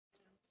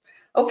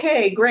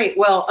Okay, great.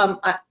 Well,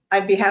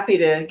 I'd be happy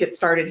to get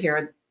started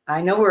here.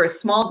 I know we're a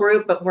small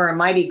group, but we're a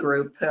mighty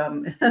group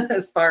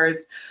as far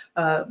as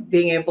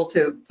being able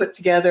to put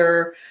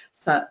together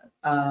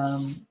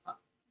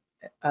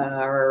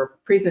our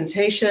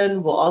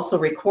presentation. We'll also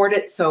record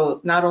it,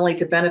 so not only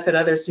to benefit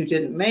others who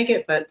didn't make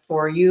it, but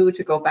for you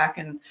to go back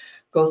and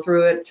go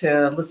through it,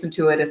 to listen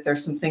to it if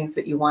there's some things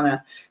that you want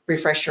to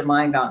refresh your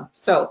mind on.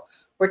 So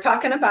we're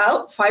talking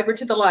about fiber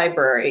to the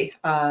library,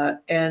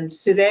 and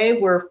today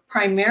we're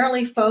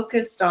primarily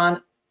focused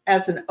on,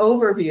 as an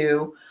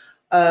overview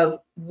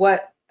of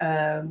what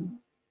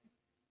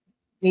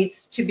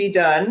needs to be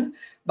done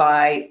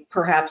by,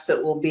 perhaps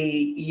it will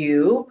be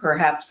you,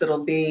 perhaps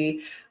it'll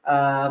be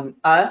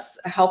us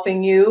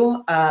helping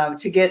you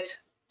to get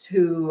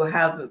to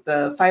have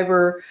the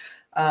fiber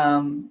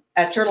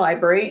at your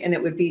library, and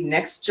it would be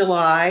next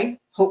July,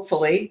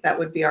 hopefully. That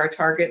would be our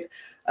target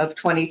of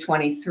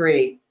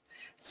 2023.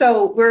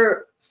 So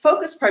we're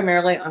focused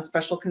primarily on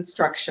special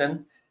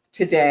construction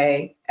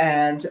today,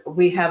 and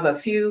we have a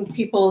few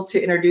people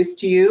to introduce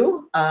to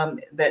you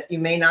that you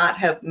may not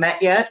have met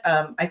yet.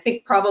 I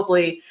think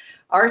probably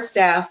our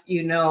staff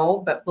you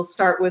know, but we'll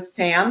start with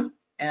Sam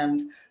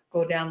and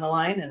go down the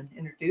line and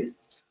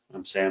introduce.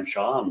 I'm Sam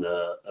Shaw. I'm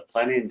the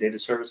Planning and Data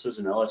Services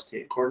and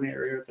LSTA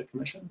Coordinator here at the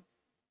Commission.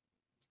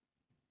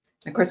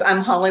 Of course, I'm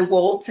Holly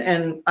Wolt,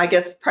 and I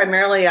guess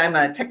primarily I'm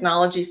a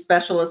technology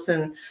specialist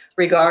in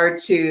regard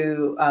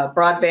to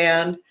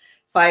broadband,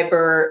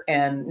 fiber,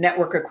 and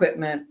network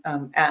equipment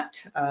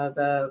at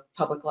the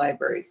public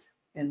libraries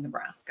in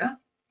Nebraska.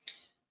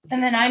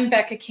 And then I'm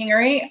Becca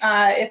Kingery.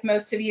 If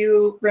most of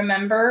you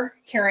remember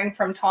hearing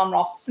from Tom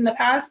Rolfes in the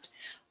past,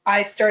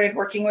 I started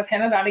working with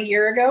him about a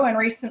year ago, and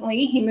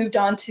recently he moved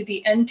on to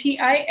the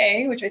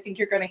NTIA, which I think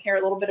you're going to hear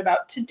a little bit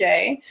about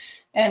today.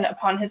 And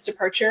upon his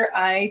departure,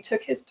 I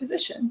took his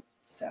position.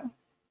 So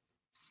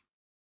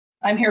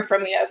I'm here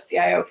from the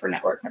OCIO for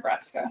Network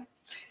Nebraska.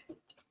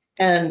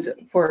 And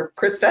for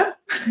Krista?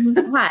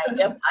 Hi,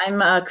 yep, I'm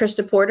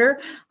Krista Porter.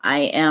 I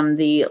am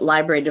the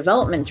Library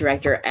Development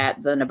Director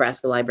at the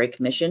Nebraska Library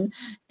Commission.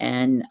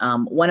 And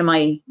one of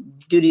my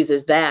duties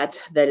is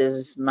that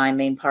is my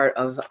main part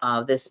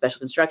of this special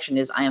construction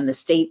is I am the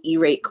State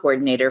E-rate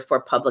Coordinator for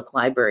public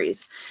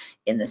libraries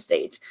in the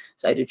state.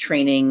 So I do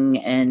training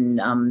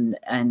and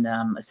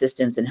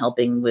assistance and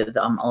helping with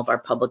all of our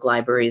public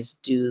libraries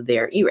do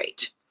their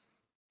E-rate.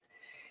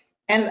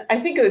 And I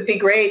think it would be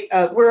great.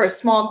 We're a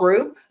small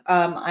group.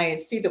 I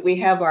see that we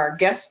have our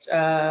guest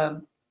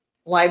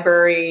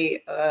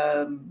library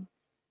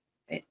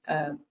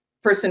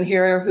person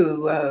here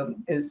who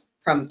is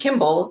from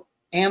Kimball,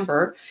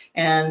 Amber.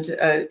 And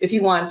if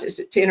you want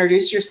to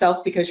introduce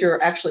yourself, because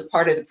you're actually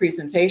part of the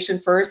presentation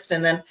first,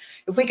 and then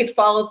if we could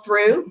follow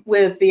through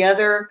with the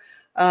other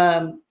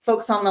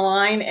folks on the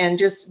line and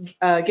just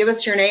give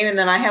us your name, and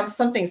then I have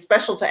something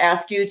special to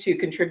ask you to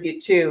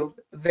contribute to.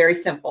 Very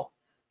simple.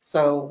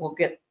 So we'll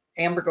get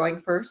Amber going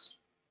first.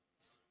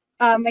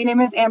 My name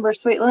is Amber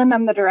Sweetland.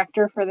 I'm the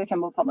director for the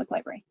Kimball Public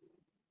Library.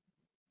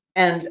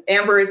 And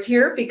Amber is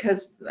here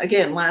because,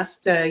 again,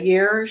 last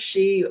year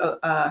she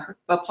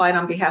applied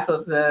on behalf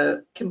of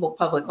the Kimball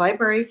Public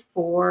Library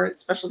for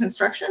special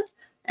construction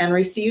and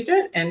received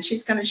it. And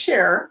she's going to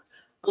share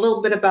a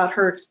little bit about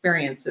her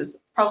experiences,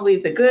 probably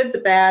the good,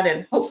 the bad,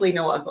 and hopefully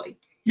no ugly.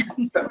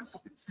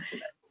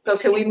 So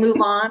can we move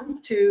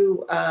on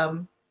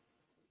to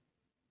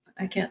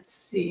I can't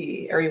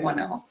see everyone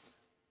else.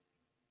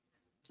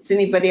 Is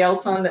anybody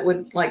else on that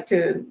would like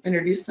to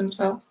introduce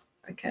themselves?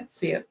 I can't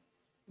see it.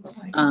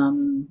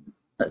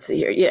 Let's see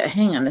here. Yeah,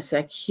 hang on a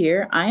sec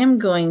here. I am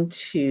going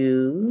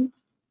to.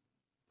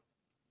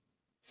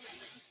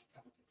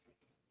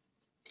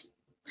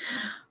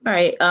 All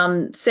right,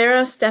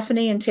 Sarah,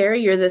 Stephanie, and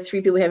Terry, you're the three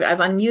people we have. I've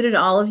unmuted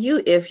all of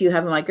you. If you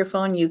have a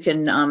microphone, you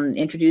can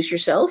introduce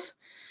yourself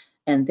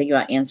and think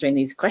about answering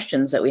these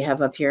questions that we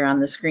have up here on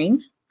the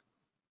screen.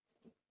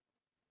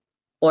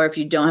 Or if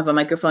you don't have a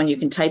microphone, you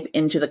can type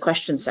into the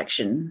question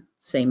section,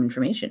 same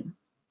information.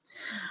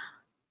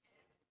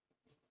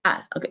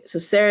 Okay, so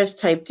Sarah's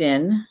typed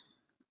in.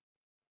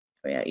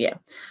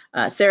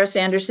 Sarah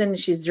Sanderson,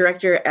 she's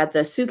director at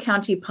the Sioux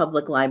County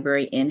Public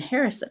Library in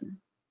Harrison.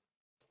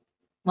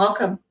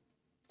 Welcome.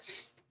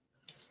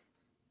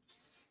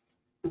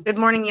 Good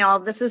morning, y'all.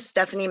 This is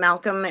Stephanie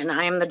Malcolm, and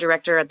I am the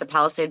director at the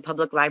Palisade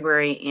Public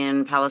Library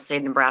in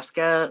Palisade,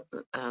 Nebraska,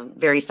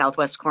 very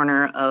southwest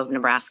corner of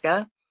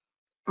Nebraska.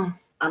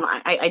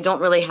 I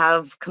don't really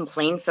have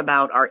complaints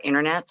about our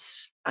internet.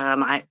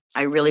 I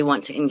really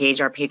want to engage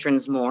our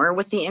patrons more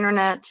with the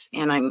internet,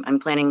 and I'm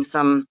planning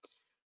some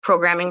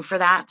programming for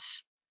that.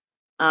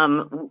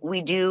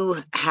 We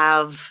do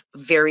have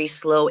very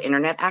slow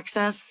internet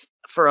access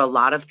for a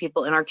lot of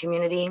people in our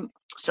community,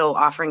 so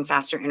offering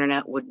faster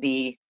internet would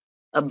be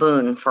a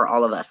boon for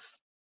all of us.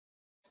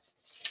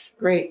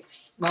 Great,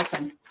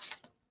 welcome.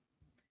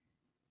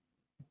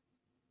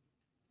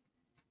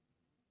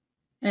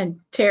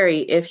 And Terry,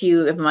 if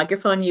you have a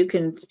microphone, you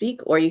can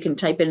speak, or you can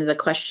type into the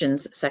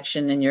questions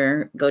section in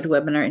your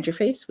GoToWebinar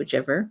interface,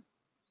 whichever.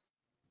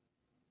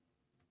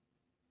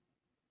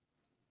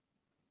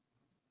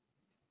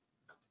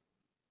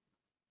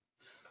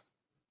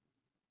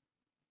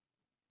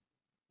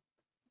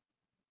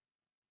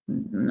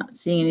 I'm not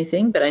seeing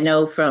anything, but I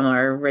know from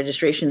our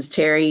registrations,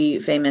 Terry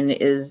Feynman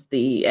is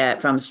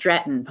from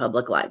Stratton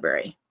Public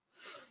Library.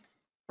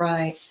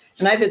 Right.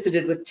 And I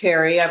visited with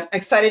Terry. I'm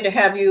excited to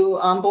have you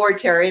on board,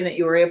 Terry, and that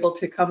you were able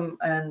to come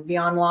and be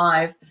on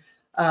live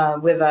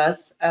with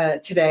us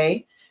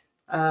today.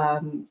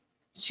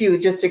 She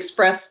just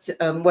expressed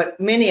what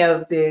many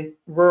of the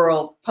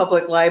rural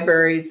public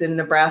libraries in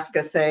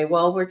Nebraska say,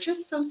 well, we're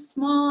just so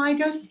small. I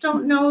just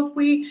don't know if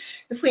we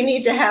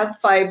need to have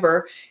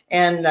fiber.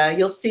 And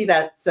you'll see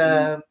that's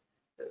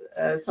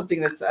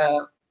something that's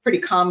pretty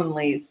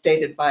commonly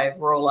stated by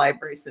rural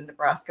libraries in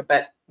Nebraska.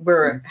 But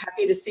we're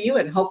happy to see you,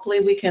 and hopefully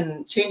we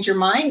can change your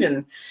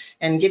mind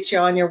and get you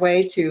on your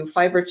way to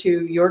fiber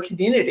to your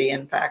community,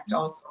 in fact,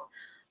 also.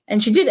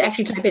 And she did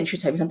actually type in,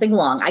 she's typing something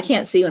long. I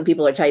can't see when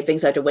people are typing,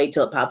 so I have to wait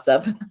till it pops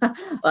up.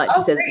 But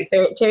she says,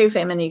 Terry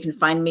Feynman, you can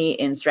find me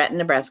in Stratton,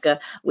 Nebraska.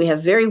 We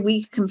have very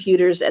weak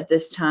computers at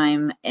this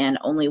time and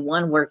only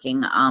one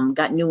working.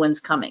 Got new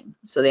ones coming.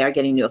 So they are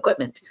getting new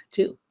equipment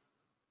too.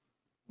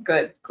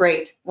 Good,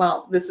 great.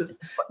 Well, this is,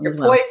 you're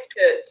poised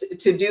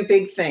to do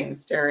big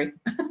things, Terry.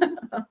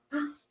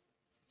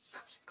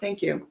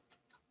 Thank you.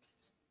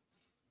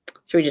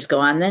 Should we just go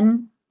on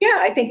then? Yeah,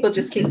 I think we'll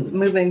just keep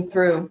moving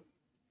through.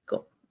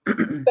 Cool.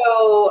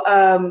 So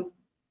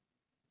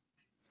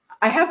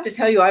I have to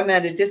tell you, I'm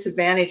at a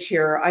disadvantage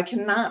here. I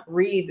cannot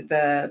read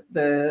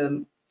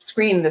the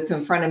screen that's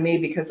in front of me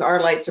because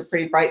our lights are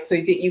pretty bright so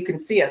that you can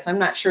see us. I'm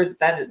not sure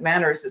that it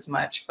matters as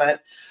much,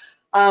 but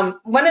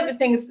one of the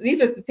things,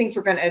 these are the things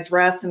we're going to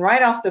address, and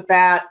right off the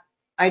bat,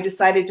 I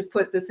decided to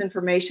put this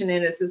information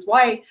in. This is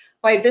why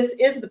this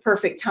is the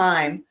perfect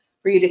time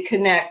for you to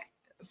connect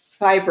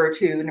fiber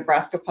to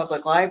Nebraska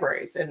Public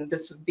Libraries, and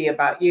this would be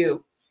about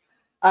you.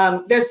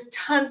 There's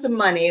tons of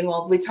money, and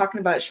we'll be talking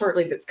about it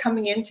shortly, that's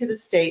coming into the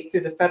state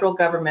through the federal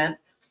government,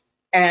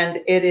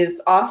 and it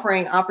is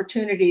offering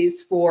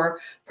opportunities for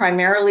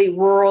primarily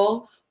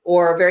rural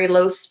or very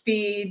low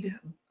speed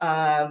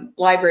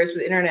libraries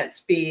with internet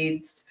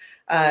speeds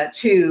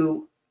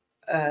to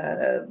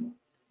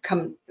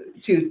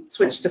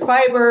switch to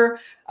fiber,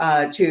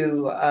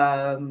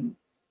 to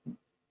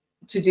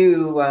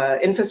do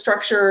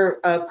infrastructure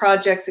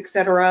projects,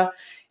 etc.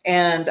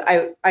 And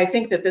I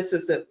think that this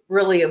is a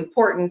really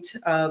important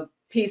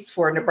piece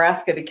for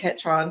Nebraska to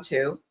catch on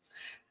to.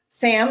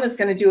 Sam is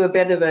going to do a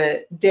bit of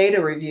a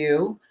data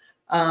review,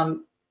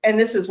 and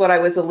this is what I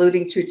was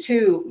alluding to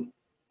too.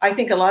 I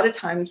think a lot of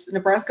times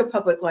Nebraska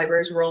public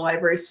libraries, rural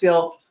libraries,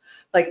 feel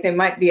like they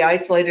might be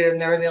isolated and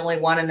they're the only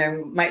one, and they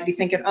might be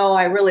thinking, oh,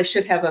 I really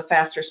should have a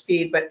faster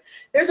speed. But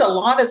there's a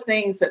lot of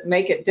things that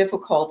make it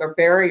difficult or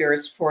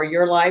barriers for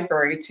your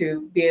library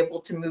to be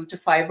able to move to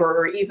fiber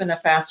or even a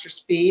faster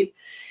speed.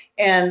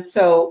 And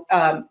so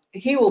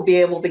he will be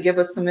able to give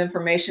us some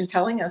information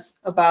telling us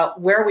about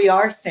where we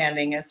are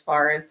standing as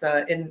far as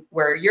in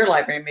where your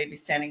library may be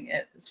standing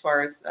as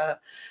far as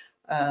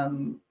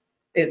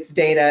its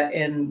data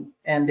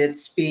and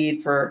its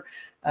speed for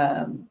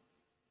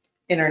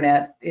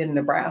internet in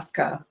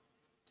Nebraska.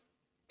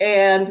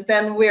 And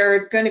then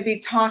we're going to be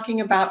talking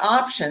about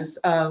options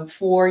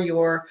for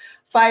your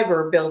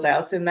fiber build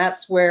outs, and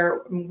that's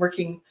where I'm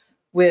working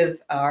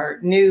with our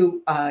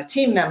new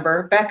team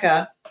member,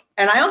 Becca.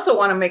 And I also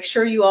want to make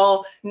sure you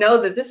all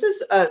know that this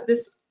is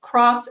this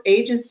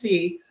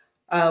cross-agency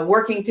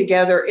working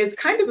together is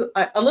kind of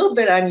a little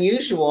bit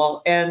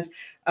unusual, and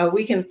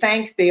we can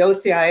thank the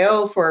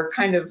OCIO for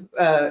kind of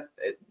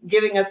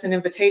giving us an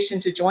invitation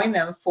to join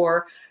them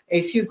for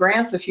a few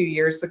grants a few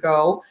years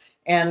ago,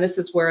 and this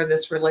is where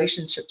this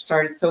relationship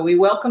started. So we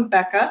welcome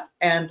Becca,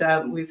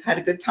 and we've had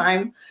a good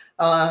time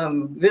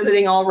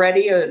visiting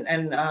already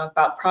and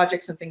about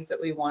projects and things that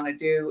we want to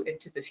do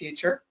into the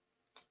future.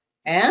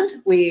 And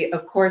we,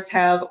 of course,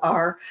 have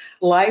our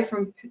live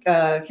from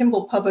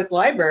Kimball Public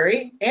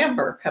Library,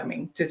 Amber,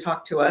 coming to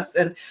talk to us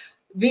and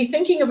be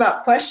thinking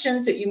about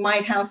questions that you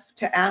might have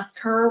to ask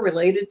her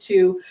related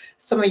to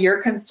some of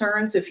your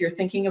concerns if you're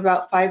thinking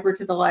about fiber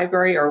to the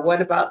library or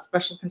what about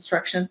special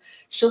construction.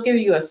 She'll give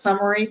you a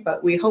summary,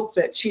 but we hope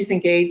that she's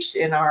engaged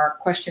in our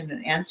question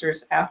and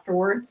answers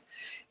afterwards.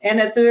 And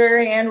at the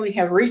very end, we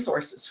have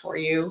resources for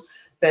you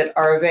that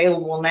are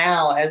available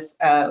now as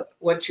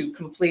once you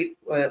complete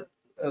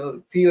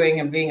viewing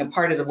and being a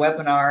part of the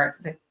webinar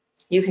that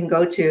you can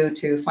go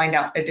to find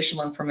out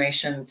additional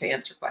information to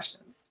answer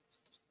questions.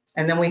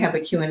 And then we have a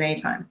Q&A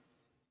time.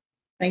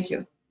 Thank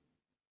you.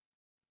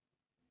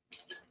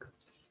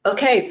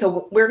 Okay,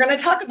 so we're going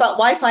to talk about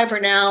why fiber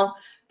now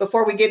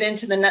before we get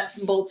into the nuts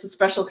and bolts of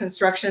special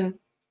construction,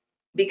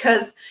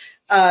 because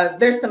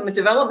there's some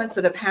developments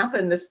that have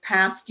happened this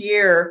past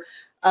year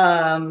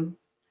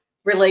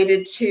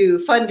related to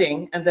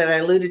funding and that I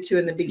alluded to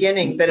in the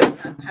beginning that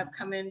have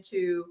come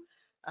into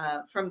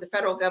from the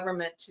federal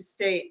government to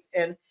states.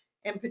 And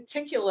in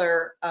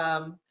particular,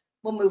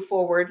 we'll move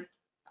forward.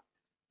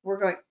 We're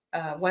going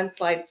one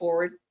slide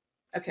forward.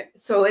 Okay,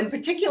 so in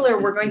particular,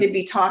 we're going to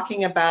be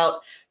talking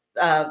about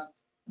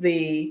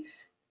the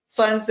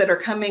funds that are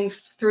coming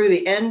through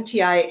the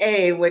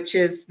NTIA, which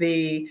is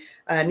the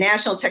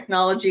National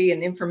Technology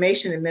and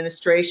Information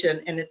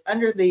Administration, and it's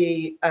under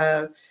the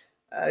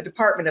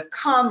Department of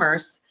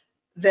Commerce,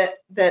 that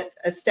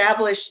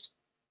established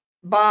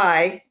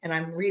by, and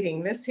I'm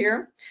reading this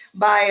here,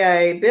 by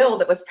a bill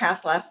that was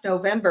passed last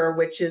November,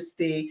 which is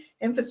the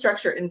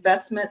Infrastructure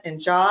Investment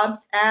and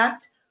Jobs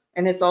Act,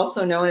 and it's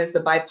also known as the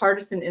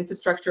Bipartisan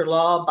Infrastructure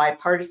Law,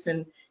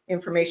 Bipartisan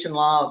Information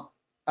Law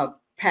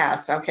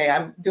passed. Okay,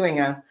 I'm doing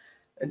a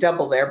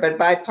double there, but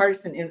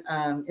Bipartisan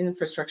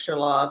Infrastructure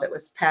Law that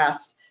was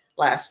passed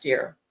last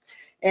year.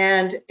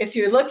 And if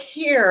you look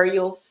here,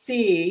 you'll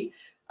see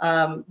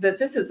that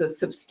this is a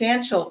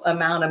substantial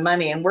amount of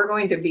money, and we're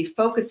going to be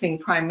focusing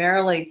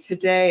primarily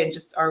today and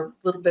just our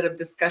little bit of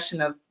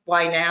discussion of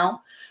why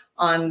now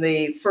on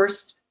the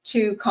first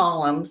two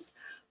columns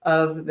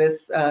of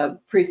this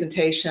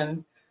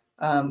presentation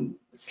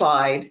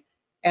slide.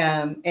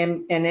 And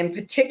in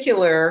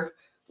particular,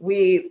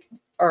 we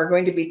are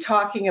going to be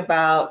talking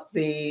about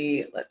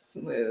the, let's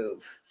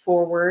move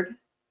forward.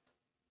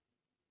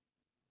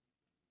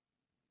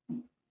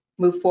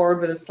 Move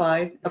forward with the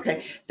slide.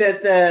 Okay,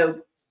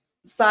 the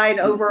slide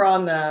over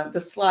on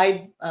the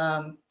slide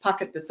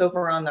pocket that's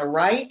over on the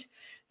right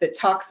that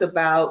talks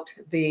about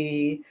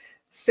the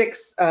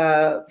 6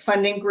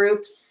 funding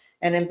groups.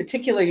 And in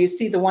particular, you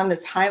see the one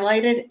that's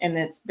highlighted, and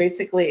it's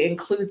basically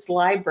includes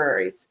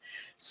libraries.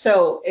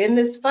 So in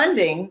this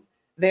funding,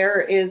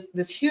 there is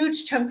this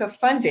huge chunk of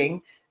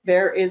funding.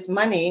 There is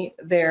money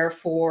there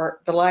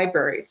for the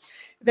libraries.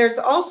 There's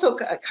also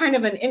kind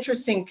of an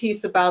interesting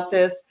piece about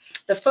this.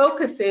 The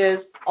focus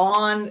is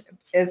on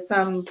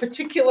some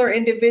particular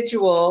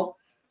individual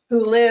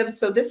who lives,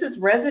 so this is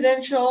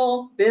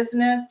residential,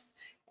 business,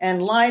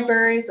 and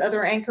libraries,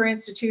 other anchor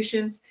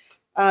institutions,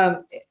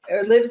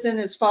 lives in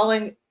is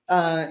falling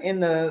in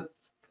the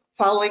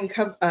following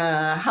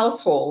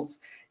households.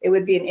 It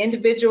would be an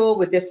individual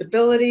with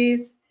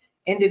disabilities,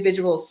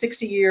 individuals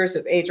 60 years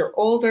of age or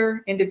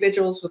older,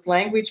 individuals with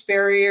language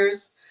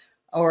barriers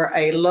or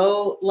a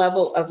low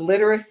level of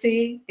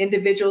literacy,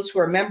 individuals who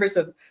are members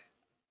of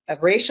a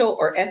racial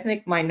or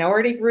ethnic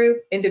minority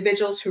group,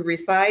 individuals who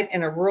reside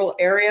in a rural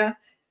area,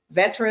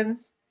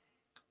 veterans,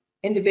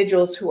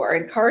 individuals who are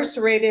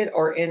incarcerated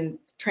or in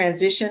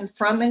transition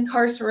from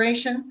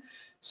incarceration.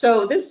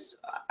 So this,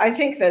 I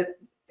think that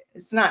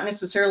it's not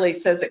necessarily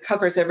says it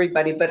covers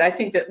everybody, but I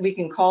think that we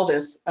can call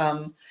this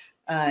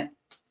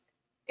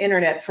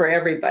internet for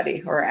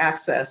everybody, or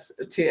access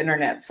to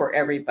internet for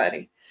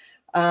everybody.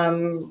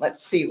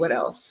 Let's see what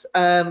else.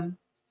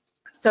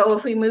 So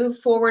if we move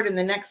forward in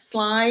the next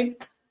slide,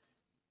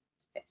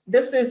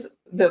 this is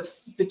the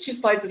 2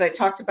 slides that I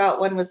talked about.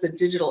 One was the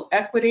Digital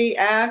Equity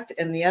Act,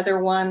 and the other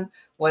one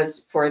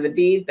was for the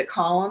BEAD, the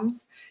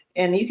columns.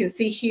 And you can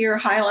see here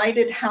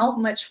highlighted how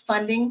much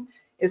funding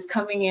is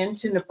coming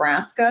into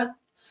Nebraska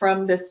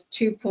from this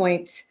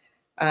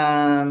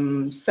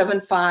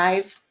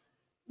 $2.75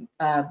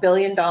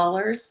 billion.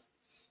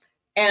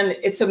 And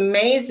it's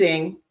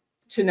amazing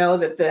to know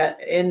that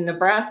in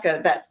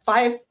Nebraska, that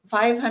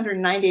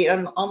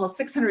 $598, almost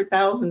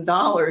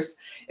 $600,000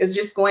 is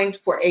just going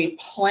for a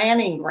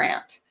planning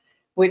grant,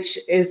 which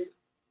is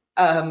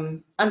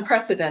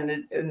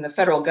unprecedented in the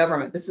federal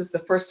government. This is the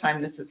first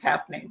time this is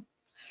happening.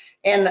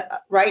 And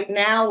right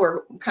now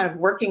we're kind of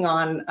working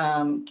on,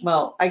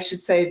 well, I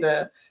should say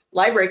the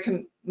Library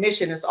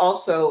Commission is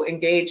also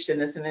engaged in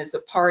this and is a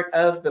part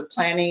of the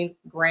planning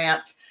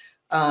grant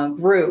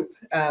group.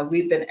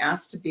 We've been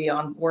asked to be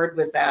on board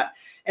with that.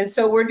 And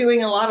so we're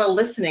doing a lot of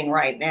listening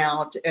right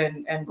now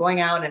and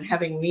going out and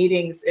having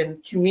meetings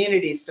in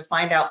communities to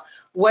find out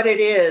what it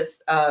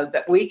is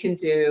that we can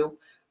do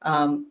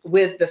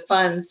with the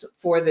funds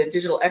for the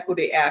Digital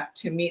Equity Act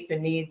to meet the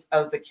needs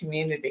of the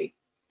community.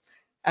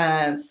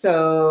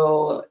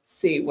 So let's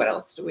see, what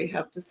else do we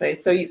have to say?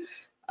 So you,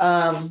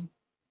 and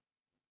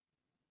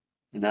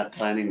that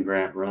planning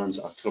grant runs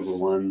October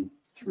 1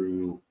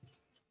 through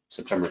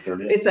September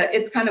 30th.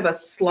 it's kind of a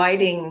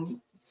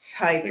sliding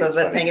type of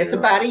a thing. It's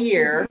about a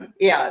year.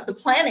 Yeah, the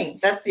planning,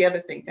 that's the other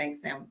thing.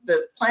 Thanks, Sam.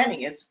 The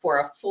planning is for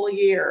a full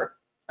year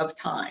of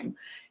time.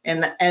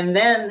 And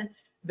then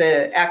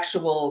the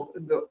actual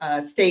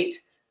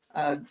state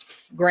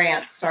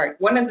grants start.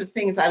 One of the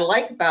things I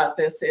like about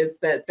this is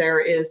that there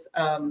is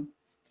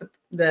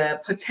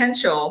the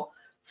potential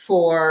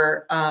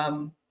for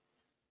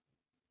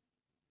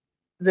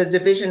the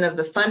division of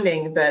the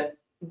funding that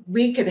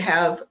we could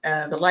have,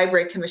 the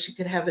Library Commission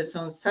could have its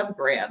own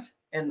sub-grant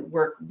and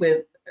work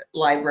with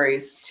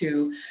libraries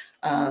to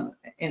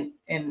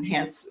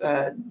enhance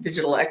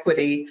digital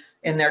equity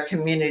in their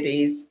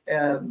communities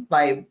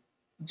by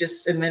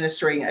just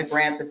administering a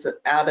grant that's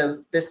out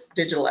of this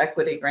digital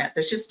equity grant.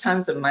 There's just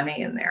tons of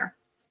money in there.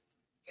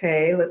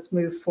 Okay, let's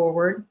move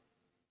forward.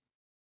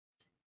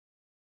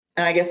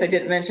 And I guess I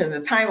didn't mention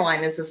the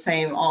timeline is the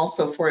same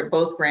also for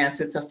both grants.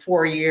 It's a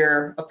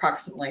 4-year,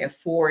 approximately a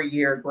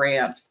 4-year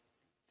grant.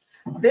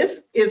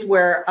 This is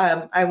where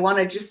I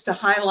wanted just to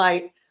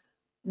highlight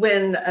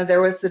when there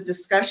was a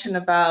discussion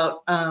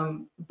about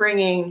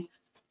bringing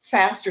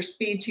faster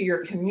speed to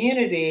your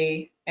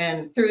community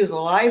and through the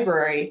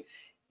library,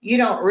 you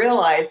don't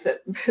realize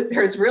that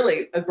there's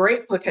really a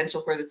great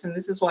potential for this. And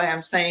this is why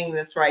I'm saying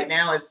this right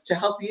now, is to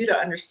help you to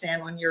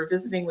understand when you're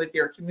visiting with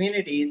your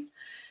communities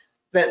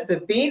that the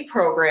BEAD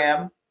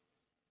program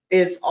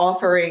is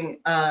offering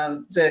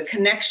the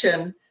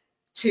connection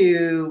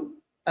to,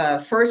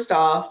 first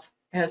off,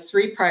 has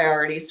 3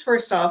 priorities.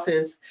 First off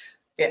is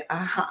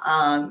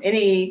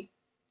any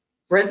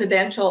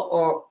residential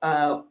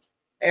or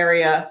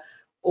area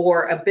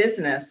or a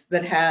business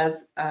that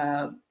has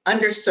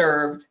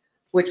underserved,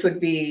 which would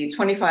be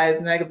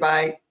 25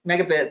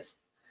 megabits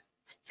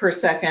per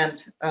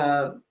second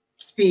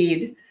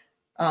speed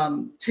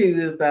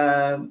to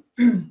the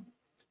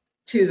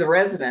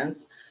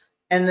residents.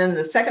 And then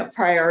the second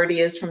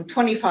priority is from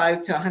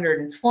 25 to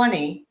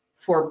 120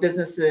 for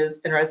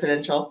businesses and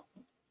residential.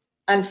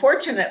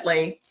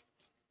 Unfortunately,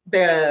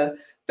 the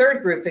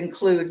third group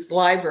includes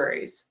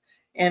libraries,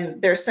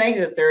 and they're saying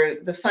that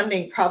the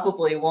funding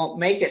probably won't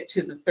make it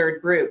to the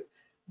third group.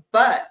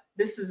 But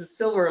this is a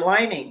silver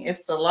lining.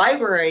 If the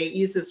library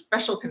uses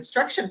special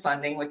construction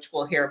funding, which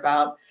we'll hear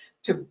about,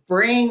 to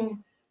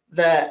bring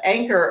the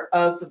anchor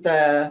of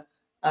the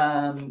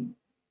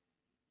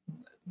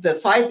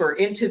fiber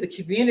into the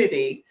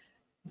community,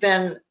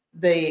 then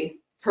the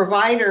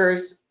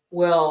providers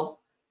will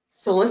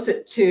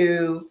solicit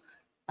to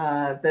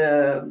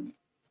the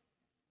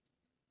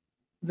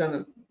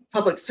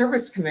Public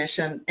Service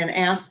Commission and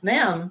ask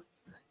them,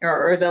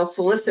 or they'll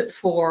solicit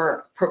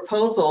for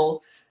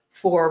proposal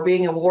for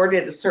being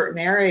awarded a certain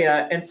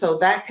area. And so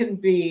that can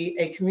be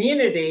a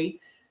community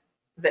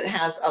that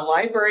has a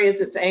library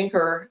as its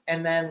anchor,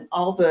 and then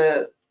all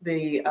the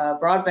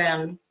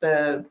broadband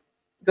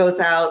goes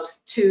out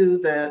to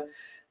the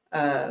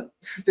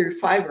through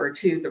fiber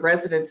to the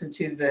residents and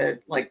to the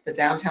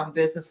downtown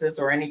businesses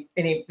or any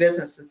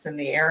businesses in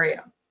the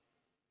area.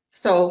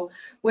 So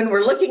when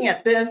we're looking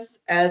at this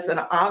as an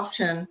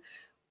option,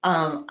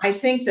 I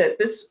think that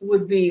this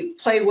would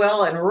play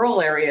well in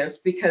rural areas,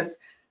 because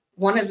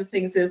one of the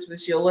things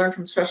is you'll learn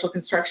from special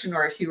construction,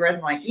 or if you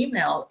read my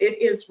email, it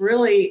is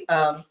really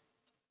a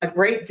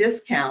great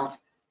discount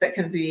that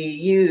can be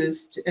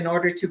used in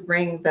order to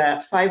bring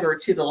that fiber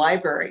to the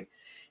library.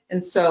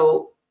 And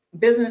so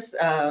business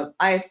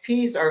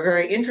ISPs are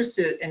very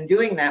interested in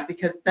doing that,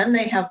 because then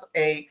they have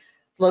a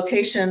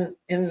location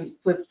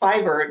with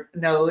fiber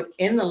node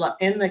in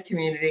the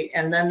community,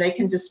 and then they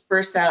can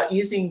disperse out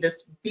using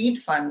this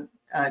BEAD fund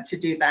to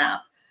do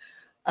that.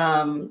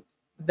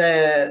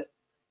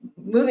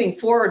 Moving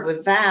forward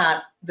with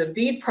that, the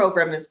BEAD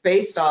program is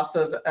based off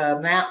of a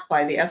map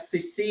by the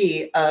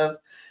FCC of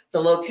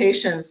the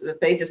locations that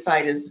they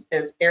decide as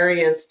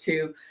areas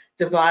to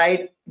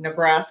divide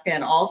Nebraska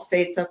and all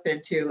states up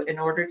into, in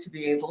order to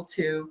be able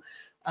to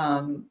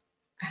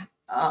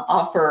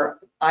offer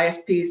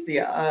ISPs the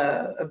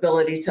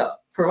ability to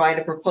provide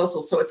a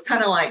proposal. So it's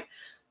kind of like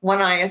one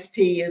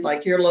ISP,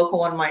 like your local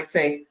one, might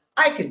say,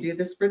 I can do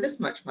this for this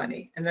much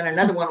money. And then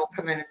another one will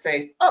come in and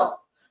say, oh,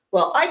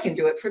 well, I can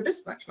do it for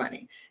this much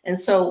money. And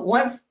so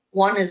once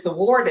one is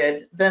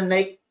awarded, then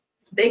they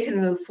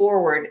can move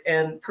forward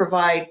and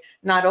provide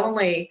not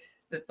only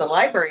that the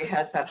library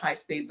has that high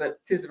speed, but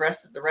through the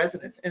rest of the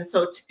residents. And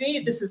so to me,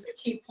 this is a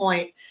key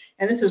point,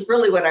 and this is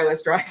really what I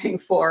was driving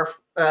for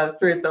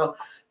through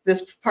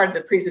this part of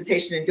the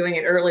presentation and doing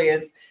it early,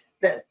 is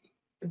that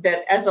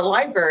as a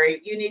library,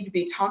 you need to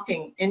be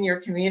talking in your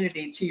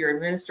community to your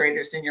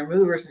administrators and your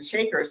movers and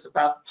shakers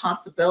about the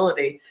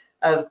possibility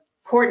of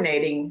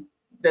coordinating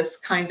this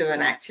kind of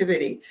an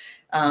activity.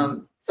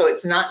 So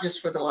it's not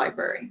just for the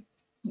library.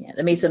 Yeah,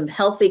 there may be some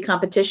healthy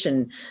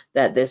competition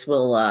that this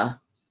will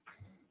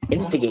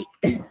instigate.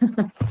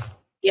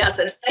 Yes,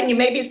 and you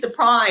may be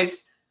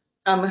surprised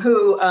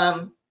who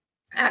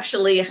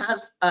actually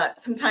has,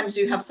 sometimes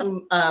you have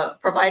some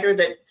provider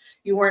that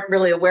you weren't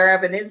really aware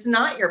of and is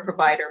not your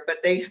provider,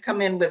 but they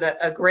come in with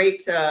a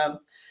great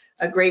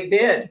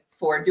bid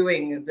for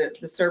doing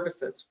the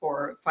services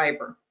for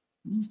fiber.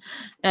 And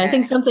I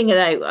think something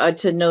that I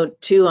to note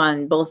too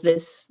on both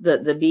this,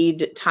 the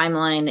BEAD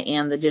timeline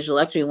and the digital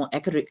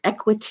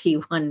equity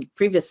one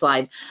previous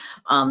slide,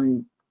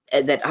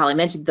 that Holly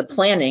mentioned, the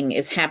planning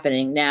is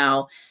happening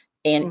now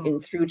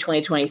and through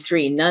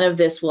 2023. None of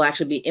this will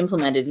actually be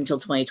implemented until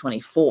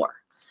 2024.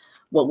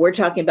 What we're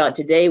talking about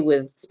today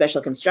with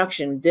special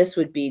construction, this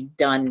would be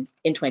done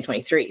in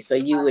 2023. So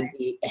you would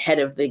be ahead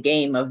of the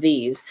game of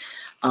these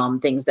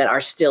things that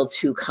are still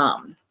to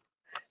come.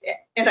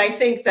 And I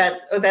think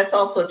that's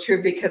also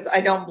true, because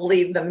I don't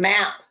believe the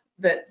map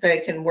that they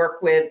can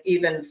work with,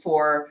 even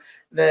for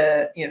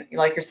the,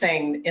 like you're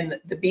saying, in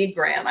the BEAD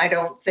grant, I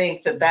don't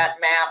think that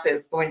map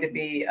is going to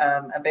be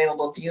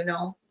available. Do you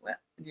know?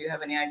 Do you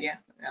have any idea?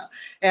 No.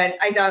 And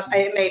I thought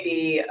it may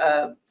be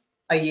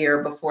a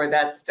year before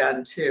that's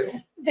done too.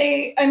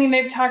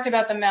 They've talked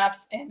about the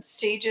maps in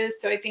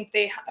stages, so I think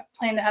they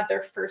plan to have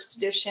their first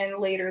edition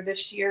later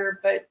this year,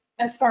 but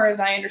as far as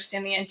I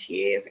understand,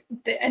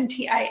 the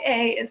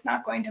NTIA is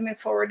not going to move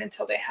forward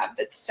until they have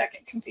the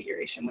second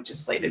configuration, which is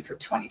slated for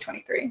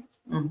 2023.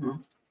 Mm-hmm.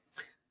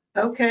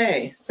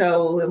 Okay,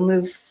 so we'll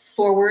move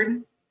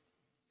forward.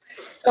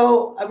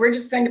 So we're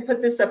just going to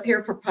put this up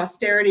here for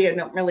posterity. I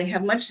don't really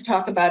have much to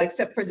talk about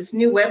except for this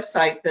new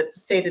website that the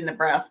state of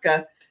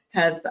Nebraska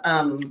has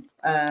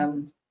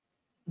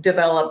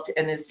developed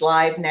and is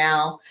live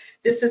now.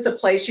 This is a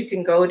place you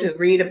can go to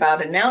read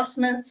about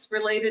announcements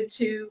related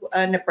to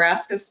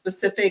Nebraska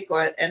specific,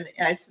 and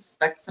I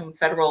suspect some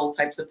federal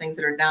types of things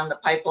that are down the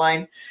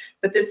pipeline.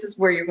 But this is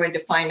where you're going to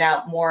find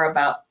out more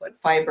about what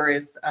fiber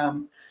is,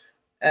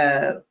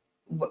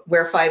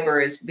 where fiber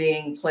is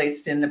being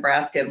placed in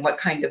Nebraska and what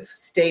kind of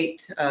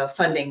state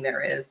funding there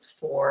is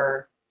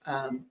for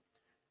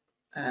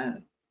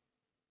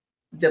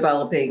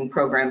developing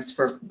programs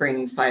for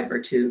bringing fiber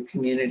to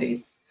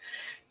communities.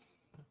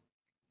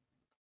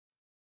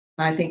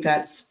 I think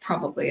that's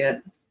probably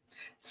it.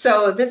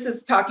 So this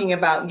is talking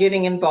about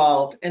getting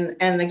involved.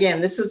 And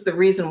again, this is the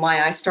reason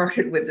why I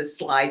started with this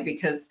slide,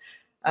 because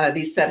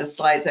these set of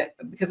slides,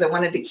 because I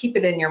wanted to keep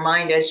it in your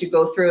mind as you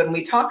go through, and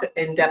we talk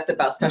in depth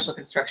about special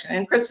construction.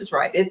 And Chris is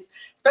right,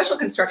 special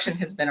construction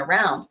has been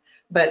around,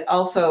 but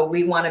also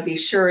we want to be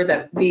sure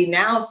that we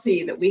now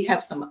see that we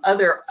have some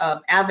other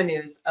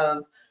avenues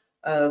of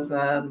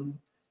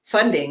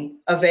funding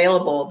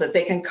available, that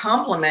they can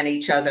complement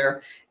each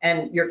other,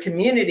 and your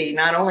community,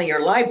 not only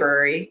your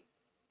library,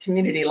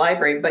 community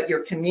library, but your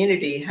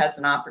community has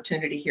an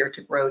opportunity here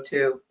to grow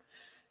too.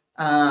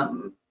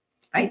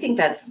 I think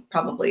that's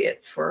probably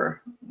it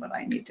for what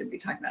I need to be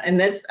talking about. And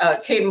this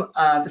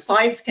the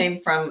slides came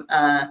from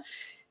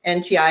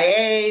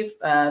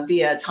NTIA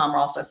via Tom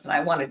Rolfes, and I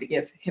wanted to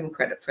give him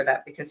credit for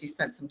that because he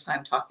spent some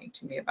time talking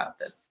to me about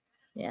this.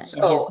 Yeah,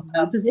 so, his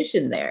new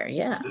position there,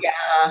 yeah.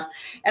 Yeah,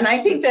 and I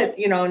think that,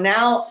 you know,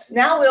 now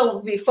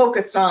we'll be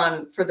focused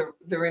on, for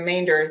the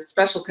remainder,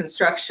 special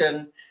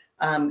construction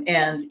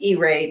and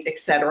E-rate, et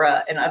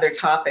cetera, and other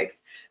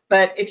topics.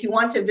 But if you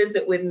want to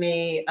visit with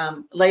me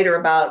later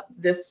about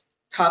this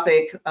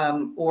topic,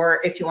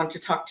 or if you want to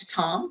talk to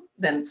Tom,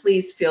 then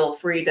please feel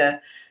free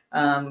to,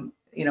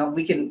 you know,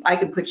 I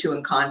can put you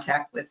in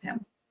contact with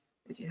him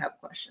if you have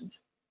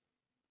questions.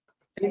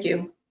 Thank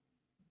you.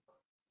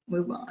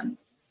 Move on.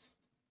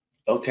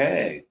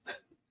 Okay.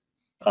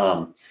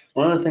 One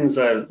of the things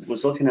I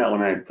was looking at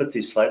when I put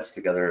these slides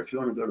together, if you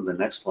want to go to the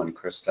next one,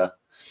 Krista,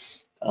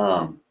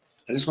 I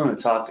just want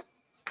to talk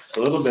a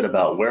little bit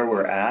about where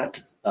we're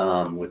at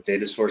with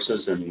data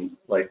sources and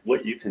like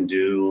what you can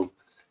do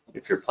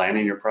if you're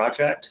planning your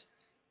project.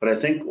 But I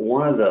think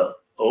one of the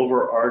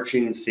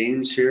overarching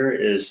themes here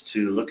is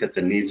to look at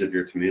the needs of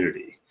your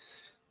community.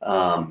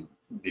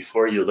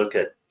 Before you look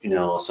at, you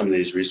know, some of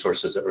these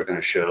resources that we're going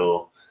to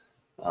show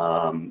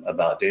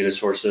about data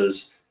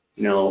sources,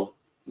 you know,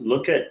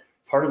 look at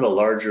part of the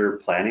larger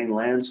planning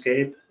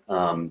landscape.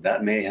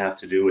 That may have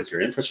to do with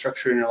your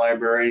infrastructure in your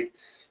library,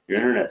 your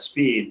internet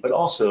speed, but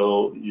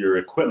also your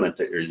equipment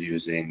that you're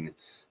using.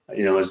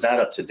 You know, is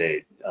that up to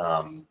date?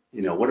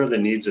 You know, what are the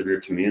needs of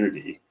your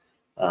community?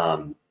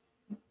 And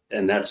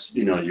that's,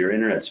 you know, your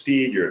internet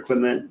speed, your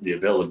equipment, the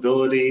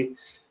availability.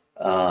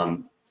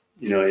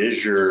 You know,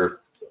 is your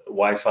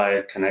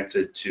Wi-Fi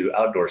connected to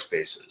outdoor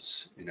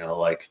spaces? You know,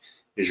 like,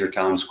 is your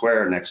town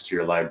square next to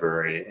your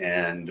library,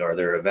 and are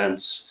there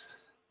events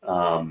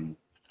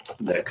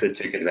that could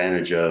take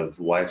advantage of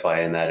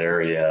Wi-Fi in that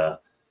area,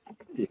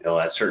 you know,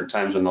 at certain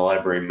times when the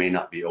library may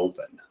not be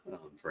open,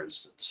 for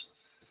instance.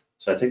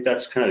 So I think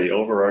that's kind of the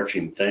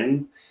overarching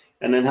thing.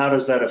 And then how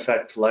does that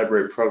affect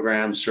library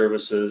programs,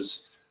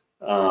 services?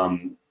 Are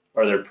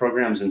there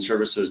programs and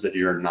services that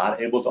you're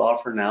not able to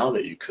offer now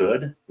that you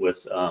could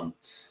with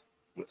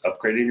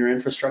upgrading your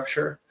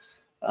infrastructure?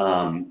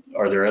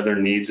 Are there other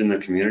needs in the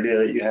community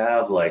that you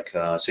have, like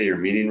say your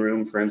meeting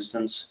room, for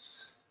instance?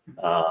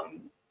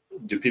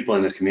 Do people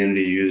in the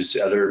community use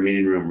other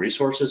meeting room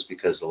resources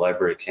because the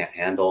library can't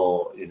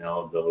handle, you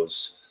know,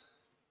 those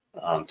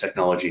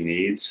technology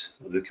needs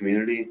of the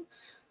community?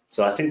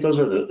 So I think those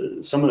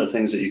are some of the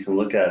things that you can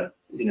look at,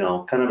 you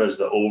know, kind of as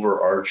the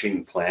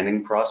overarching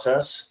planning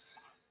process.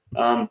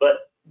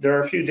 But there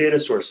are a few data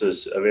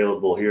sources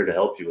available here to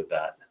help you with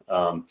that.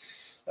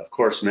 Of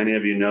course, many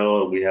of you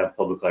know we have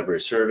Public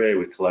Library Survey.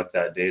 We collect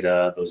that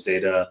data, those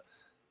data,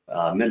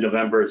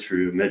 mid-November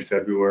through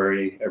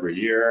mid-February every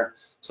year.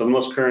 So the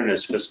most current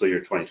is fiscal year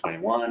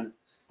 2021.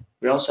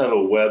 We also have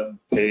a web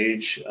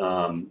page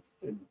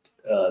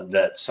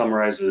that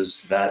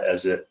summarizes that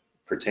as it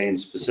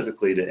pertains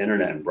specifically to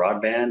internet and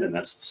broadband, and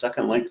that's the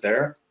second link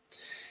there.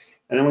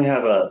 And then we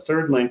have a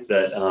third link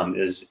that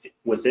is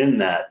within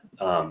that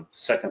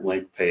second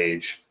link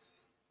page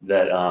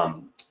that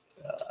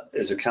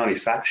is a county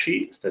fact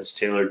sheet that's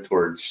tailored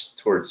towards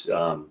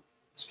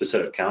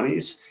specific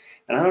counties.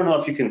 And I don't know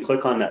if you can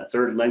click on that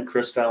third link,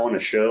 Krista. I want to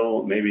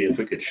show, maybe if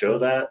we could show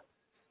that,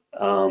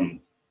 because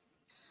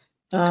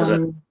that's kind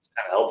of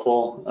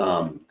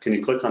helpful. Can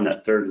you click on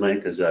that third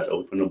link? Is that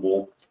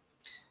openable?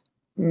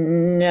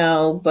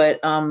 No, but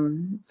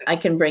I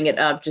can bring it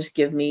up. Just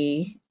give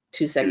me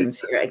 2 seconds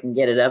here. I can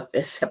get it up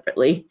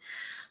separately.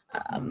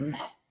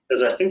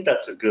 Because I think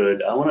that's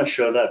I want to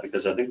show that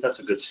because I think that's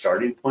a good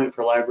starting point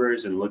for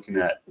libraries and looking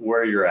at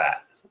where you're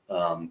at.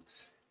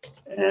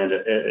 And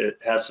it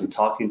has some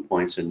talking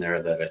points in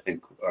there that I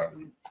think are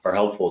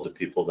helpful to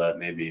people that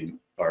maybe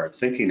are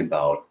thinking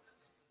about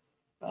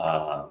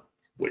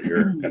what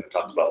you're going to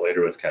talk about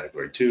later with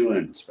Category 2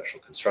 and special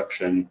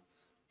construction.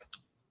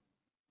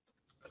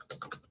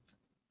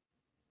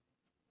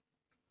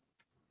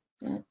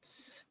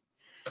 That's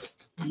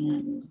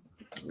and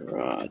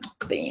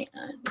broadband.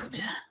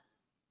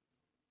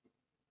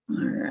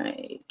 All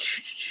right.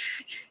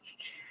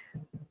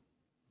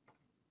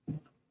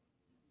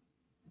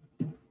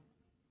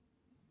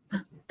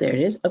 There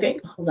it is. Okay,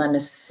 hold on a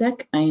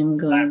sec. I am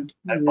going to.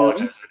 I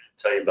apologize. I didn't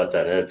tell you about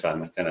that ahead of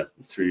time. I kind of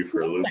threw you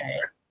for a loop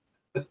there.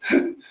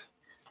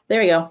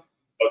 There we go.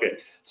 Okay,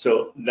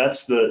 so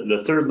that's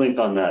the third link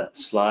on that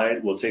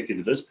slide. Will take you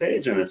to this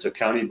page, and it's a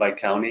county by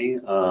county.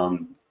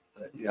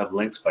 You have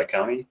links by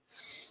county.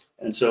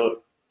 And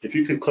so if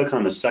you could click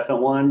on the second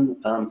one,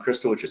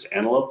 Krista, which is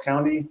Antelope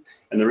County.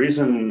 And the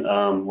reason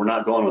we're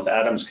not going with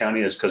Adams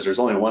County is because there's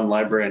only one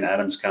library in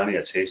Adams County.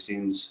 It's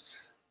Hastings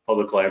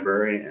Public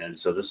Library. And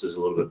so this is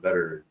a little bit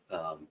better,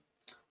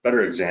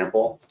 better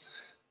example.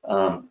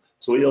 So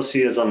what you'll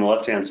see is on the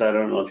left-hand side, I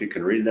don't know if you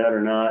can read that or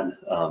not,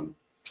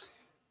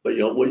 but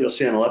what you'll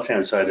see on the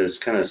left-hand side is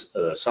kind of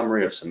a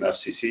summary of some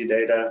FCC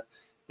data.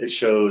 It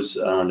shows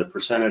the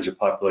percentage of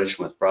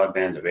population with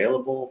broadband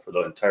available for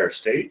the entire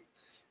state.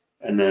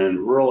 And then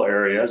rural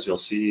areas, you'll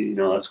see,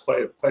 that's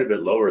quite a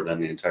bit lower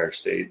than the entire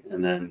state.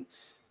 And then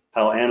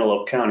how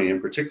Antelope County in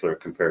particular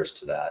compares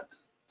to that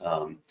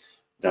down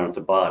at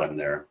the bottom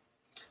there.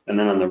 And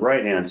then on the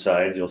right-hand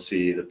side, you'll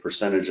see the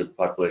percentage of the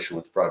population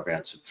with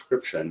broadband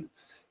subscription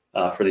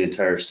for the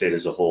entire state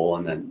as a whole,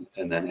 and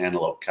then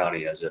Antelope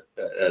County as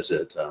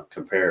it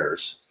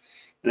compares.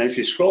 And if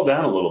you scroll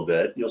down a little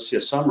bit, you'll see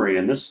a summary,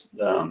 and this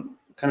kind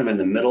of in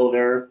the middle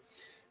there,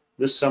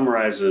 this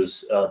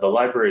summarizes the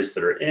libraries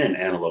that are in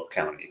Antelope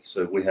County.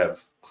 So we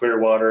have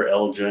Clearwater,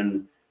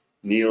 Elgin,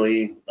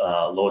 Neely,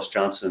 Lois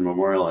Johnson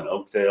Memorial and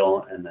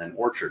Oakdale, and then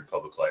Orchard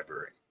Public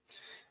Library.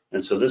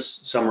 And so this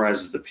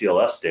summarizes the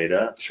PLS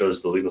data,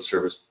 shows the legal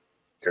service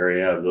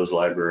area of those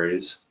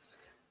libraries,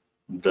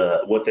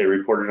 what they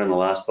reported on the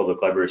last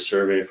public library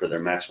survey for their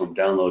maximum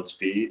download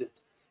speed.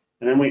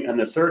 And then in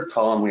the third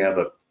column, we have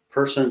a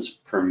persons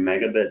per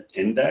megabit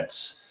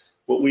index.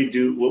 What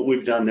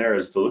we've done there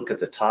is to look at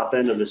the top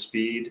end of the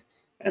speed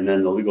and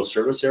then the legal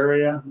service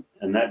area,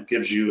 and that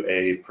gives you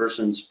a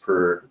persons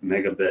per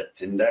megabit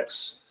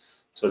index.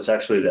 So it's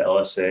actually the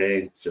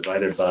LSA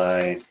divided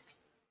by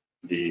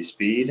the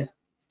speed.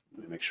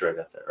 Let me make sure I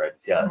got that right.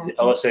 Yeah, the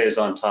LSA is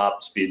on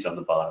top, speed's on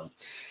the bottom.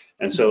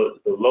 And so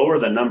the lower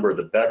the number,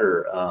 the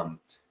better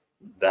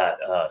that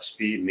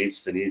speed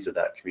meets the needs of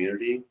that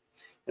community.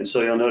 And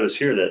so you'll notice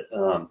here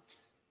that,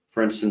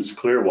 for instance,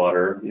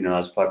 Clearwater,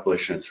 has a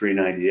population of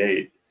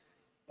 398,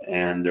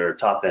 and their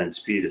top end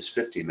speed is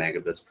 50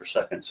 megabits per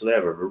second. So they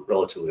have a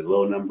relatively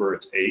low number,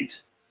 it's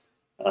 8,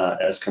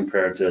 as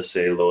compared to,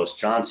 say, Lois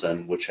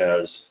Johnson, which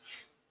has,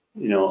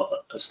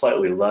 a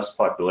slightly less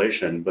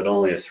population, but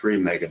only a 3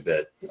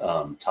 megabit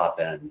top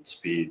end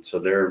speed. So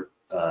their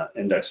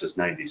index is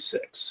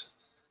 96.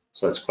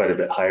 So it's quite a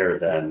bit higher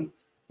than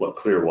what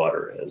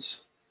Clearwater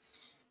is.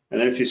 And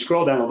then if you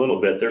scroll down a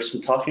little bit, there's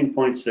some talking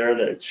points there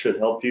that should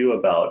help you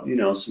about,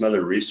 some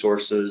other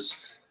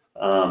resources.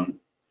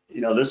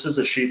 This is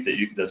a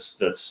sheet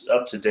that's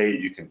up to date.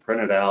 You can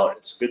print it out.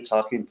 It's a good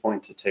talking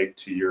point to take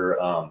to your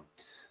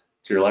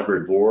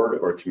library board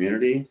or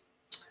community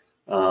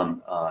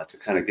to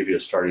kind of give you a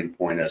starting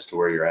point as to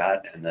where you're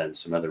at, and then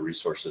some other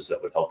resources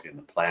that would help you in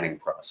the planning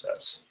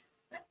process.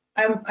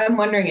 I'm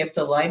wondering if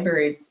the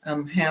libraries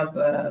have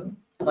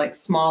like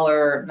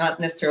smaller, not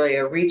necessarily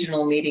a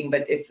regional meeting,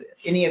 but if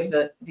any of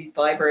these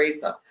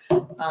libraries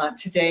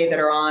today that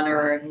are on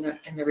or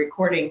in the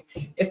recording,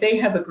 if they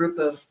have a group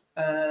of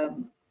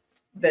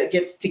that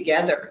gets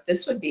together,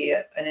 this would be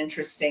an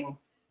interesting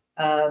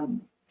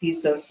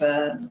piece of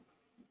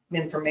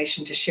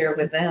information to share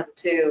with them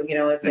too,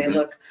 as they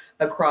look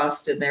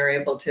across and they're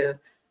able to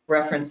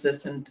reference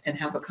this and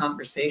have a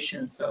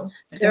conversation. So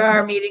there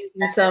are meetings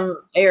in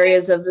some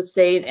areas of the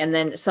state, and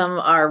then some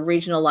are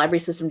regional library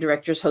system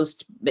directors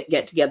host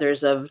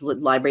get-togethers of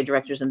library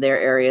directors in their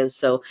areas.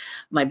 So it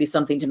might be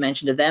something to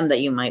mention to them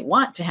that you might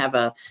want to have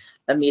a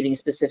meeting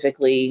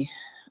specifically.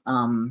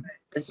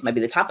 This might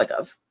be the topic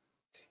of.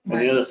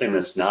 And the other thing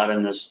that's not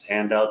in this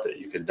handout that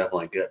you could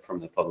definitely get from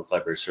the public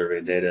library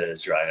survey data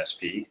is your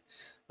ISP.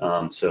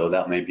 So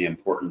that may be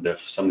important if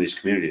some of these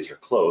communities are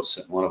close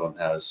and one of them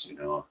has,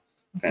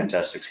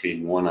 fantastic speed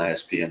in one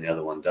ISP and the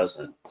other one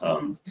doesn't.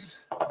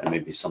 That may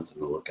be something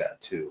to look at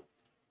too.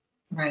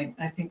 Right,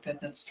 I think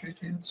that's true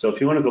too. So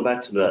if you want to go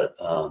back to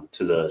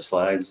the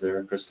slides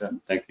there, Krista,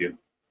 thank you.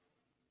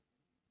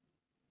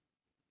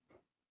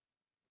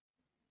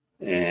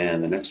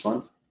 And the next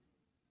one.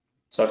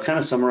 So I've kind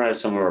of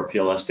summarized some of our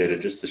PLS data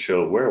just to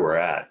show where we're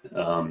at.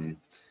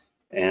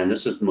 And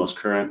this is the most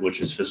current, which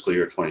is fiscal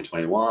year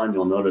 2021.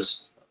 You'll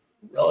notice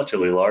a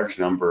relatively large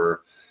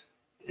number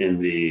in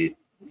the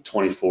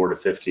 24 to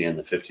 50 and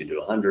the 50 to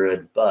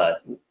 100,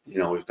 but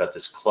we've got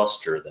this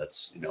cluster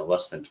that's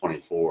less than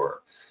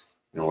 24.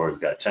 Where we've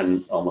got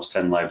almost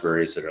 10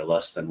 libraries that are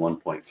less than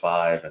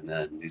 1.5, and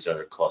then these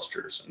other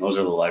clusters, and those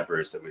are the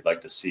libraries that we'd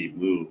like to see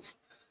move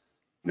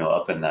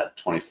up in that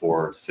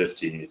 24 to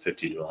 50,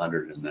 50 to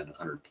 100, and then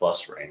 100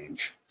 plus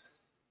range.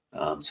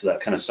 So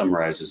that kind of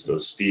summarizes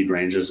those speed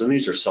ranges, and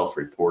these are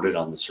self-reported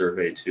on the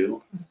survey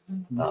too.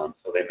 So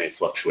they may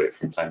fluctuate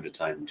from time to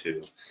time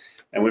too.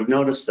 And we've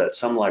noticed that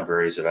some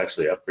libraries have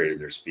actually upgraded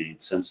their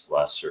speed since the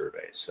last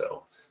survey.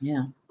 So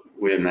Yeah.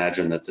 we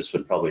imagine that this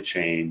would probably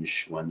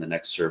change when the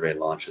next survey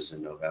launches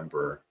in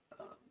November.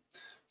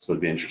 So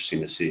it'd be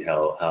interesting to see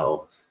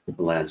how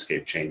the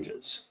landscape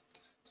changes.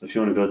 So if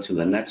you want to go to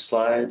the next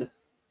slide.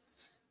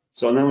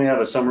 So, and then we have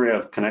a summary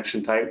of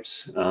connection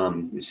types.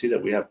 You see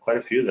that we have quite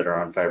a few that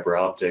are on fiber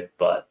optic,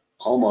 but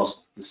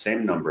almost the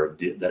same number of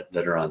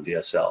that are on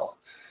DSL.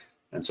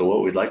 And so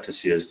what we'd like to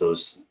see is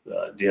those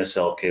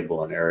DSL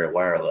cable and area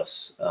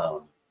wireless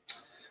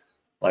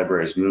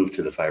libraries move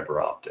to the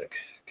fiber optic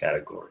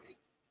category.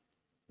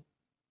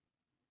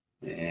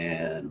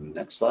 And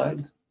next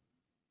slide.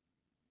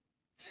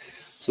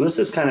 So this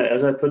is kind of,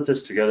 as I put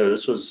this together,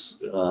 this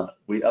was,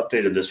 we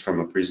updated this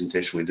from a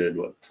presentation we did,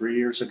 3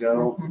 years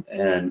ago?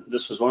 And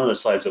this was one of the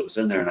slides that was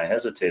in there, and I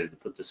hesitated to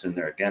put this in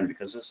there again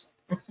because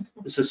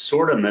this is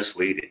sort of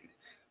misleading.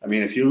 I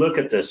mean, if you look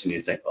at this and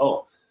you think,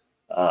 oh,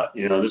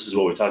 this is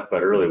what we talked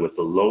about earlier with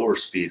the lower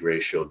speed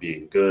ratio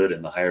being good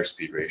and the higher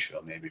speed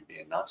ratio maybe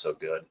being not so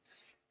good.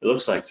 It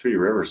looks like Three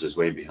Rivers is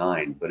way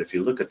behind, but if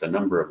you look at the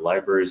number of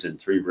libraries in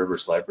Three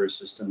Rivers library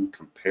system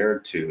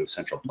compared to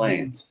Central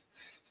Plains,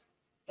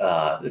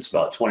 it's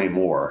about 20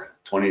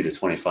 to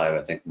 25,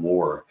 I think,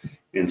 more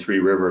in Three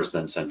Rivers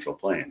than Central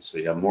Plains. So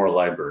you have more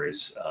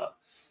libraries.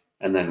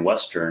 And then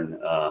Western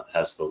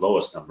has the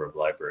lowest number of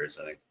libraries,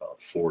 I think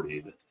about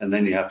 40. And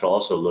then you have to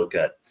also look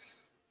at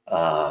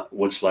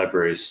which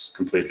libraries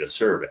completed a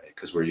survey,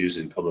 because we're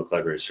using public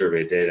library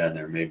survey data, and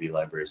there may be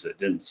libraries that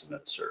didn't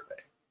submit a survey.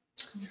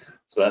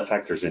 So that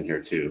factors in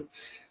here too.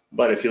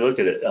 But if you look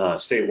at it,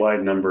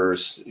 statewide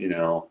numbers,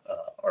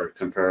 are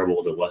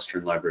comparable to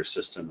Western Library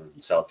System in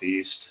the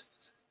Southeast.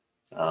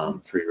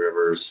 Three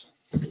Rivers,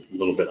 a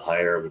little bit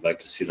higher. We'd like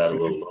to see that a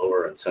little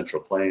lower. And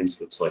Central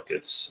Plains looks like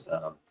it's,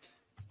 a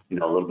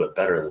little bit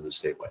better than the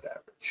statewide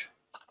average.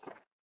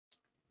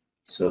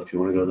 So if you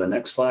want to go to the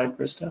next slide,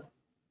 Krista.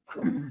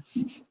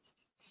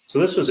 So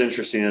this was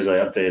interesting as I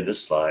updated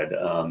this slide.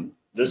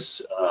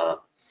 This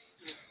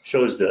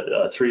shows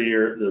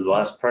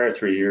the prior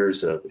 3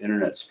 years of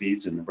internet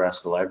speeds in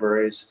Nebraska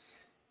libraries.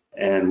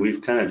 And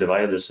we've kind of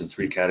divided this in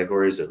 3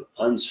 categories of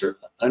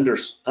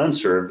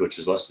unserved, which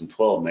is less than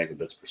 12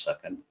 megabits per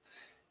second,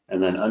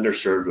 and then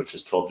underserved, which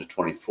is 12 to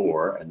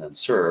 24, and then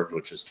served,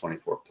 which is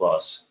 24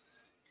 plus.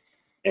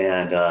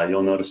 And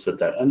you'll notice that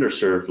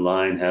underserved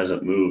line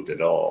hasn't moved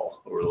at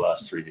all over the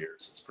last 3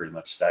 years. It's pretty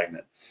much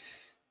stagnant.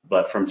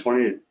 But from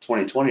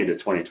 2020 to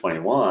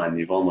 2021,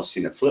 you've almost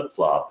seen a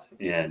flip-flop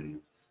in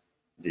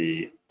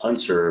the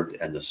unserved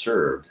and the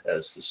served,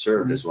 as the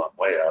served has went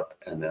way up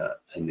and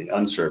the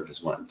unserved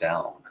has went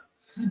down.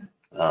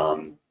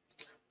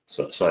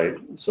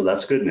 So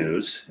that's good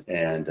news.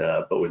 And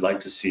but we'd like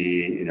to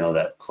see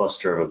that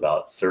cluster of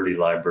about 30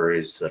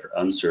 libraries that are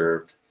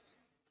unserved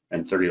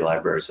and 30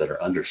 libraries that are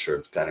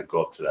underserved kind of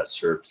go up to that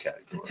served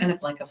category. Kind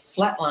of like a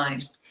flat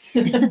line.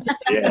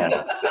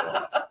 Yeah.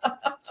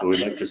 So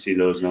we'd like to see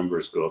those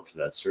numbers go up to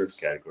that served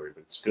category.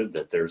 But it's good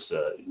that there's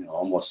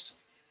almost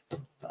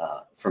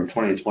from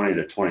 2020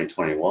 to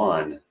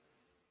 2021,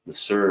 the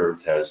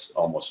served has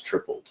almost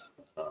tripled.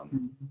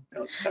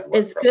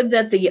 It's good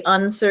that the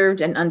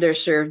unserved and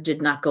underserved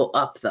did not go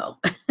up, though.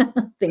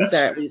 Things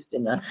are at least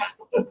in the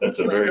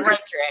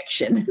right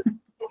direction.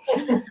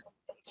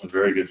 That's a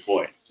very good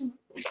point.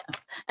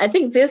 I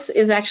think this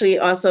is actually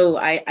also,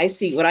 I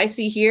see what I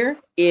see here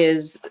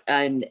is,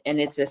 and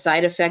it's a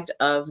side effect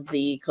of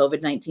the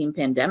COVID-19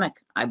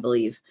 pandemic, I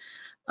believe.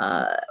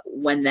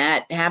 When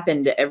that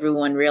happened,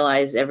 everyone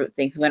realized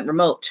everything went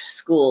remote,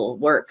 school,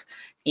 work,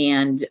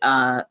 and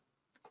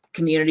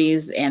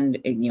communities, and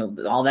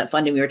all that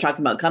funding we were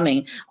talking about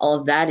coming. All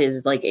of that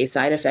is like a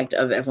side effect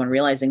of everyone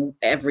realizing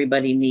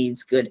everybody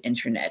needs good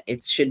internet.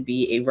 It should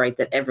be a right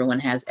that everyone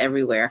has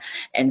everywhere,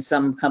 and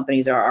some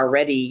companies are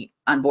already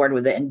on board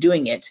with it and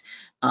doing it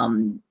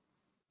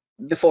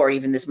before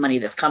even this money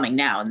that's coming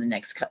now in the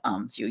next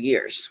few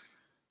years.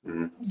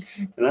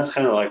 Mm-hmm. And that's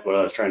kind of like what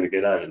I was trying to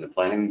get at in the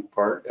planning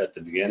part at the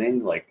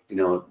beginning. Like,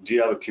 do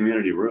you have a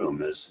community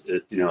room? Is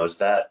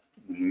that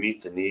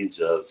meet the needs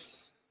of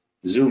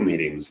Zoom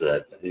meetings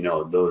that,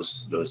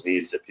 those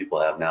needs that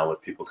people have now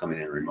with people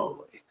coming in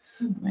remotely?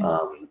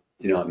 Right.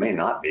 It may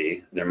not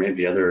be. There may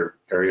be other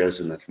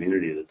areas in the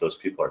community that those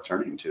people are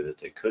turning to that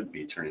they could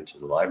be turning to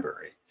the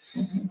library.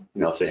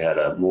 Mm-hmm. If they had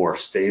a more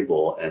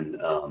stable and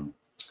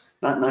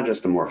not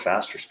just a more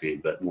faster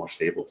speed, but more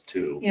stable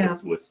too. Yeah,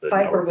 with the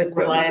fiber with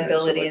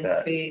reliability and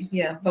like speed.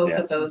 Yeah, both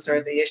of those are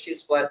the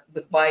issues.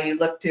 Why you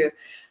look to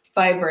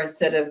fiber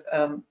instead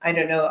of I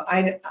don't know.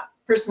 I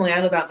personally,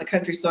 I live out in the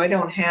country, so I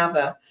don't have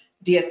a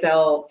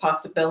DSL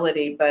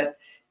possibility, but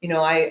you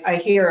know, I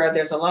hear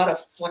there's a lot of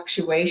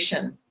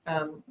fluctuation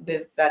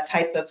with that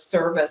type of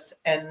service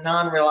and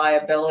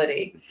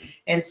non-reliability.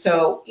 And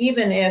so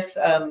even if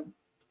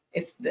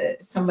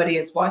somebody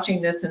is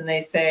watching this and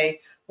they say,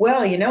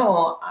 well, you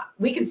know,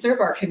 we can serve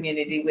our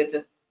community with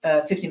the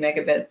 50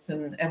 megabits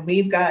and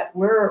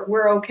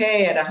we're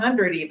okay at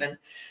 100 even,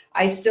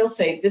 I still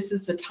say this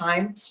is the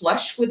time,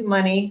 flush with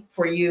money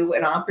for you,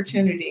 an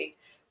opportunity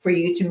for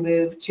you to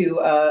move to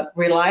a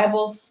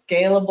reliable,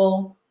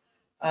 scalable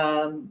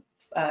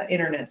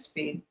internet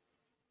speed.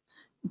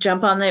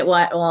 Jump on that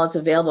while it's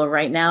available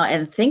right now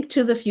and think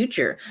to the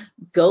future.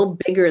 Go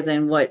bigger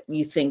than what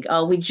you think,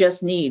 oh, we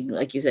just need,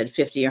 like you said,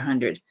 50 or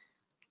 100.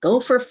 Go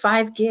for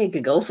 5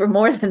 gig, go for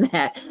more than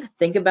that.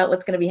 Think about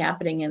what's going to be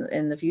happening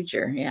in the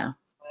future. Yeah.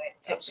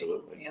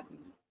 Absolutely. Yeah.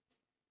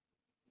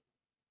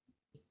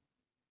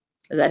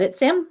 Is that it,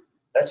 Sam?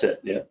 That's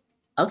it, yeah.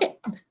 Okay.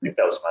 I think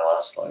that was my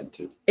last slide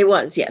too. It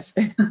was, yes.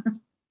 Do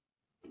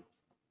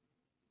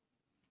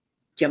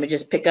you want me to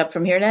just pick up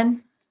from here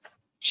then?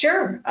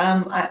 Sure.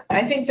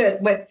 I think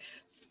that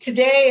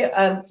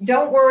today,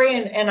 don't worry,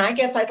 and I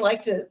guess I'd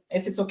like to,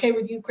 if it's okay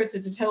with you,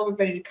 Krista, to tell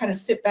everybody to kind of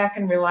sit back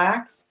and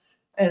relax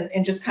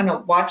and just kind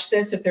of watch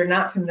this if they're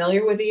not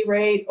familiar with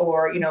E-rate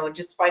or, you know,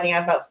 just finding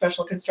out about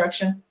special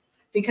construction,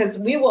 because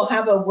we will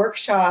have a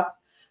workshop.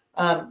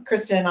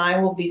 Krista and I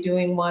will be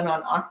doing one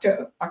on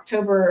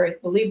October, I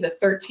believe the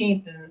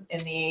 13th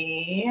in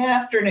the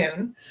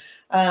afternoon.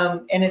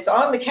 And it's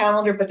on the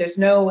calendar, but there's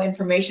no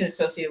information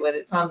associated with it.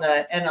 It's on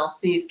the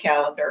NLC's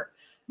calendar.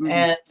 Mm-hmm.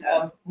 And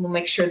we'll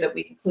make sure that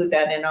we include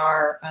that in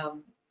our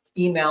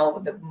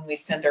email when we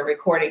send our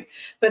recording.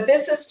 But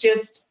this is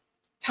just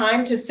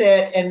time to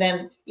sit and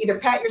then either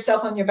pat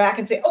yourself on your back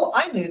and say, oh,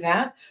 I knew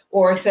that,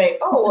 or say,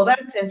 oh, well,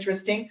 that's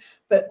interesting.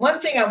 But one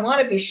thing I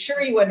want to be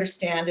sure you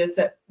understand is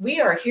that we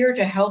are here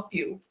to help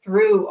you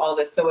through all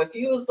this. So if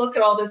you look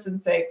at all this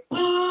and say,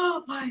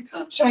 oh my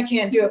gosh, I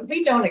can't do it,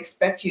 we don't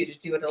expect you to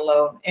do it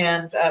alone.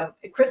 And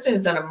Kristen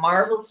has done a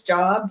marvelous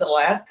job the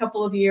last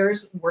couple of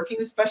years working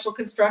with special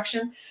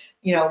construction.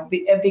 You know,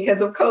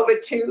 because of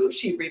COVID too,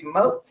 she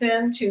remotes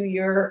into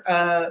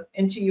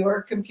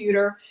your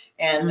computer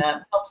and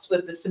helps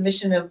with the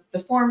submission of the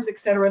forms, et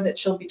cetera, that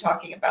she'll be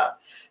talking about.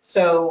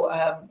 So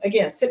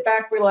again, sit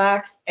back,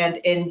 relax, and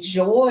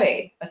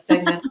enjoy a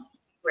segment of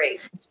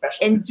E-rate.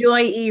 Enjoy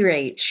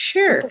E-rate,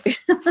 sure.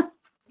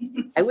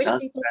 I wish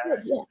people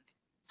could, yeah.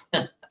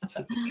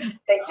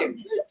 Thank you.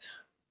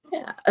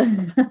 Yeah.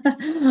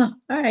 All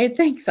right.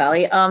 Thanks,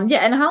 Holly. Yeah,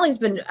 and Holly's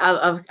been,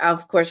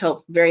 of course,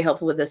 very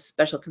helpful with this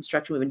special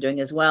construction we've been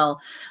doing as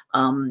well.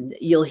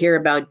 You'll hear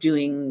about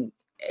doing,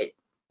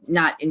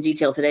 not in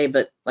detail today,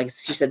 but like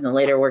she said in the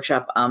later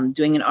workshop,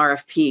 doing an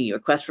RFP,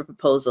 request for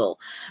proposal,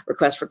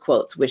 request for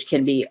quotes, which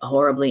can be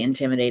horribly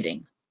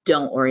intimidating.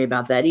 Don't worry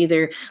about that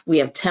either. We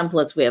have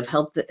templates, we have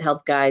help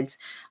guides.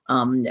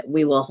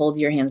 We will hold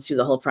your hands through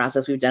the whole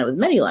process. We've done it with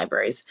many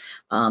libraries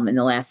in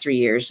the last 3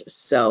 years,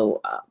 so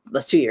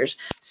last 2 years.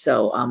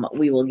 So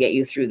we will get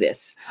you through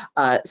this.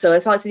 So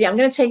as Holly said, yeah, I'm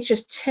going to take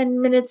just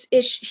 10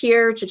 minutes-ish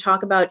here to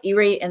talk about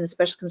E-rate and the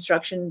special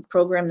construction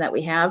program that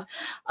we have.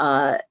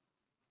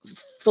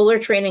 Fuller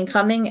training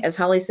coming, as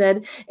Holly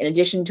said. In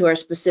addition to our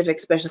specific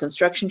special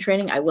construction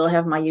training, I will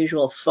have my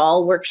usual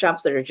fall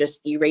workshops that are just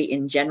E-rate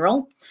in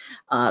general.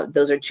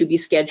 Those are to be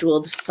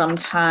scheduled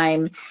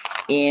sometime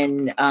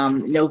in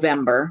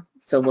November,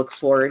 so look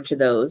forward to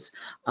those.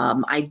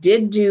 I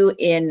did do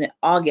in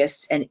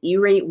August an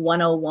E-rate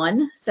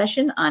 101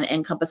 session on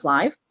Encompass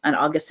Live on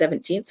August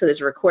 17th, so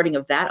there's a recording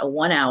of that, a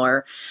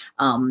 1-hour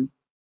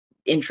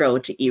intro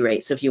to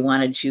E-rate. So if you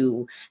wanted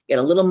to get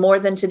a little more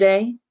than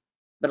today,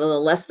 but a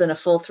little less than a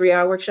full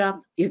 3-hour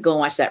workshop, you can go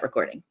and watch that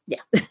recording. Yeah.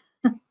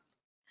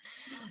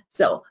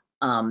 So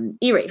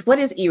E-rate, what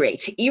is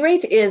E-rate?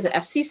 E-rate is an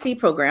FCC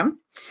program,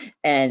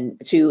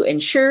 and to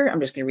ensure, I'm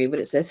just going to read what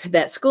it says,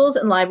 that schools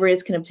and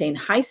libraries can obtain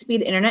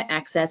high-speed internet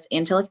access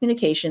and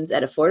telecommunications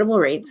at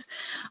affordable rates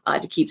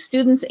to keep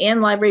students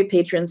and library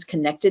patrons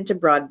connected to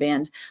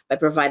broadband by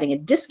providing a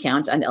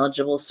discount on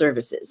eligible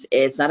services.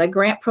 It's not a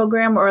grant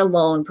program or a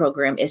loan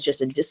program, it's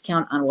just a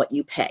discount on what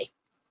you pay.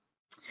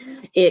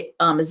 It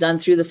is done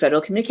through the Federal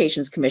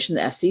Communications Commission,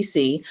 the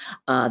FCC.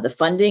 The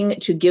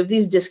funding to give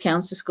these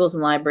discounts to schools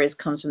and libraries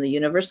comes from the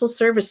Universal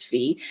Service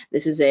Fee.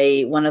 This is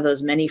one of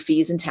those many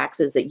fees and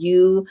taxes that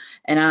you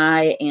and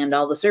I and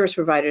all the service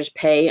providers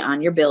pay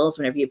on your bills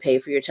whenever you pay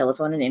for your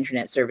telephone and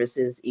internet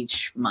services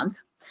each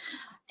month.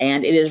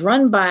 And it is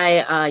run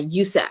by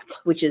USAC,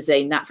 which is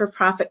a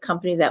not-for-profit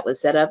company that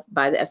was set up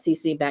by the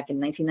FCC back in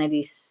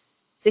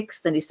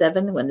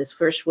 1996-97 when this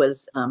first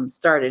was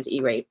started,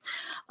 E-rate.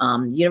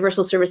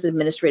 Universal Service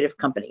Administrative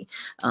Company.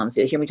 So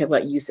you'll hear me talk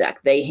about USAC.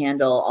 They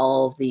handle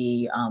all of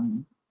the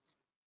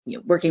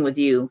working with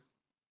you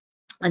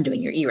on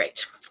doing your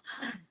E-rate.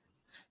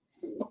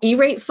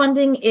 E-rate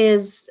funding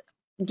is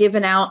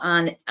given out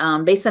on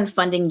based on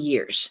funding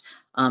years.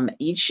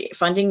 Each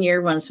funding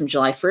year runs from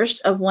July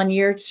 1st of one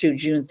year to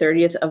June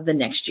 30th of the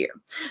next year.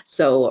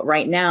 So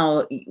right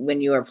now, when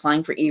you are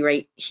applying for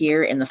E-rate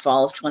here in the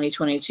fall of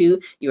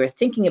 2022, you are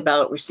thinking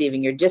about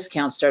receiving your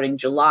discount starting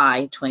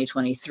July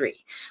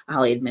 2023.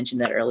 Holly had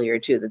mentioned that earlier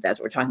too, that's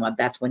what we're talking about.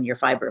 That's when your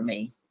fiber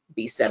may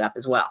be set up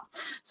as well.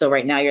 So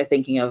right now you're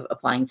thinking of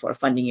applying for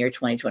funding year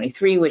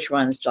 2023, which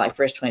runs July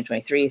 1st,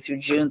 2023 through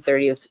June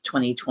 30th,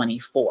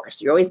 2024.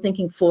 So you're always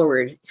thinking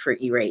forward for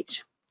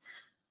E-rate.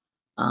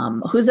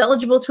 Who's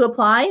eligible to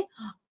apply?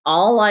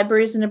 All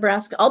libraries in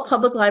Nebraska, all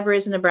public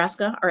libraries in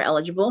Nebraska are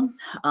eligible.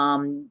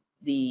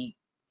 The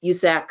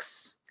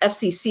USAC's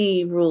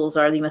FCC rules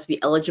are you must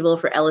be eligible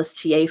for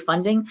LSTA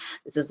funding.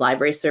 This is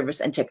Library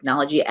Service and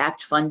Technology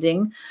Act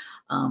funding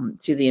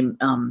through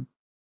the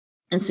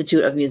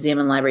Institute of Museum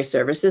and Library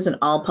Services, and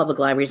all public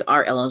libraries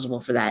are eligible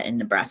for that in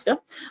Nebraska.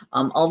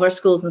 All of our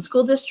schools and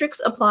school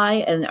districts apply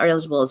and are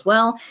eligible as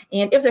well.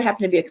 And if there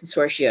happen to be a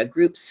consortia,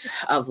 groups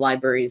of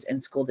libraries and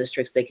school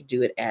districts, they could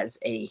do it as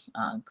a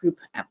group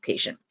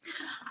application.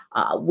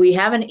 We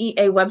have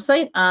a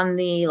website on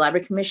the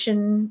Library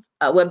Commission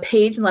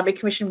webpage and Library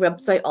Commission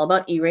website all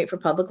about E-rate for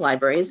public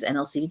libraries,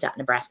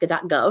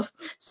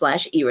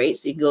 nlc.nebraska.gov/E-rate.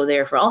 So you can go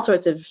there for all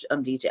sorts of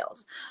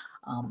details.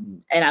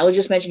 And I will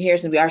just mention here,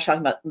 since we are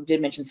talking about, we did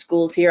mention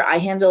schools here, I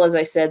handle, as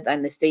I said,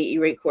 I'm the state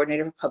E-rate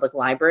coordinator for public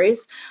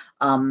libraries.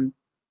 And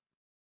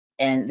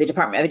the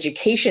Department of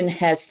Education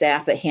has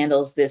staff that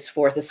handles this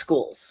for the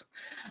schools.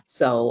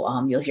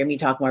 So you'll hear me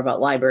talk more about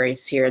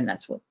libraries here, and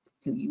that's what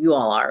you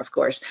all are, of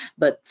course.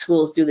 But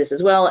schools do this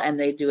as well, and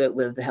they do it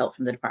with the help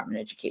from the Department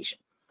of Education.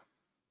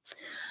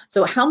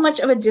 So how much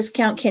of a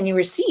discount can you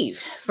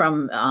receive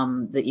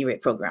from the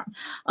E-rate program?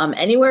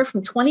 Anywhere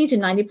from 20 to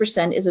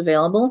 90% is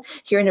available.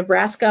 Here in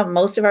Nebraska,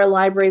 most of our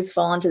libraries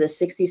fall into the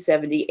 60,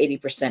 70,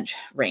 80%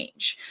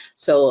 range.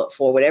 So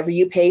for whatever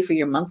you pay for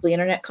your monthly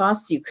internet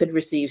costs, you could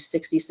receive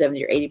 60,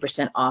 70, or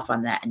 80% off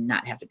on that and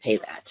not have to pay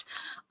that.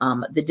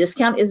 The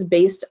discount is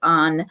based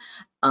on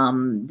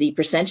the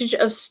percentage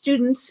of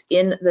students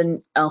in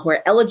the who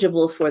are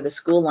eligible for the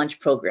school lunch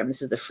program.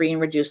 This is the free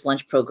and reduced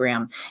lunch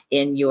program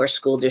in your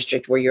school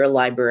district where your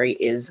library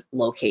is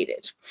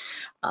located.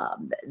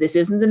 This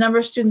isn't the number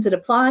of students that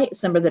apply, it's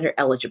the number that are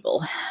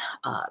eligible.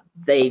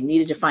 They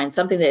needed to find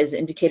something that is an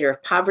indicator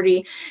of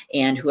poverty,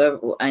 and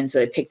so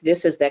they picked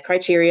this as that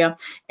criteria.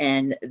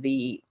 And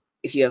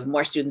if you have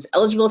more students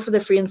eligible for the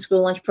free and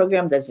school lunch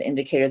program, that's an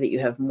indicator that you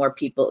have more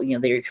people,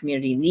 that your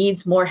community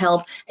needs more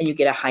help, and you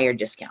get a higher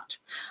discount.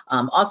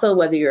 Also,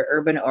 whether you're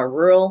urban or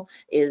rural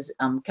is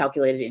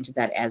calculated into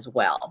that as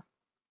well.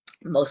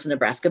 Most of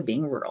Nebraska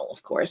being rural,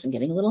 of course, and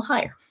getting a little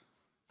higher.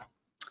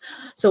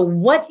 So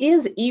what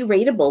is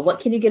E-rateable?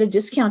 What can you get a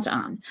discount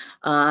on?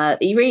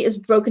 E-rate is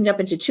broken up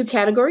into two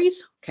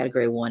categories,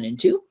 category 1 and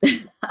 2.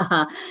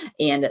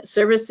 And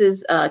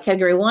services,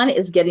 category 1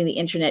 is getting the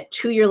internet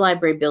to your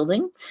library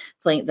building.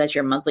 That's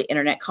your monthly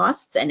internet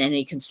costs and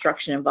any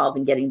construction involved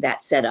in getting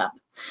that set up.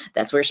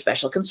 That's where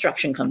special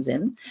construction comes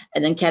in.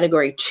 And then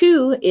category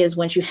 2 is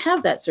once you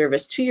have that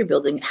service to your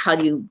building, how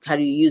do you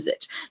use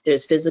it?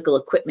 There's physical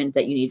equipment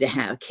that you need to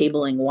have,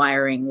 cabling,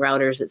 wiring,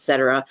 routers,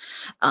 etc.,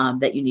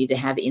 that you need to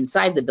have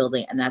inside the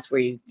building, and that's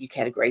where you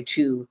category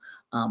 2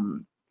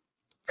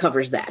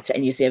 covers that.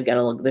 And you see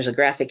there's a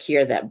graphic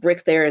here. That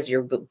brick there is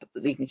you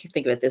can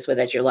think of it this way,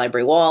 that's your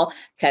library wall.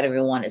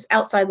 Category 1 is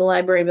outside the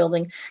library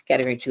building.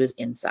 Category 2 is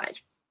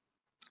inside.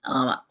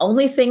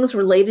 Only things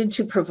related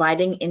to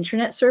providing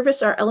internet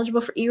service are eligible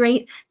for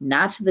E-rate,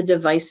 not the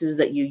devices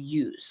that you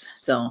use.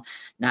 So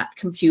not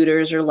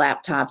computers or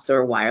laptops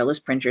or wireless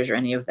printers or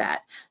any of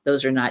that.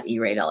 Those are not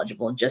E-rate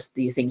eligible, just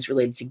the things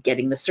related to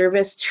getting the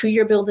service to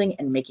your building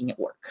and making it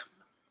work.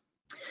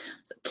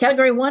 So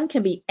category 1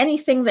 can be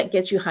anything that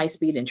gets you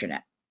high-speed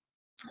internet.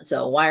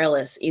 So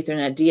wireless,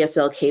 Ethernet,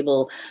 DSL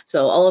cable.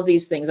 So all of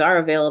these things are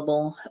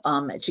available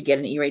to get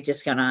an E-rate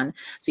discount on.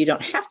 So you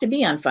don't have to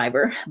be on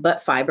fiber,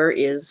 but fiber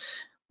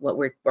is what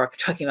we're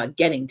talking about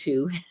getting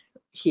to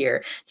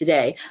here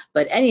today.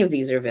 But any of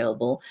these are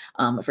available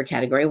for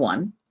category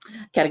 1.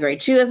 Category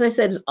 2, as I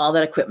said, is all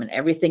that equipment,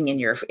 everything in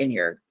your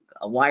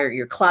wire,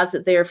 your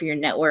closet there for your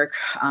network,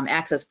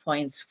 access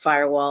points,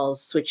 firewalls,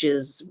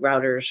 switches,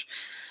 routers,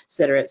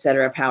 et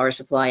cetera, power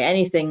supply,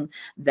 anything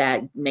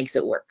that makes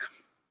it work.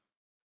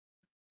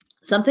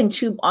 Something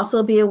to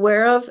also be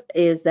aware of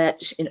is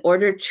that in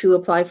order to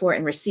apply for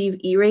and receive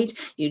E-rate,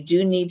 you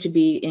do need to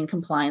be in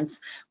compliance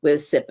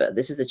with CIPA.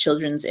 This is the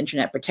Children's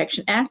Internet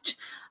Protection Act.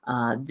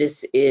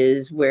 This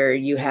is where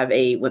you have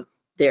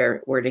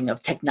their wording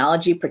of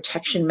technology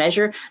protection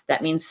measure.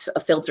 That means a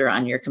filter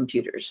on your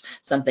computers,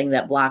 something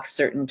that blocks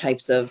certain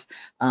types of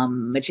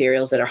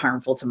materials that are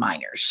harmful to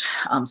minors.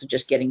 So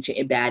just getting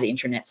to bad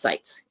internet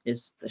sites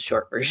is the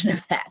short version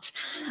of that.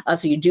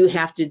 So you do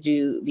have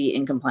to be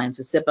in compliance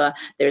with CIPA.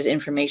 There's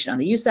information on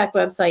the USAC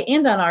website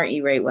and on our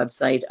E-rate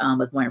website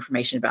with more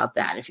information about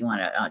that if you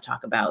want to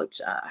talk about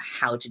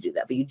how to do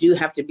that. But you do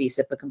have to be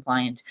CIPA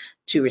compliant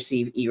to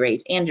receive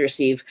E-rate and to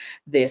receive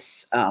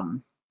this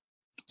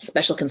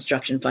special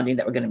construction funding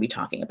that we're going to be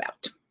talking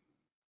about.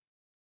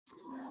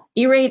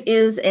 E-rate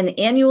is an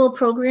annual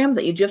program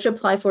that you do have to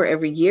apply for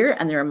every year,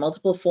 and there are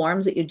multiple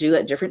forms that you do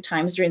at different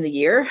times during the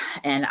year,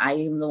 and I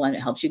am the one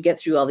that helps you get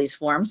through all these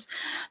forms.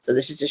 So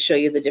this is to show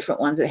you the different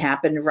ones that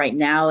happen right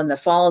now in the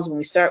fall is when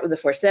we start with the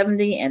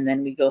 470, and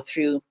then we go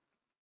through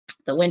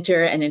the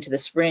winter and into the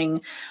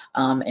spring,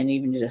 and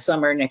even into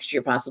summer next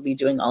year, possibly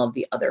doing all of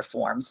the other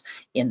forms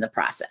in the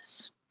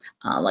process.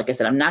 Like I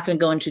said, I'm not going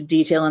to go into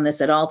detail on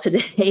this at all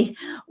today.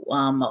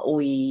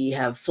 We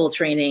have full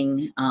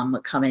training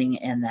coming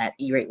in that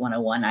E-rate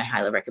 101. I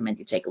highly recommend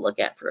you take a look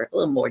at for a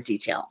little more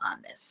detail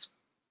on this.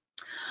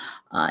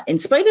 In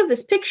spite of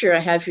this picture I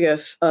have here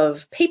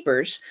of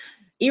papers,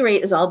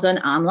 E-rate is all done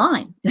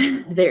online.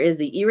 There is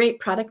the E-rate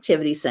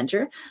Productivity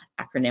Center,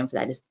 acronym for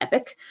that is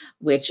EPIC,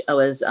 which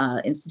was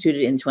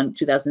instituted in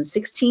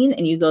 2016,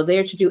 and you go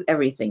there to do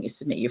everything. You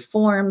submit your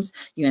forms,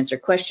 you answer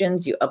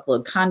questions, you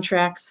upload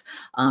contracts,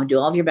 do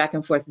all of your back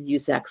and forth with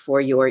USAC for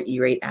your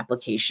E-rate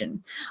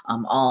application,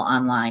 all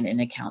online, an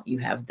account you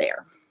have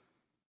there.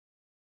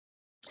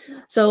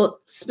 So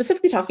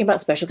specifically talking about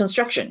special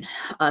construction.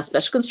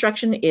 Special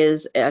construction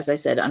is, as I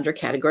said, under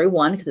category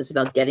 1 because it's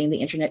about getting the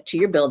internet to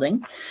your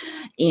building.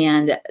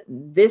 And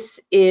this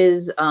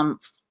is,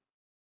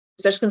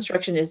 special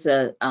construction is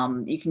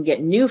you can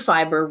get new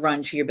fiber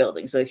run to your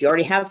building. So if you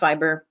already have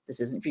fiber,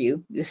 this isn't for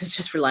you. This is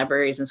just for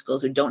libraries and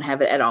schools who don't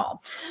have it at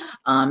all.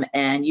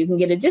 And you can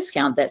get a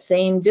discount, that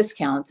same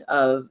discount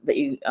of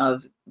the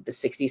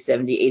 60,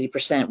 70,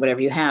 80%, whatever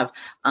you have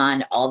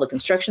on all the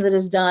construction that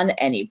is done,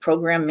 any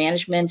program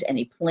management,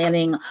 any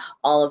planning,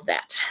 all of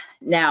that.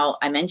 Now,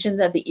 I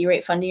mentioned that the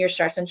E-rate funding year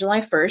starts on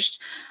July 1st.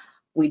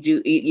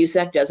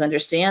 USAC does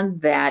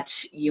understand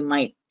that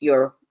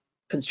your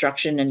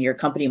construction and your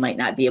company might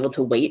not be able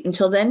to wait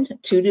until then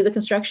to do the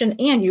construction,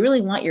 and you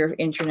really want your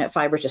internet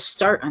fiber to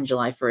start on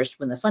July 1st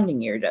when the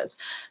funding year does.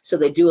 So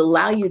they do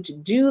allow you to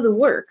do the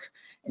work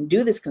and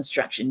do this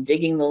construction,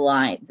 digging the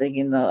line,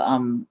 digging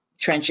the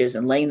trenches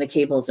and laying the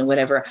cables and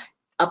whatever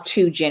up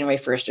to January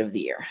 1st of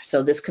the year.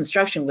 So this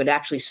construction would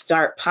actually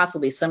start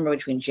possibly somewhere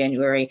between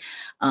January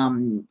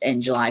and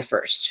July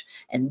 1st.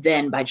 And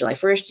then by July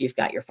 1st, you've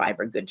got your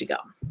fiber good to go.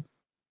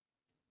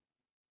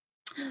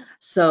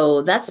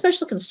 So that's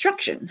special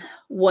construction.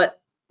 What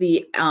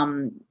the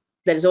that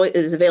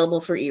is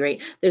available for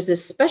E-rate. There's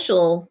this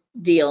special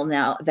deal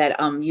now that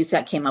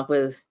USAC came up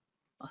with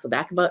also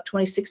back about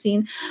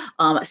 2016,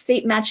 a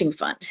state matching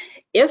fund.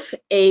 If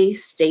a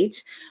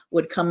state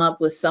would come up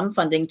with some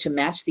funding to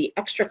match the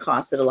extra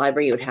costs that a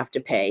library would have to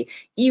pay,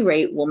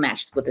 E-rate will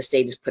match what the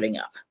state is putting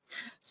up.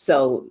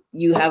 So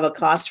you have a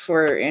cost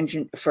for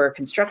a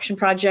construction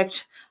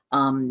project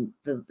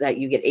that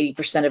you get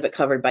 80% of it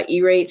covered by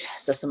E-rate.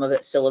 So some of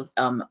it still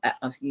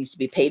needs to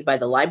be paid by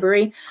the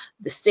library.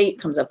 The state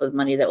comes up with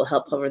money that will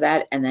help cover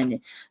that, and then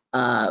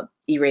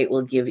E-rate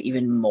will give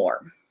even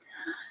more.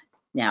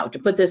 Now, to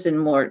put this in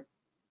more,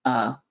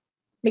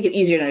 make it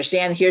easier to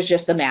understand, here's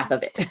just the math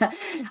of it.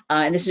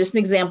 And this is just an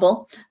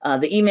example.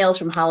 The emails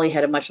from Holly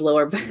had a much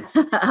lower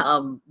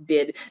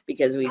bid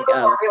because we— It's a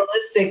little more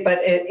realistic, but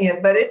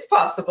it's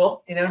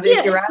possible. You know,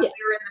 if you're out there in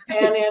the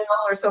panhandle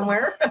or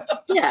somewhere.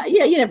 Yeah,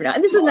 you never know.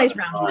 And this is nice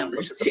round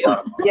numbers too.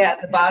 Yeah,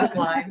 the bottom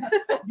line.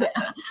 Yeah.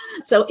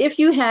 So if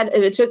you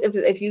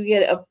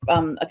get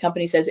a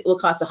company says it will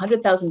cost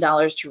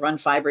 $100,000 to run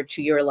fiber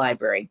to your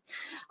library,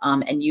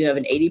 and you have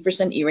an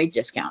 80% E-rate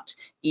discount,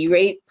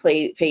 E-rate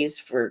pays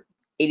for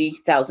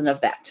 80,000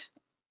 of that,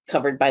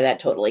 covered by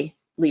that totally,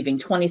 leaving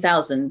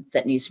 20,000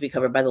 that needs to be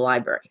covered by the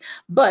library.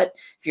 But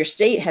if your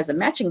state has a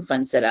matching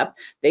fund set up,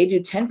 they do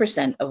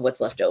 10% of what's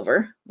left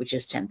over, which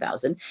is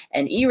 10,000.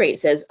 And E-rate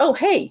says, oh,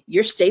 hey,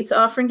 your state's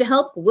offering to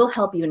help, we'll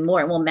help even more,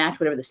 and we'll match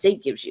whatever the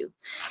state gives you.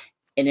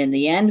 And in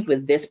the end,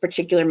 with this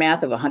particular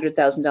math of a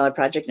 $100,000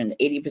 project and an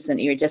 80%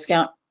 E-rate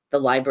discount, the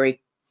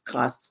library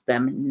costs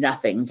them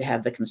nothing to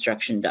have the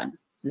construction done.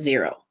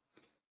 Zero.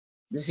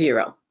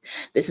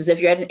 This is if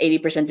you're at an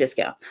 80%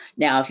 discount.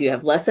 Now, if you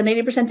have less than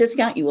 80%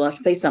 discount, you will have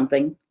to pay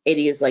something.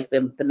 80 is like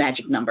the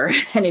magic number.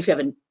 And if you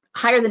have a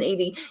higher than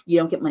 80, you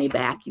don't get money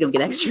back. You don't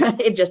get extra.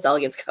 It just all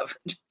gets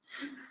covered.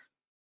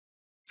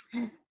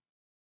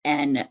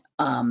 And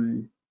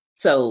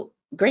so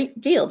great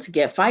deal to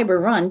get fiber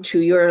run to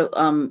your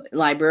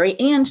library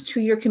and to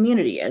your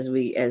community, as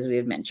we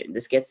have mentioned.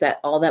 This gets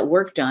all that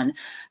work done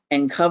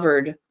and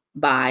covered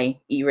by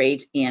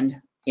E-rate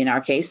and, in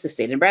our case, the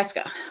state of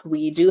Nebraska.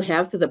 We do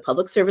have, through the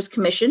Public Service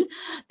Commission,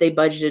 they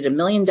budgeted $1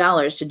 million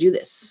to do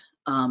this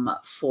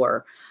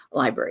for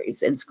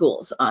libraries and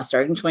schools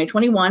starting in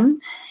 2021.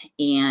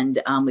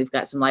 And we've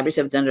got some libraries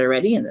that have done it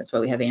already, and that's why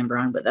we have Amber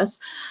on with us.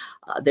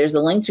 There's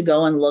a link to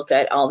go and look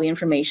at all the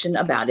information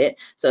about it.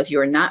 So if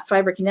you are not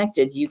fiber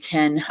connected, you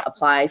can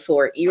apply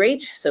for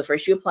E-rate. So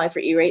first you apply for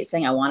E-rate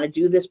saying, I want to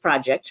do this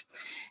project.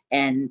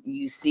 And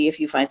you see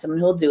if you find someone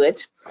who will do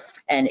it.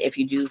 And if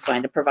you do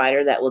find a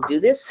provider that will do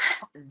this,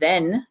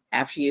 then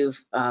after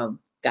you've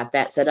got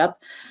that set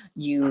up,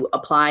 you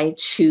apply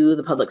to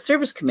the Public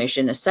Service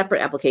Commission, a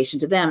separate application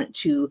to them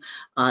to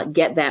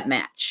get that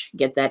match,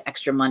 get that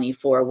extra money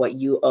for what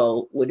you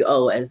would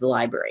owe as the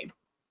library.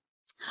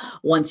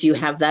 Once you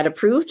have that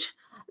approved,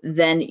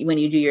 Then when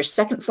you do your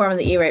second form of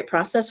the E-rate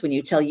process, when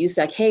you tell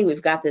USAC, hey,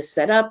 we've got this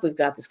set up, we've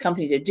got this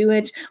company to do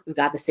it, we've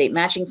got the state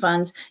matching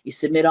funds, you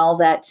submit all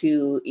that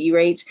to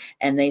E-rate,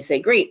 and they say,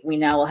 great, we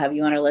now will have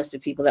you on our list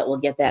of people that will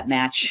get that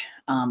match.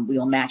 We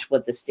will match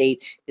what the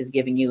state is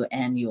giving you,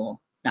 and you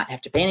will not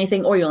have to pay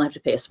anything, or you'll have to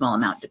pay a small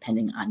amount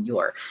depending on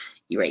your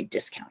E-rate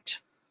discount.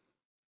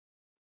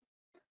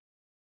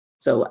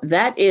 So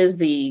that is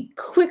the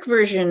quick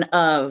version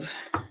of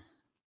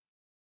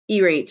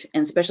E-rate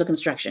and special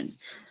construction.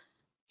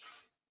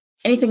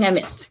 Anything I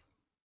missed?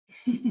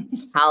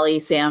 Holly,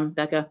 Sam,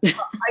 Becca?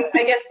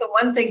 I guess the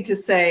one thing to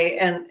say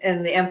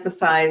and the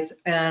emphasize,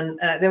 and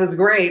that was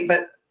great,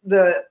 but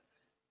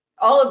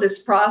all of this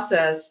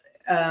process,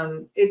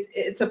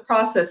 it's a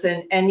process,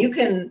 and you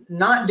can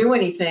not do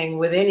anything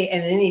with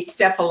any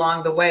step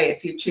along the way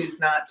if you choose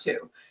not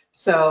to.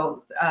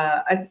 So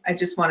I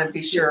just want to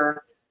be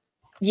sure.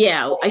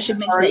 Yeah, I should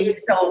mention Are that you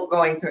still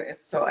going through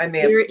it? So I may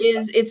have.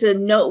 It's a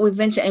no, we've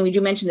mentioned, and we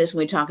do mention this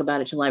when we talk about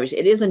it to libraries,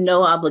 it is a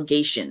no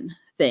obligation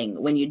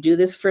thing. When you do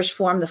this first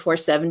form, the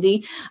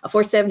 470, a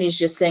 470 is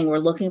just saying we're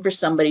looking for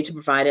somebody to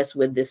provide us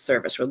with this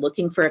service. We're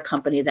looking for a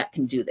company that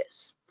can do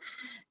this.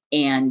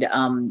 And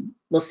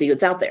we'll see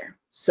what's out there.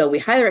 So we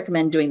highly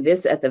recommend doing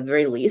this at the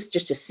very least,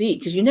 just to see,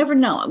 because you never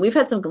know. We've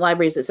had some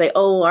libraries that say,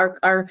 oh,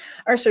 our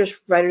service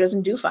provider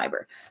doesn't do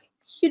fiber.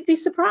 You'd be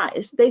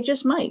surprised. They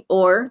just might.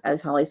 Or,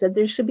 as Holly said,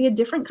 there should be a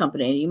different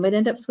company and you might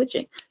end up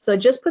switching. So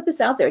just put this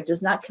out there. It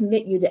does not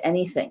commit you to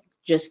anything.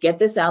 Just get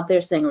this out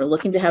there saying we're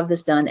looking to have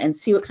this done and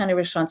see what kind of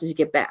responses you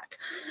get back.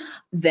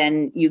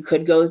 Then you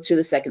could go to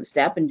the second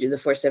step and do the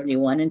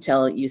 471 and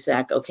tell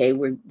USAC, okay,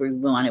 we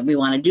want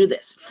to do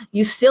this.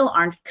 You still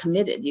aren't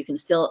committed. You can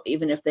still,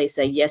 even if they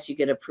say, yes, you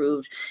get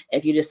approved.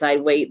 If you decide,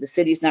 wait, the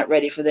city's not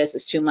ready for this,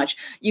 it's too much,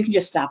 you can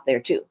just stop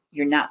there too.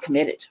 You're not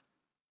committed.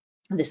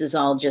 This is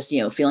all just,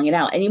 feeling it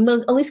out. And you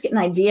will at least get an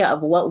idea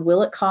of what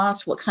will it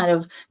cost, what kind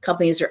of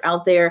companies are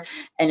out there.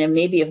 And then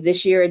maybe if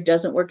this year it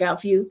doesn't work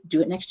out for you,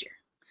 do it next year.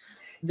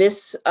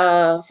 This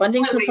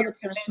funding from the Public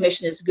Service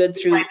Commission is good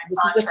through, this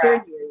is the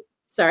third year.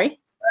 Sorry?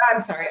 I'm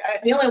sorry.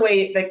 The only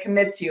way that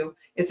commits you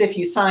is if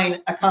you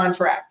sign a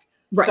contract.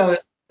 Right.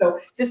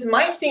 So this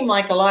might seem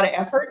like a lot of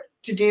effort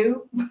to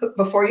do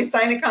before you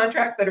sign a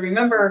contract, but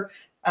remember,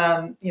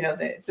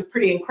 it's a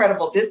pretty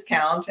incredible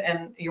discount,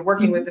 and you're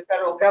working with the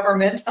federal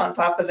government on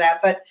top of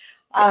that. But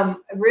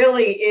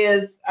really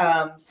is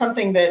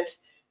something that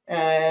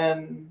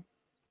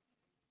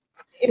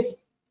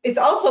it's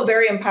also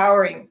very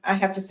empowering. I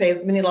have to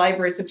say, many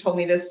libraries have told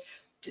me this.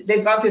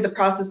 They've gone through the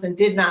process and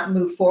did not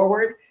move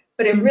forward,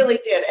 but it really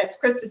did. As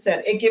Krista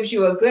said, it gives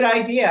you a good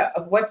idea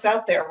of what's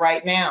out there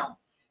right now.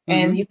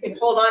 And you can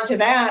hold on to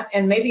that,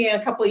 and maybe in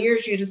a couple of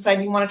years you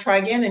decide you want to try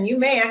again, and you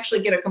may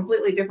actually get a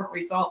completely different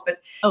result. But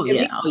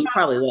you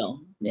probably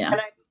will. Yeah.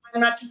 And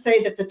I'm not to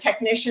say that the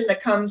technician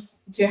that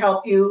comes to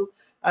help you,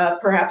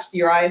 perhaps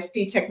your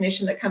ISP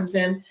technician that comes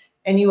in,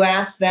 and you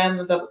ask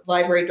them, the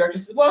library director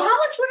says, well, how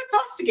much would it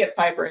cost to get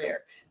fiber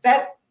there?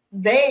 That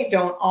they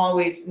don't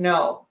always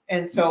know.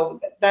 And so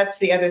that's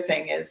the other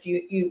thing is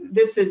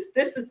this is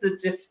the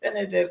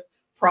definitive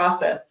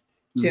process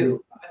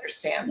to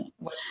understand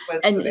what's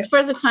and as far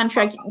as the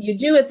contract, you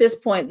do at this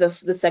point, the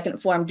second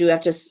form do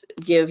have to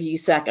give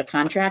USAC a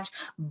contract,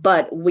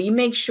 but we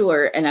make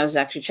sure, and I was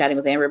actually chatting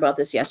with Amber about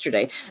this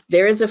yesterday,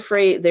 there is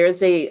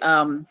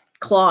a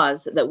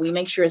clause that we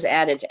make sure is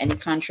added to any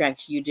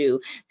contract you do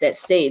that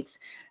states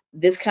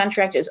this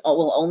contract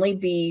will only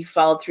be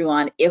followed through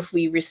on if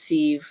we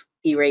receive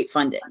E-rate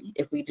funding.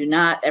 If we do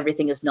not,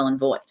 everything is null and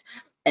void.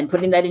 And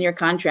putting that in your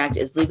contract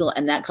is legal,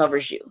 and that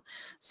covers you.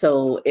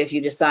 So if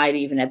you decide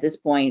even at this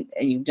point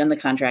and you've done the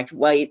contract,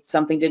 wait,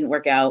 something didn't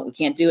work out, we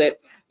can't do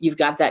it, you've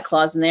got that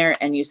clause in there,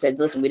 and you said,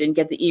 listen, we didn't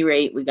get the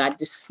E-rate, we got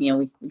just,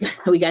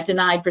 we got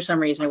denied for some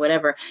reason or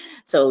whatever.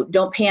 So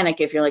don't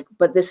panic if you're like,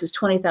 but this is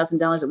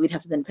 $20,000 that we'd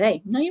have to then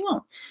pay. No, you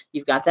won't.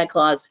 You've got that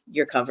clause,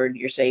 you're covered,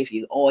 you're safe.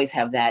 You always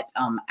have that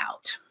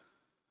out.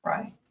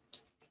 right.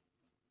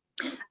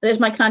 There's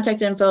my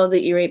contact info,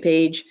 the E-rate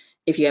page,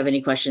 if you have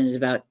any questions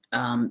about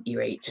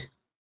E-rate.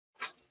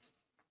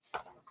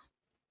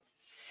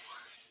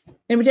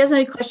 Anybody has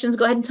any questions,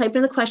 go ahead and type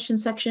in the question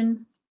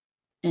section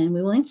and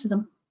we will answer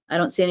them. I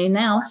don't see any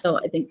now, so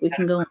I think we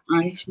can go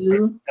on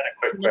to. Got a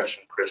quick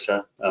question,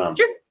 Krista.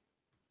 Sure.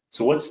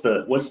 So what's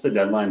the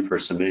deadline for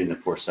submitting the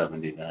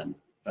 470 then?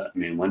 I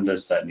mean, when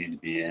does that need to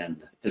be in?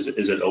 Is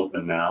it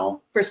open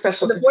now? For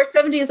special. The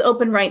 470 is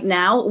open right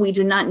now. We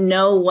do not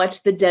know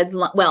what the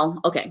deadline, well,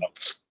 okay.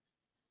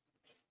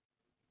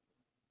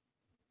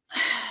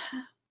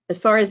 As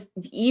far as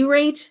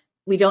E-rate,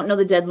 we don't know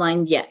the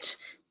deadline yet,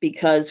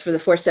 because for the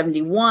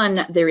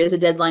 471, there is a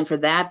deadline for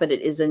that, but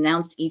it is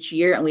announced each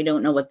year and we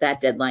don't know what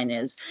that deadline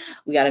is.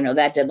 We got to know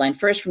that deadline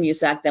first from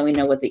USAC, then we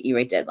know what the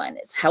E-rate deadline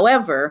is.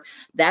 However,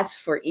 that's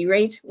for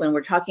E-rate. When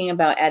we're talking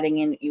about adding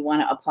in, you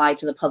want to apply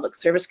to the Public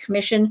Service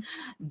Commission,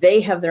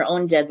 they have their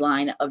own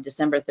deadline of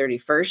December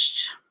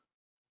 31st.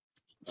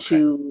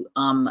 To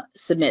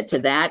submit to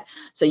that.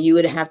 So you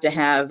would have to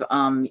have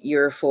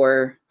your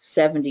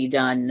 470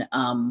 done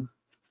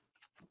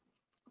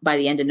by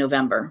the end of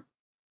November,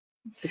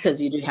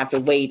 because you do have to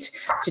wait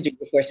to do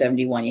the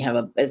 471. You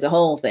have it's a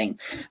whole thing.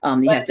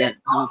 You have to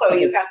Also,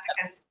 you have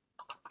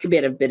to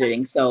bit of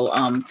bidding. So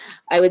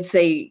I would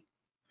say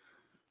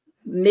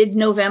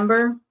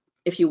mid-November,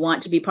 if you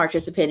want to be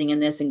participating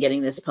in this and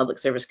getting this Public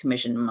Service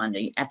Commission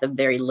money at the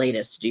very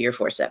latest to do your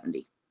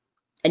 470.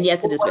 And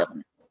yes, it is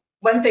available.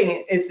 One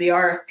thing is the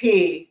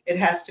RFP, it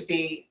has to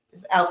be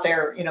out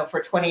there, you know,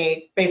 for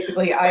 28.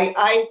 Basically,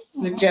 I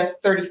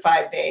suggest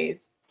 35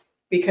 days,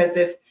 because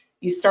if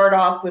you start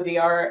off with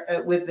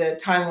the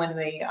time when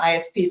the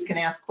ISPs can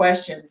ask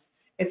questions,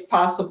 it's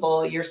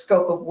possible your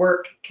scope of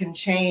work can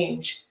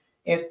change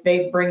if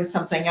they bring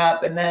something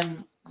up, and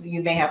then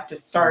you may have to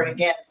start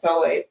again.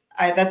 So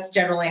that's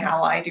generally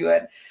how I do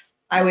it.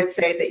 I would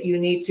say that you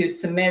need to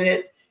submit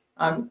it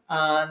on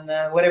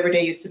whatever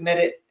day you submit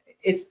it.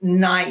 It's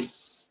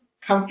nice,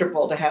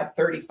 comfortable to have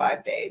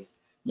 35 days.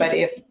 But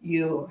if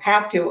you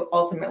have to,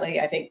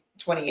 ultimately, I think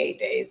 28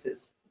 days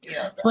is, you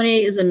know.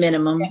 28 is a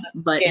minimum,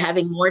 but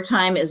having more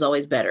time is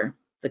always better.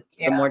 The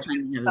more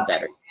time you have, the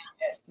better.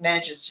 It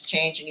manages to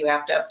change, and you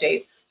have to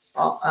update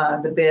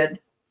the bid,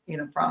 you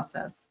know,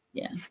 process.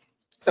 Yeah.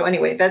 So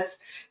anyway,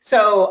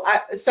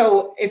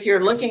 so if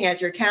you're looking at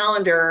your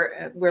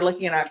calendar, we're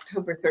looking at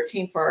October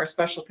 13th for our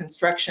special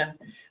construction.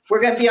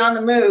 We're going to be on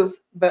the move,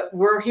 but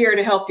we're here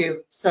to help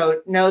you.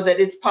 So know that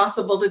it's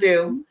possible to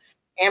do.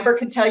 Amber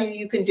can tell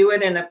you can do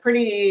it in a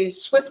pretty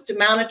swift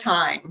amount of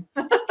time.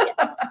 That's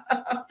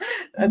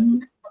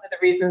one of the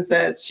reasons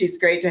that she's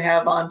great to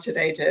have on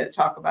today to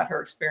talk about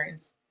her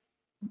experience.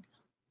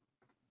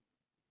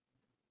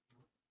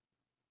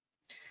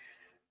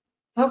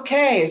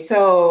 Okay,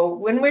 so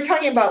when we're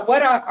talking about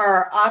what are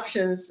our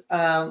options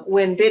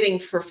when bidding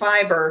for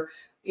fiber,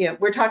 you know,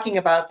 we're talking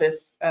about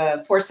this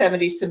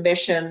 470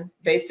 submission.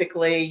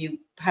 Basically, you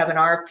have an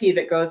RFP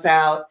that goes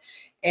out,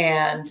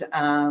 and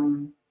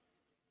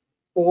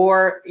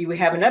or you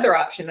have another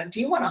option.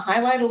 Do you want to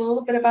highlight a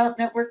little bit about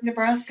Network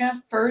Nebraska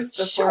first?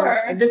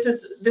 Sure. This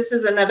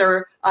is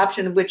another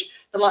option which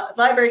the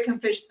Library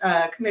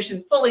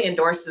Commission fully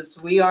endorses.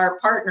 We are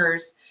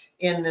partners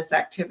in this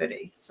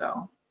activity.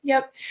 So.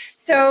 Yep.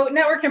 So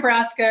Network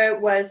Nebraska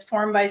was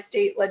formed by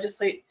state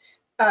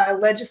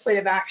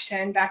legislative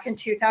action back in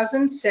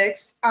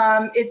 2006.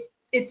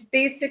 Its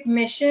basic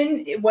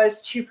mission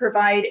was to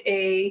provide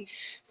a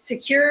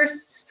secure,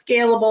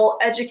 scalable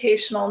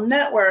educational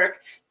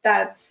network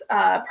that's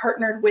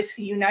partnered with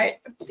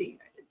the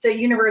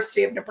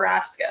University of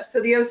Nebraska. So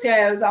the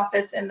OCIO's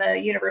office and the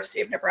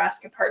University of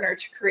Nebraska partnered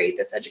to create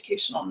this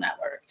educational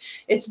network.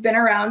 It's been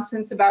around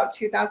since about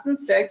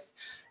 2006.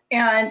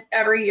 And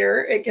every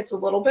year it gets a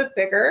little bit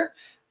bigger.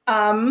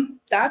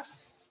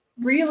 That's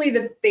really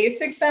the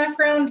basic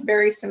background,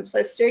 very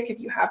simplistic. If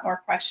you have more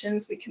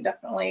questions, we can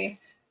definitely.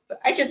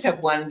 I just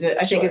have one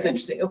that I think is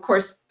interesting. Of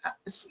course,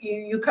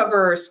 you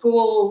cover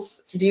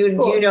schools. Do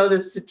you know the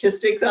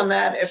statistics on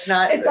that? If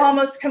not, it's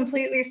almost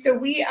completely. So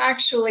we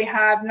actually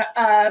have,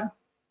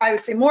 I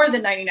would say, more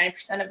than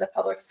 99% of the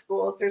public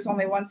schools. There's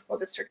only one school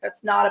district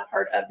that's not a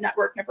part of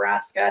Network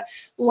Nebraska.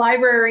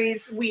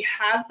 Libraries, we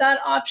have that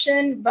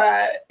option,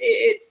 but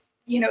it's,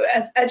 you know,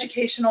 as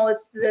educational,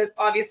 it's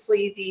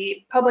obviously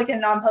the public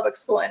and non-public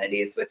school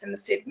entities within the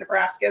state of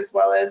Nebraska, as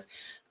well as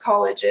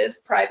colleges,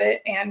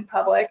 private and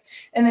public.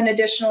 And then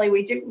additionally,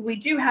 we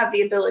do have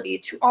the ability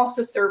to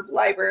also serve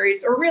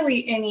libraries or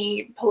really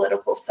any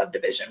political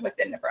subdivision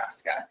within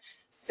Nebraska.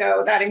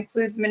 So that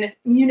includes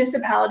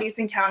municipalities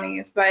and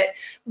counties, but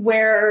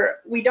where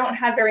we don't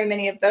have very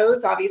many of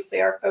those,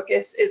 obviously our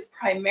focus is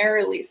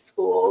primarily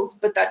schools,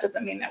 but that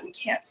doesn't mean that we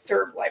can't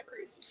serve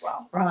libraries as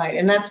well. Right,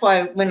 and that's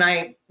why when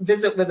I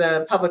visit with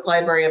a public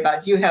library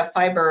about, do you have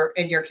fiber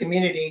in your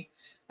community?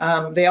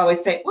 They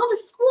always say, well, the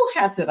school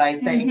has it, I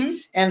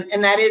think.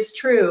 And that is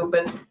true,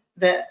 but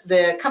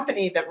the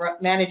company that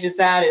manages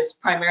that is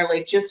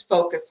primarily just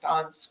focused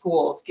on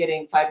schools,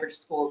 getting fiber to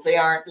schools. They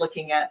aren't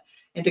looking at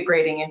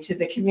integrating into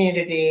the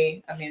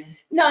community. I mean,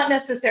 not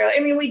necessarily. I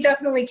mean, we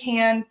definitely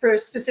can for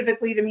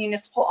specifically the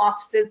municipal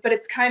offices, but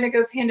it's kind of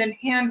goes hand in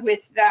hand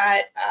with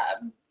that,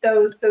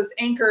 those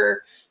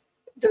anchor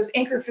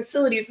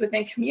facilities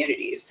within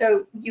communities.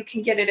 So you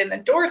can get it in the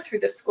door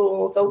through the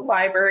school, the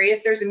library.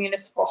 If there's a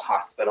municipal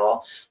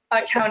hospital,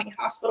 a county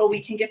hospital,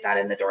 we can get that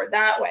in the door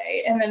that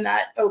way. And then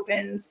that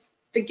opens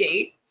the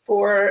gate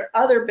for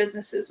other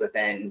businesses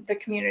within the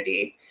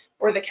community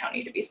or the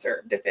county to be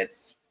served if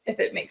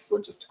it makes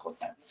logistical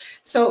sense.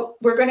 So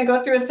we're going to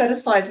go through a set of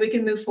slides. We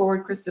can move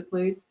forward, Krista,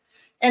 please.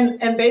 And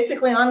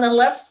basically on the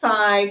left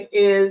side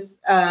is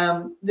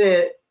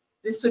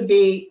this would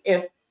be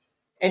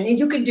and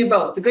you can do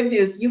both. The good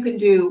news, you can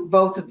do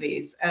both of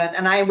these.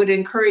 And I would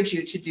encourage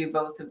you to do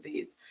both of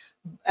these.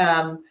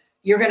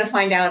 You're going to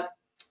find out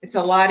it's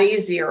a lot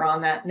easier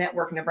on that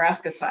Network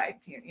Nebraska side.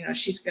 You know,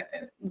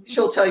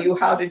 she'll tell you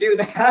how to do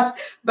that.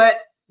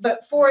 But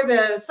but for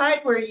the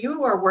side where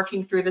you are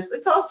working through this,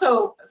 it's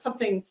also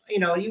something,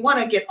 you want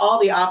to get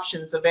all the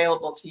options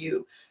available to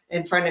you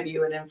in front of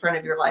you and in front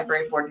of your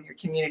library board and your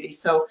community.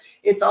 So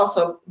it's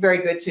also very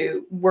good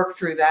to work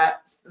through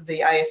that, the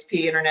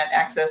ISP internet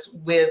access,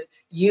 with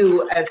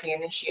you as the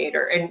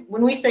initiator. And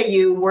when we say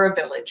you, we're a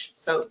village,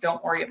 so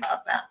don't worry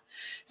about that.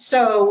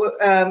 So,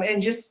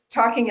 and just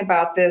talking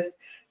about this,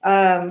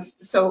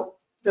 so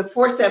the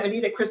 470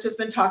 that Krista's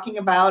been talking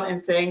about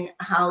and saying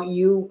how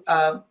you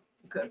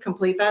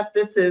complete that,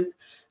 this is,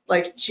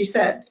 like she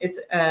said, it's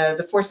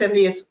the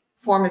 470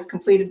 form is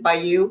completed by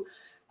you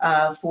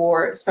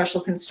for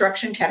special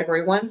construction,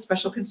 category 1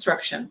 special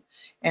construction.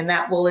 And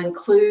that will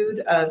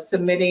include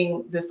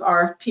submitting this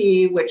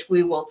RFP, which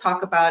we will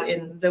talk about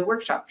in the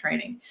workshop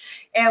training.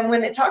 And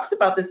when it talks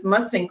about this,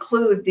 must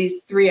include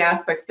these 3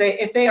 aspects.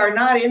 If they are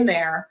not in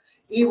there,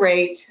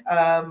 E-rate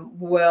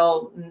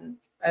will,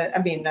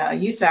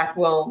 USAC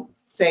will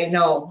say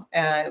no,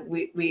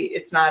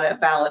 it's not a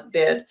valid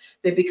bid.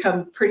 They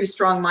become pretty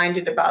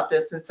strong-minded about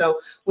this, and so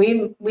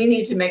we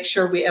need to make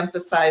sure we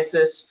emphasize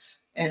this,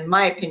 in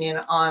my opinion,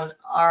 on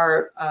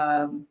our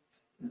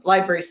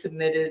library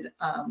submitted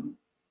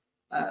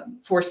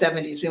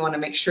 470s. We want to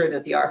make sure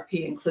that the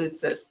RFP includes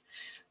this.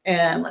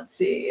 And let's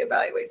see,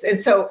 evaluates. And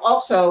so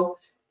also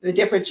the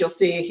difference you'll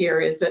see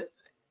here is that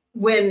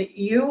when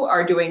you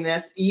are doing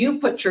this, you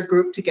put your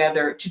group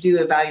together to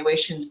do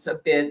evaluations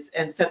of bids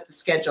and set the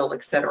schedule,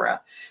 et cetera.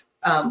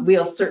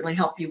 We'll certainly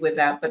help you with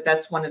that, but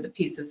that's one of the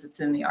pieces that's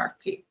in the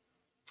RFP.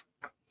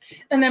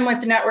 And then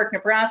with the Network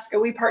Nebraska,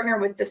 we partner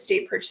with the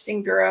State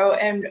Purchasing Bureau,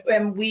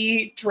 and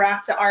we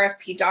draft the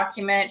RFP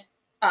document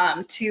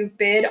to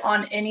bid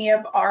on any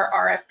of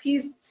our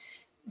RFPs.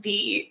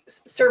 The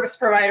service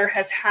provider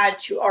has had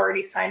to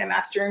already sign a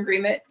master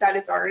agreement that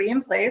is already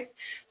in place.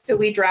 So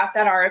we draft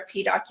that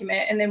RFP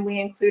document, and then we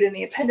include in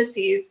the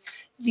appendices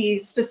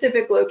the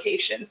specific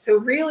locations. So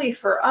really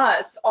for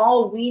us,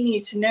 all we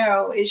need to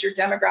know is your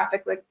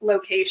demographic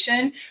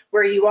location,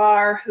 where you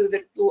are, who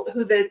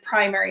the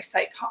primary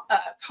site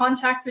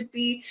contact would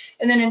be.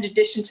 And then in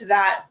addition to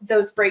that,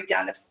 those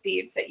breakdown of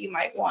speeds that you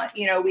might want.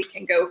 We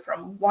can go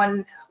from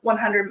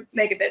 100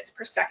 megabits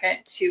per second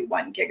to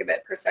 1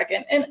 gigabit per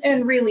second,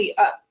 and really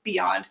up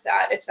beyond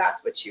that if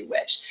that's what you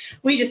wish.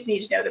 We just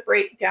need to know the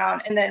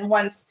breakdown, and then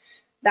once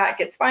that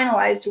gets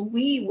finalized,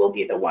 we will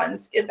be the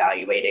ones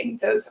evaluating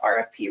those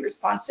RFP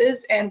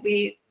responses, and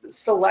we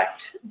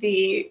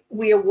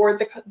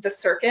award the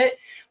circuit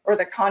or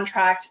the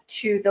contract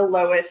to the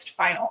lowest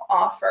final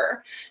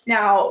offer.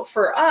 Now,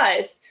 for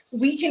us,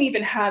 we can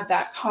even have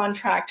that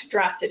contract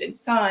drafted and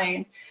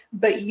signed,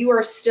 but you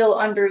are still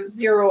under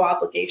zero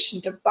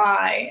obligation to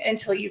buy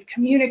until you've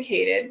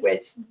communicated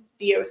with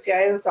the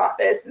OCIO's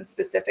office, and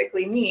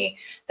specifically me,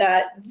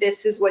 that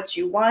this is what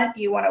you want.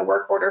 You want a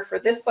work order for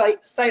this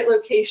site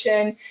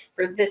location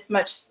for this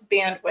much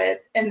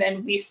bandwidth, and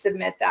then we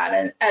submit that.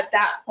 And at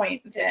that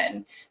point,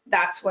 then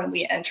that's when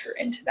we enter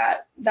into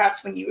that.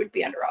 That's when you would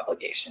be under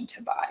obligation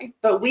to buy.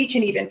 But we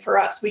can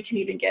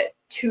even get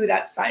to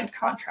that signed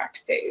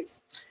contract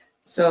phase.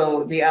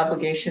 So the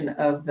obligation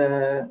of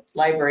the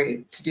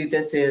library to do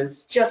this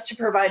is just to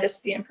provide us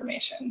the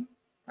information.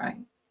 Right.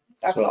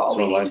 That's all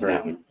we need to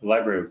know. The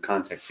library would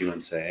contact you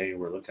and say, hey,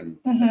 we're looking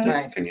Mhm. at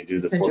this. Right. Can you do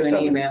the Send you an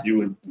 470? email. You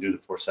would do the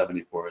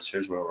 470 for us.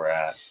 Here's where we're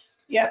at.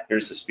 Yep.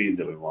 Here's the speed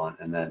that we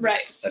want. And then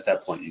Right. at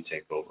that point, you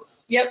take over.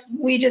 Yep.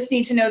 We just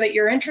need to know that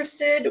you're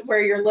interested,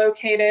 where you're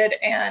located,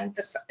 and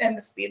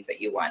the speeds that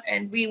you want.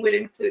 And we would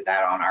include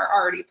that on our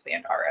already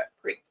planned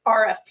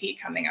RFP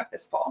coming up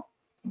this fall.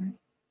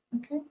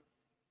 okay.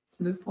 Let's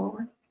move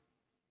forward.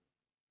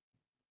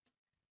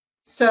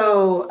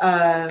 So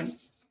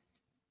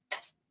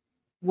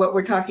what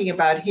we're talking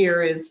about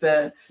here is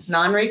the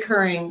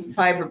non-recurring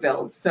fiber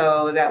build.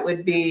 So that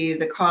would be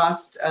the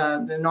cost,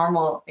 the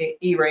normal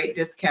E-rate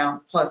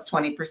discount plus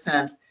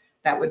 20%.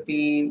 That would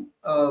be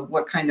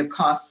what kind of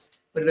costs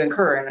would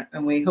incur.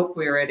 And we hope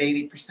we're at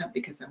 80%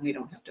 because then we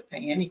don't have to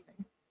pay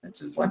anything,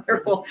 which is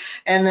wonderful.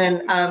 And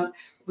then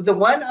the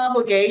one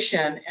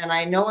obligation, and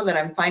I know that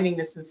I'm finding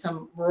this in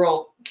some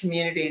rural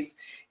communities,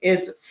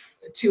 is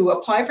to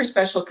apply for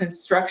special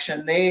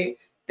construction.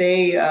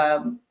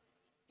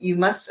 You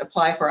must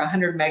apply for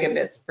 100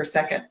 megabits per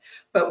second.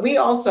 But we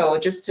also,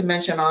 just to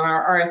mention on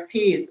our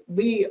RFPs,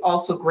 we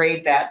also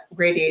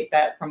gradiate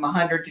that from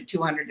 100 to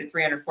 200 to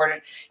 300,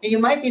 400. And you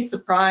might be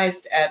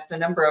surprised at the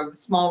number of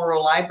small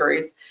rural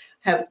libraries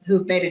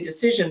who've made a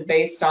decision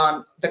based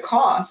on the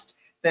cost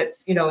that,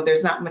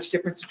 there's not much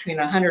difference between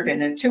 100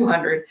 and a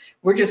 200.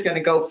 We're just going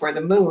to go for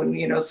the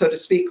moon, so to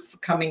speak,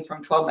 coming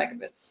from 12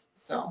 megabits.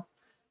 So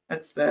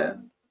that's the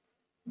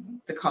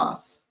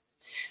cost.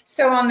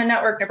 So on the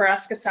Network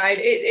Nebraska side,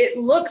 it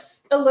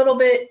looks a little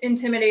bit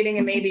intimidating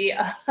and maybe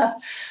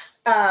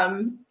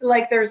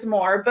like there's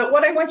more. But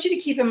what I want you to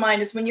keep in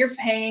mind is when you're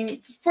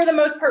paying, for the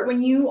most part,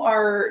 when you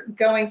are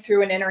going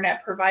through an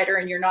internet provider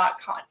and you're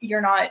not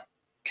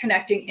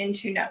connecting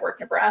into Network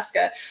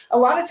Nebraska, a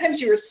lot of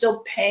times you were still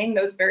paying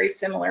those very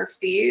similar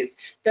fees,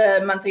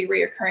 the monthly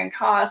reoccurring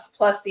costs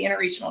plus the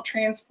interregional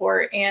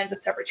transport and the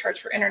separate charge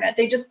for internet.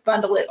 They just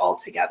bundle it all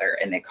together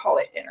and they call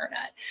it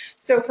internet.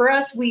 So for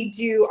us, we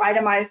do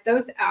itemize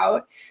those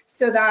out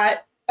so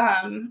that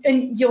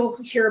and you'll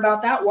hear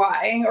about that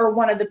why, or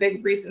one of the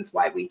big reasons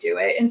why we do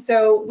it. And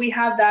so we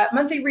have that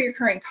monthly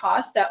reoccurring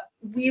cost that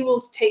we will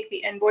take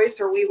the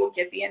invoice, or we will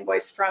get the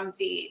invoice from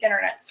the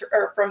internet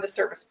or from the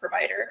service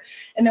provider,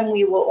 and then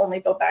we will only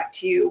bill back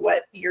to you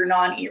what your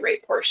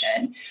non-E-rate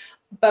portion.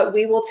 But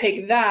we will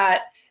take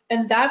that,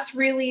 and that's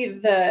really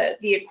the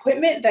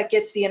equipment that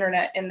gets the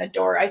internet in the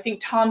door. I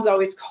think Tom's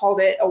always called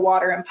it a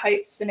water and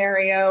pipe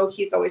scenario.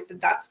 He's always said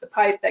that's the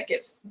pipe that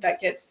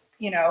gets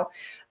you know,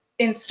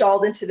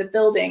 installed into the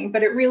building,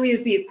 but it really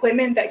is the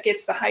equipment that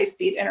gets the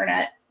high-speed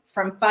internet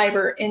from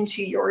fiber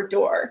into your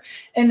door.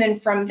 And then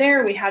from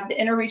there, we have the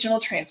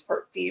interregional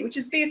transport fee, which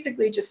is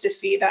basically just a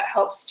fee that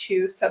helps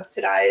to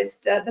subsidize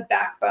the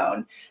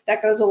backbone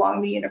that goes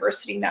along the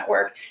university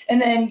network.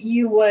 And then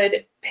you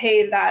would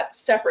pay that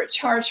separate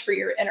charge for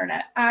your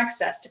internet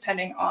access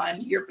depending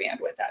on your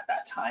bandwidth at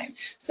that time.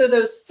 So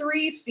those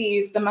three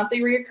fees, the monthly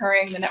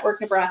reoccurring, the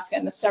Network Nebraska,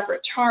 and the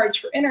separate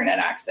charge for internet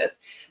access,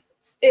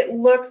 it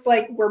looks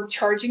like we're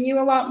charging you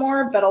a lot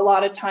more, but a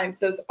lot of times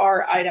those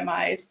are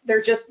itemized.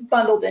 They're just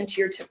bundled into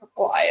your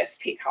typical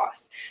ISP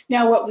costs.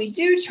 Now, what we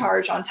do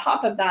charge on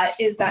top of that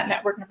is that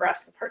Network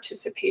Nebraska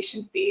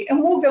participation fee.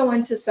 And we'll go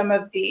into some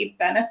of the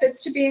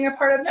benefits to being a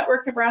part of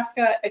Network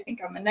Nebraska, I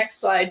think on the next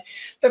slide.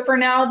 But for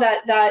now,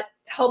 that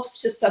helps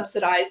to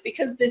subsidize,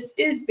 because this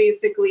is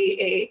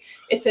basically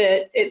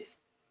it's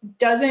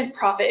doesn't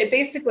profit. It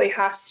basically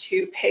has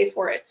to pay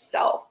for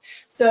itself.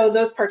 So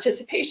those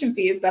participation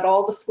fees that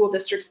all the school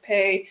districts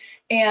pay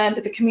and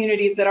the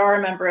communities that are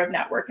a member of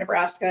Network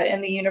Nebraska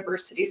and the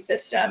university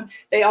system,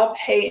 they all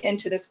pay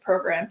into this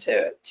program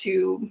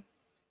to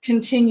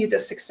continue the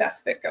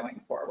success of it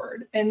going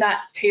forward. And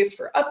that pays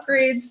for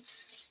upgrades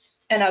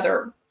and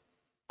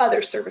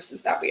other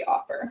services that we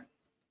offer.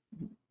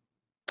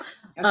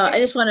 Okay. I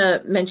just want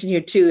to mention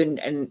here too,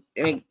 and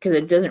because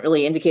it doesn't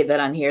really indicate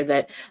that on here,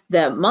 that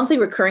the monthly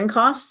recurring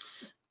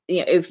costs, you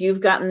know, if you've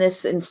gotten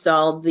this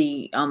installed,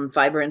 the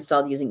fiber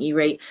installed using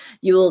E-rate,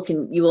 you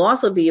will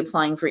also be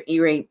applying for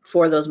E-rate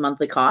for those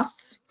monthly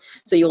costs.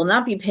 So you will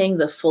not be paying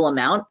the full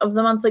amount of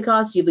the monthly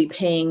cost. You'll be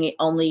paying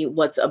only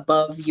what's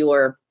above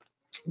your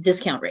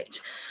discount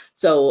rate.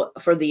 So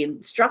for the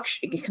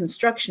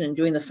construction and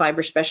doing the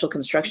fiber special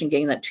construction,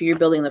 getting that to your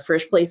building in the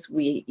first place,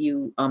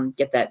 you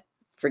get that.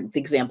 For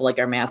the example, like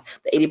our math,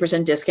 the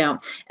 80%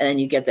 discount, and then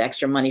you get the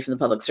extra money from the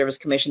Public Service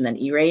Commission, then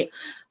E-rate.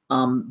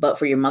 But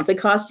for your monthly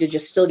cost, you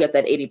just still get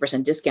that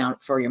 80%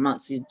 discount for your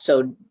month.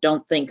 So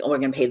don't think, oh, we're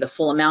going to pay the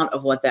full amount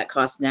of what that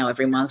costs now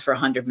every month for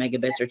 100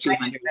 megabits or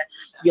 200.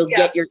 You'll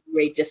get your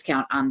E-rate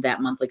discount on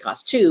that monthly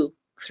cost too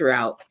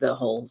throughout the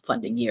whole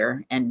funding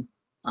year and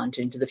on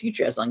into the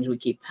future, as long as we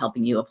keep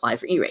helping you apply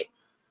for E-rate.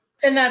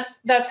 And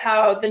that's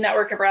how the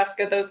Network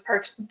Nebraska, those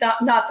parts,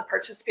 not the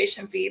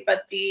participation fee,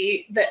 but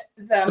the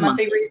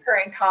monthly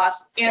recurring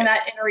costs and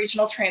that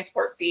interregional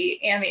transport fee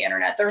and the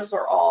internet, those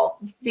are all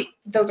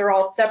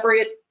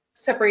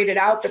separated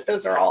out, but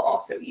those are all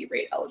also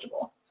E-rate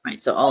eligible.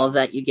 Right, so all of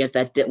that, you get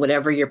that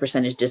whatever your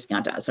percentage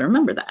discount is, so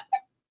remember that.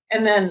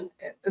 And then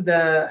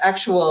the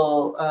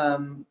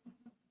actual,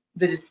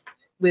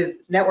 with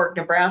Network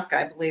Nebraska,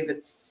 I believe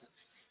it's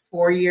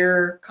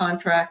 4-year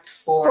contract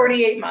for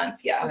 48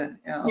 months, yeah. Okay.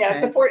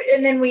 Yeah,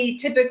 and then we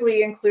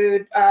typically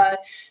include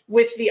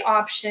with the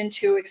option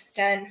to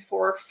extend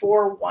for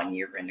 4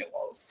 1-year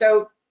renewals.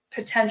 So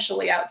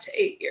potentially out to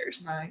 8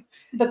 years. Right.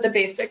 But the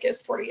basic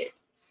is 48.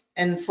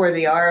 And for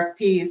the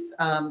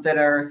RFPs that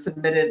are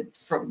submitted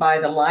by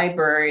the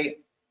library,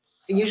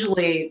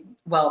 usually,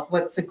 well,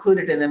 what's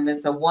included in them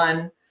is the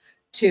 1,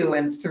 2,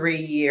 and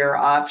 3-year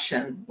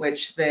option,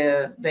 which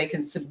they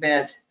can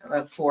submit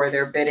for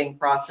their bidding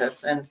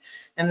process. And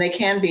they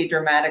can be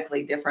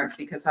dramatically different,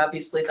 because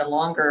obviously the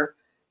longer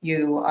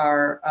you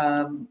are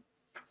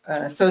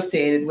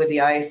associated with the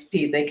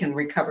ISP, they can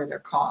recover their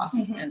costs.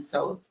 Mm-hmm. And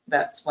so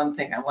that's one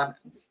thing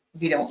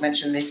we don't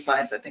mention these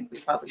slides. I think we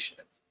probably should.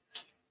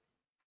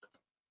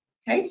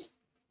 Okay.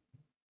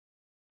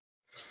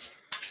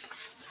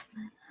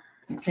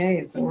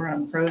 Okay, so we're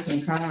on pros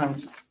and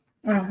cons.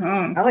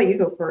 Mm-hmm. I'll let you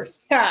go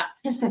first. Yeah.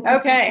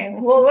 Okay.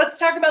 Well, let's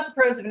talk about the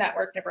pros of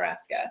Network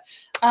Nebraska.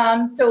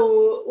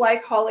 So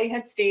like Holly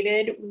had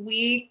stated,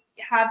 we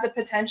have the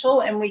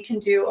potential and we can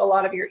do a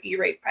lot of your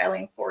E-rate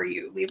filing for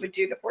you. We would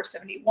do the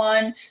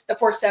 471, the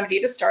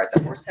 470 to start, the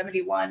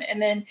 471,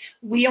 and then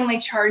we only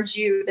charge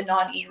you the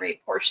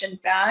non-E-rate portion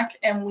back,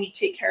 and we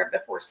take care of the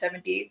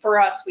 470. For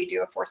us, we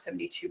do a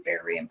 472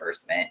 bear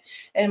reimbursement,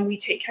 and we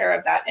take care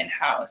of that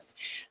in-house.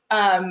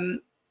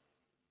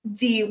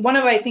 one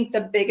of, I think,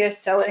 the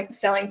biggest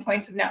selling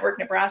points of Network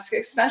Nebraska,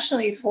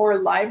 especially for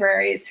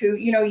libraries who,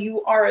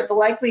 you are the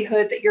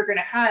likelihood that you're going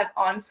to have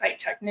on-site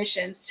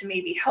technicians to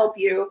maybe help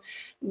you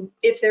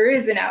if there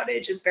is an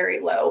outage is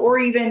very low, or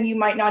even you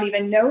might not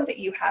even know that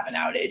you have an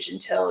outage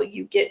until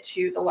you get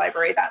to the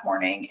library that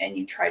morning and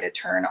you try to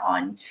turn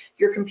on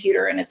your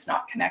computer and it's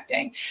not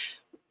connecting.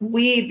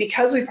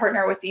 Because we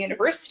partner with the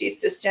university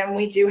system,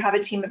 we do have a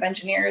team of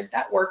engineers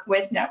that work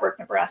with Network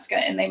Nebraska,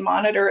 and they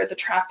monitor the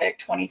traffic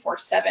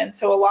 24/7.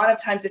 So a lot of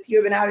times if you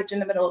have an outage in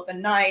the middle of the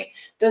night,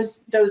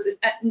 those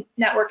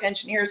network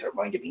engineers are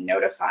going to be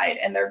notified,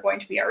 and they're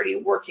going to be already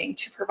working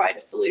to provide a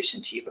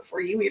solution to you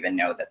before you even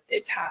know that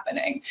it's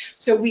happening.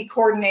 So we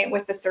coordinate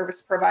with the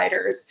service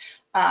providers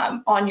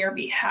on your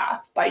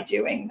behalf by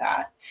doing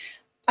that.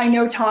 I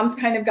know Tom's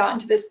kind of gotten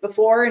to this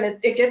before, and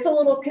it gets a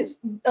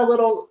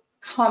little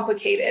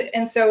complicated.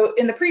 And so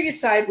in the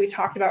previous slide, we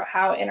talked about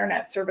how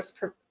internet service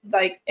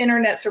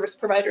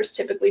providers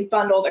typically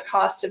bundle the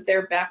cost of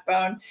their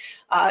backbone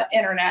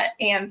internet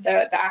and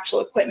the actual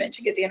equipment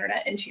to get the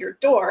internet into your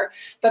door.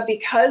 But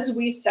because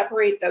we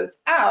separate those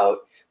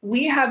out,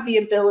 we have the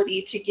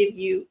ability to give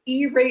you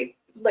E-rate,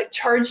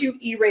 charge you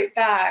E-rate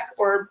back,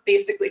 or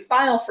basically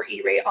file for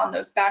E-rate on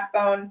those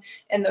backbone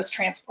and those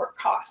transport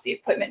costs, the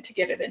equipment to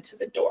get it into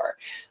the door.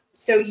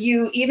 So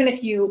even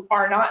if you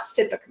are not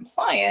SIPA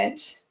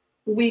compliant,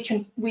 we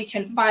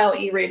can file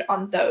E-rate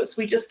on those.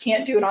 We just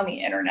can't do it on the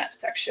internet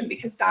section,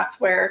 because that's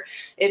where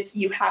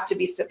you have to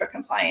be SIPA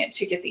compliant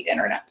to get the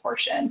internet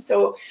portion.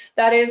 So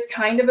that is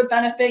kind of a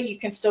benefit. You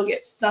can still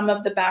get some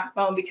of the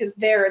backbone, because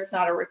there it's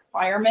not a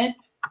requirement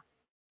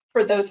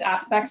for those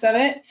aspects of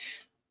it.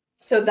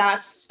 So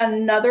that's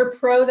another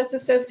pro that's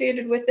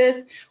associated with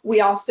this.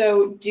 We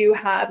also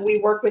we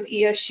work with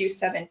ESU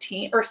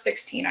 16,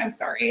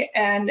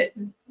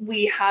 and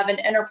we have an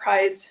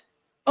enterprise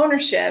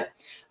ownership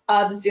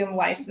of Zoom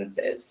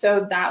licenses.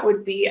 So that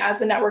would be,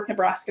 as a Network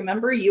Nebraska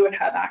member, you would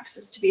have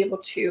access to be able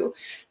to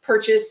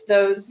purchase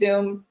those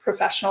Zoom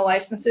professional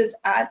licenses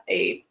at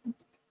a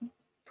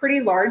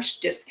pretty large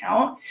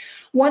discount.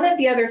 One of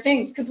the other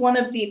things, because one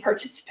of the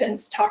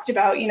participants talked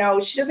about,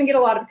 she doesn't get a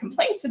lot of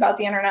complaints about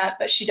the internet,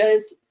 but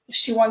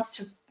she wants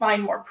to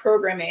find more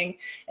programming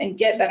and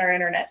get better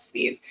internet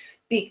speeds.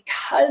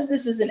 Because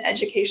this is an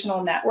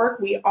educational network,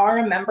 we are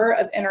a member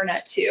of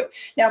Internet 2.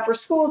 Now, for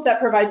schools, that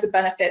provides a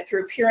benefit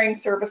through peering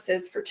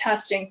services for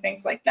testing,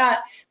 things like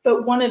that.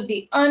 But one of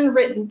the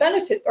unwritten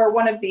benefits, or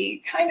one of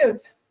the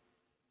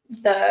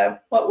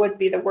what would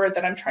be the word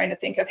that I'm trying to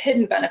think of,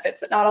 hidden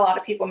benefits that not a lot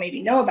of people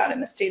maybe know about in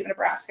the state of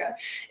Nebraska,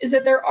 is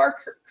that there are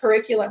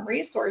curriculum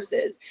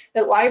resources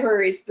that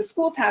the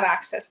schools have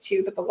access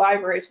to, but the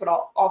libraries would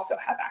also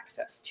have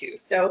access to.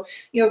 So,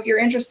 if you're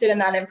interested in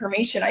that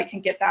information, I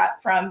can get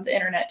that from the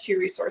Internet 2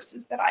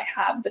 resources that I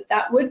have, but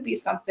that would be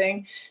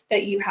something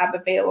that you have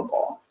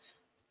available.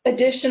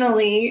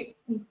 Additionally,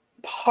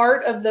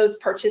 part of those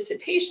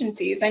participation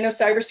fees, I know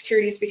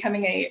cybersecurity is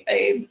becoming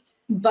a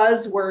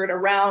buzzword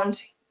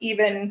around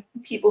even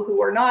people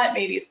who are not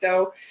maybe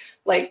so,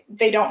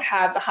 they don't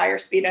have the higher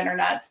speed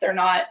internets. They're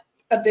not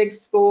a big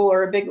school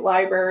or a big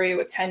library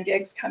with 10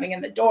 gigs coming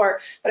in the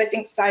door. But I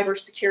think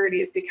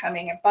cybersecurity is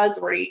becoming a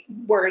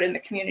buzzword in the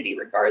community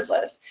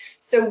regardless.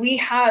 So we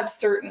have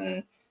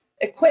certain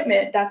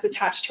equipment that's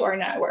attached to our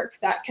network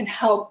that can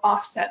help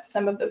offset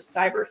some of those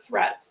cyber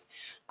threats.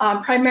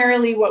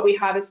 Primarily what we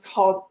have is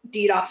called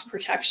DDoS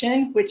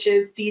protection, which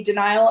is the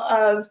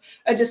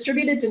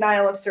distributed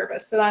denial of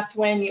service. So that's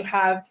when you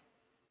have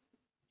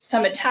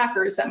some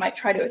attackers that might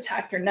try to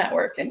attack your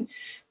network, and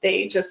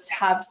they just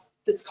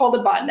it's called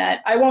a botnet.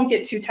 I won't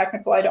get too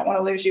technical, I don't want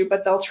to lose you,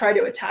 but they'll try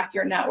to attack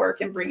your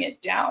network and bring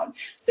it down.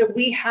 So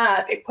we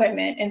have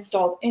equipment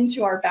installed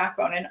into our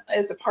backbone and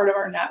as a part of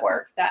our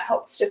network that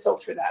helps to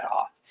filter that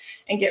off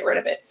and get rid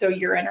of it so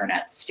your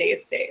internet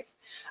stays safe.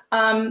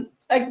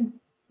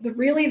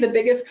 Really the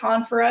biggest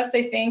con for us,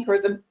 I think,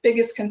 or the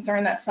biggest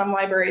concern that some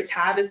libraries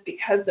have is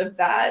because of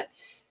that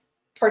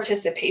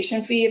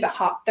participation fee,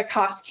 the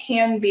cost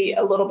can be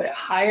a little bit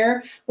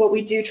higher. What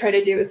we do try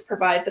to do is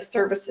provide the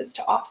services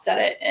to offset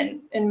it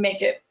and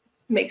make it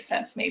make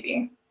sense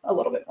maybe a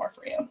little bit more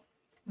for you.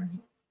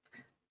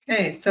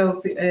 Okay,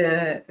 so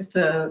if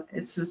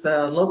this is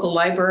a local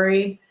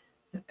library,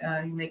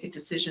 you make a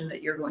decision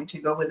that you're going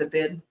to go with a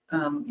bid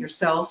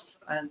yourself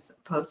as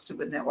opposed to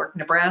with Network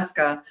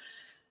Nebraska.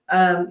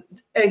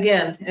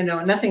 Again,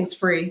 nothing's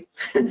free.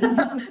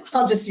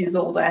 I'll just use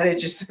old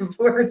adages of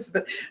words,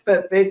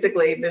 but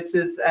basically this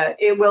is,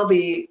 it will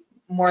be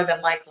more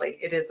than likely,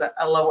 it is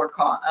a lower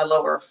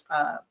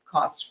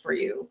cost for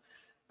you.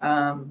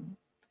 And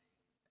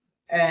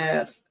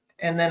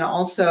then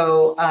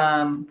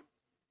also,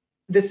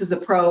 this is a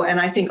pro and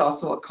I think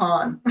also a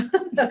con.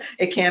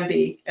 It can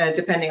be,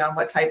 depending on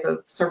what type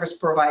of service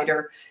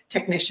provider,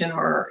 technician,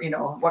 or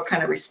what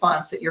kind of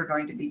response that you're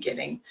going to be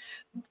getting.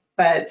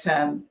 But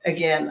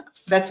again,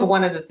 that's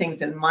one of the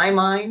things in my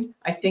mind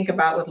I think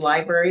about with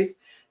libraries.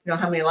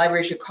 How many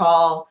libraries you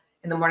call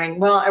in the morning,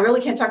 well, I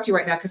really can't talk to you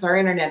right now because our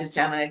internet is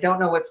down and I don't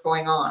know what's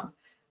going on.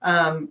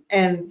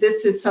 And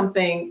this is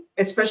something,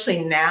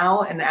 especially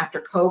now and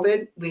after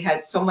COVID, we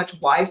had so much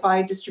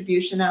Wi-Fi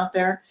distribution out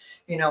there,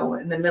 you know,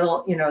 in the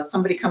middle, you know,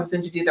 somebody comes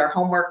in to do their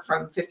homework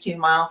from 15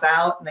 miles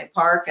out and they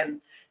park and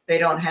they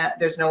don't have,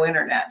 there's no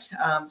internet.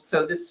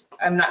 So this,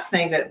 I'm not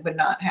saying that it would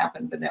not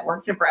happen with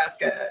Network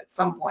Nebraska at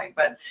some point,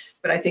 but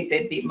I think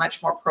they'd be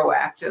much more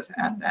proactive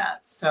at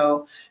that.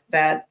 So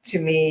that to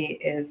me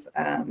is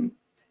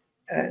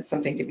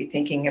something to be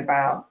thinking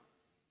about.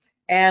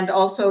 And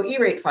also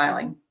E-rate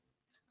filing.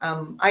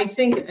 I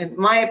think,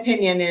 my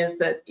opinion is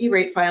that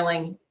E-rate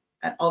filing,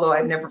 although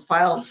I've never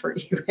filed for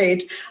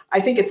E-rate, I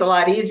think it's a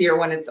lot easier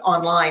when it's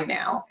online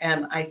now.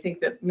 And I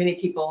think that many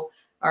people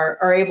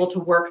are able to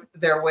work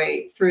their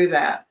way through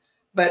that.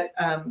 But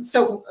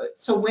so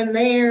when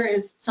there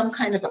is some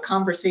kind of a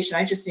conversation,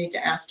 I just need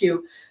to ask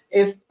you,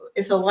 if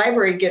the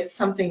library gets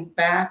something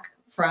back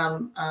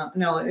from,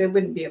 no, it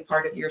wouldn't be a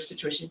part of your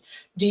situation.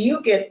 Do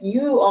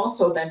you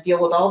also then deal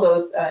with all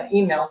those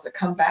emails that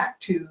come back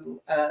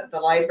to the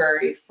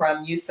library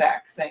from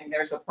USAC saying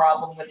there's a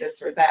problem with this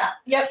or that?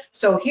 Yep.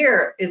 So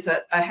here is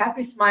a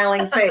happy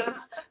smiling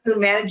face who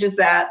manages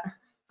that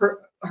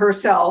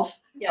herself.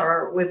 Yes.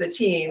 Or with a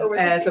team, Or with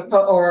a team.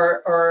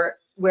 or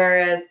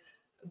whereas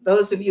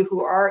those of you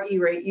who are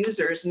E-rate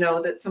users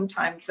know that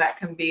sometimes that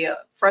can be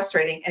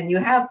frustrating, and you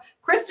have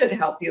Krista to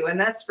help you, and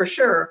that's for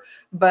sure,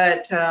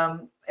 but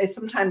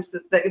sometimes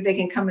they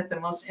can come at the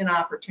most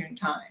inopportune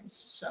times.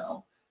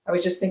 So I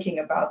was just thinking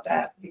about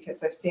that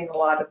because I've seen a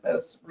lot of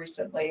those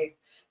recently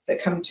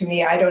that come to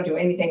me. I don't do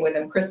anything with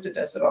them, Krista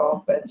does it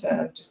all, but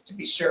just to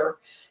be sure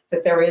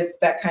that there is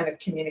that kind of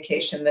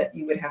communication that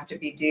you would have to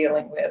be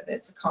dealing with.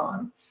 It's a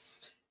con.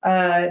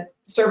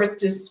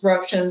 Service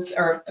disruptions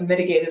are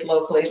mitigated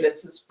locally.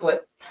 This is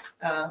what,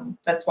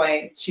 that's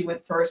why she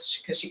went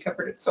first, because she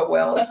covered it so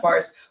well as far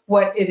as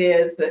what it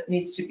is that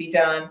needs to be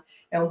done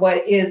and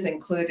what is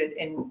included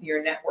in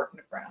your Network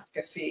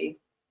Nebraska fee.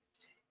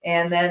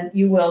 And then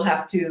you will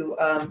have to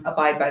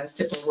abide by the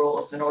SIPA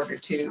rules in order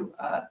to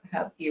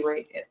have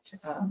E-rate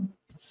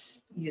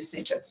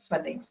usage of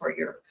funding for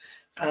your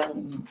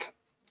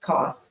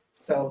costs.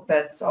 So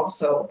that's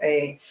also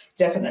a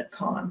definite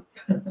con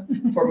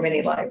for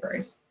many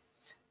libraries.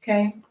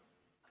 Okay.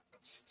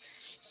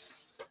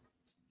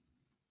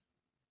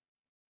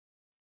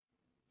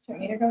 Do you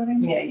want me to go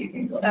then? Yeah, you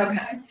can go ahead.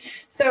 Okay,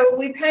 so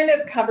we've kind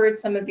of covered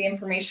some of the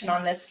information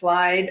on this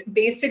slide.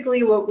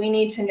 Basically, what we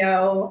need to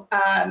know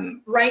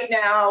right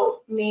now,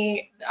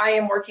 I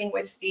am working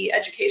with the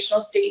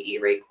Educational State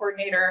E-rate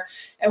Coordinator,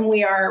 and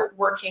we are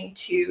working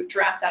to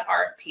draft that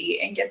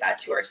RFP and get that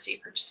to our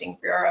State Purchasing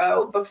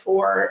Bureau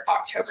before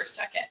October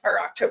 2nd or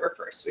October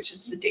 1st, which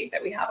is the date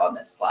that we have on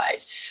this slide.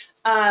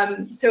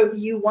 So if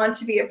you want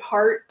to be a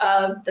part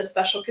of the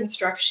special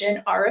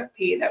construction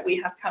RFP that we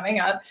have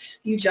coming up,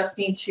 you just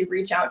need to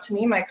reach out to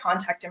me. My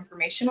contact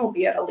information will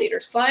be at a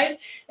later slide.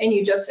 And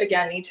you just,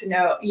 again, need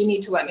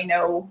to let me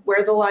know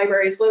where the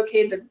library is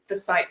located, the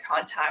site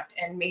contact,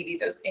 and maybe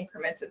those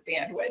increments of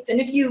bandwidth.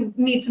 And if you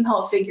need some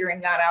help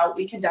figuring that out,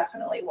 we can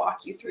definitely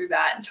walk you through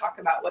that and talk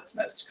about what's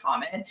most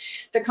common.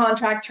 The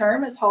contract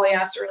term, as Holly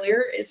asked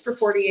earlier, is for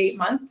 48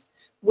 months.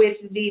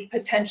 With the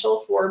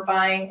potential for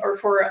buying or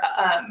for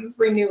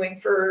renewing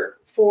for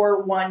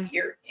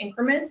 1-year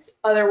increments.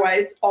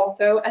 Otherwise,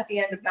 also at the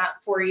end of that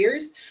 4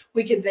 years,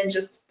 we could then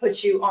just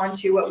put you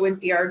onto what would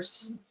be our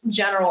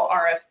general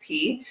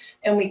RFP,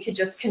 and we could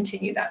just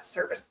continue that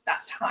service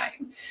that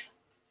time.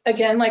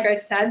 Again, like I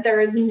said,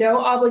 there is no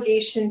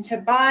obligation to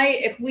buy.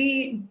 If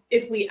we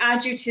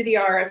add you to the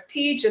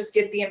RFP, just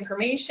get the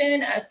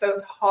information, as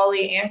both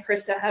Holly and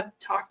Krista have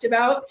talked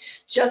about,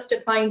 just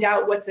to find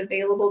out what's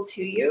available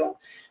to you.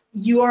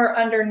 You are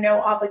under no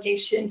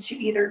obligation to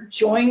either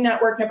join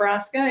Network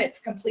Nebraska, it's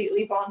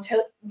completely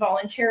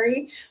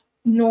voluntary,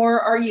 nor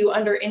are you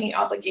under any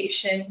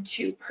obligation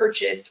to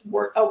purchase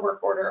a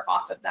work order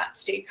off of that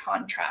state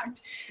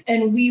contract.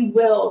 And we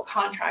will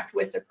contract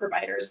with the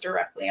providers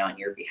directly on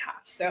your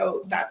behalf.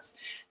 So that's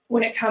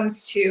when it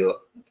comes to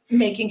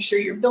making sure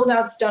your build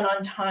out's done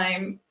on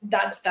time,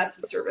 that's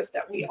a service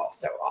that we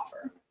also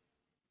offer.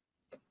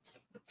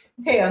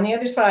 Okay, on the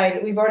other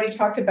side, we've already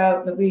talked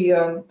about that we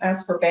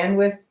asked for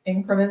bandwidth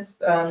increments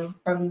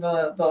from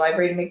the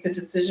library to make the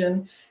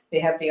decision. They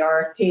have the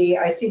RFP.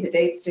 I see the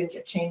dates didn't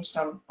get changed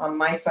on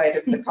my side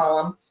of the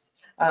column.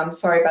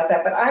 Sorry about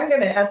that, but I'm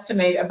going to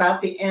estimate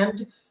about the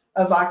end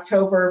of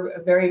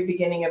October, very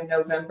beginning of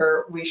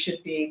November, we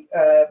should be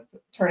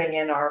turning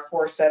in our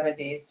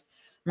 470s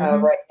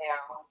right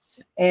now.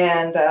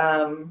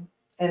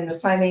 And the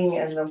signing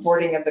and the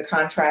awarding of the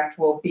contract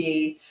will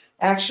be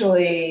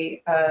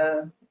actually,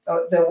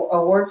 the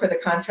award for the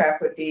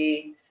contract would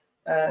be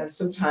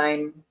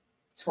sometime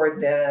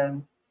toward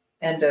the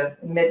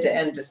mid to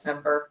end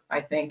December, I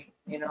think,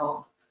 you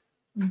know.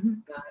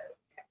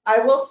 I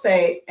will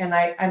say, and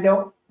I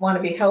don't want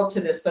to be held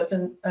to this, but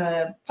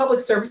the Public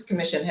Service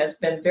Commission has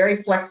been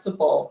very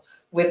flexible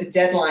with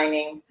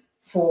deadlining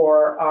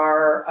for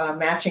our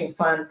matching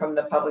fund from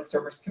the Public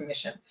Service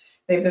Commission.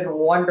 They've been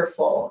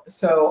wonderful.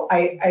 So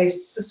I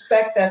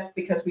suspect that's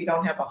because we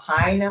don't have a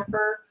high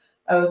number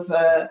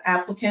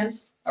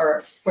applicants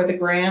or for the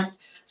grant,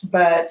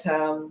 but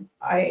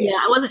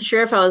I wasn't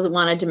sure if I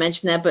wanted to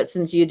mention that, but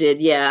since you did,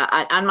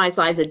 on my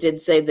slides, it did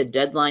say the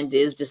deadline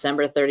is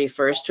December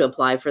 31st to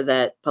apply for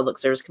that Public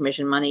Service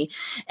Commission money.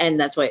 And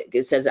that's why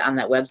it says it on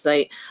that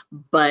website.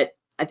 But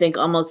I think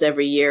almost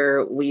every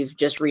year we've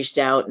just reached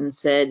out and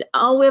said,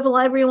 oh, we have a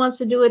library who wants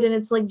to do it. And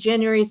it's like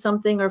January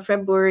something or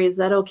February. Is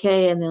that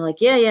okay? And they're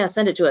like, yeah,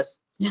 send it to us.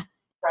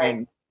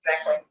 right,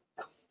 exactly.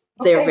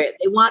 They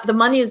want, the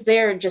money is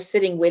there just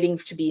sitting waiting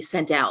to be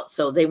sent out.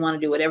 So they want to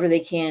do whatever they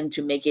can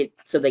to make it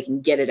so they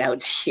can get it out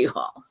to you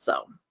all.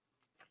 So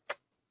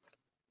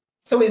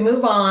we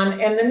move on,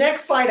 and the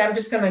next slide I'm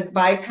just going to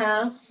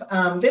bypass.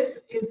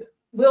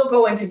 We'll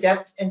go into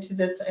depth into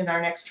this in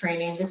our next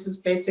training. This is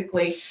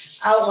basically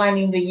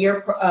outlining the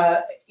year,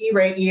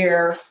 E-rate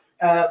year,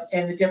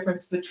 and the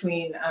difference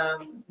between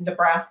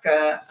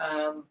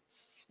Nebraska,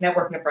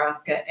 Network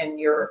Nebraska, and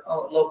your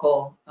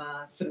local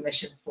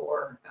submission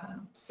for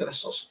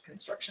civil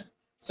construction.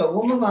 So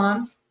we'll move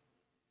on.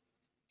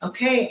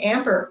 Okay,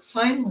 Amber,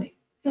 finally.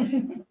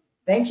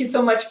 Thank you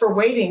so much for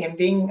waiting and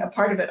being a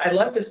part of it. I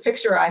love this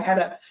picture. I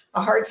had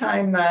a hard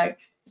time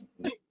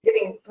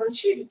getting,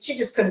 she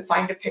just couldn't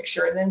find a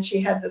picture, and then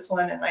she had this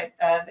one and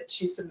that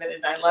she submitted,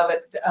 and I love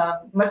it.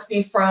 Must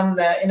be from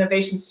the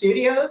Innovation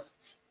Studios,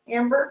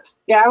 Amber?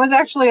 Yeah, I was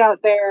actually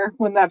out there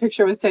when that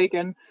picture was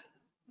taken.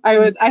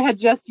 I had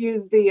just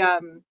used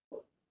the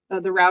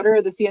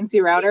router, the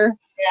CNC router.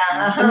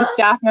 Yeah. And the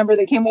staff member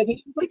that came with me,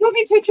 she was like, let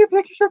me take your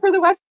picture for the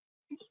web.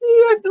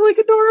 I feel like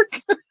a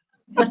dork.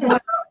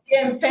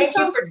 And thank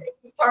you for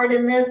taking part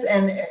in this,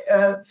 and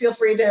feel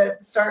free to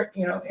start,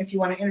 if you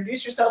want to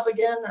introduce yourself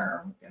again,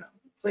 or,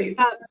 please.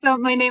 So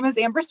my name is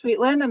Amber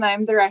Sweetland, and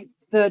I'm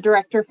the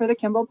director for the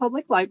Kimball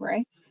Public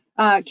Library.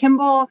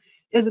 Kimball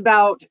is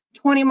about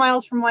 20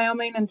 miles from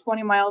Wyoming and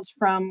 20 miles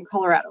from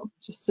Colorado,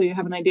 just so you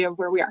have an idea of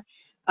where we are,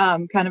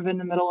 kind of in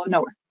the middle of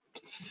nowhere.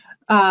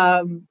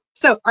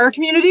 So our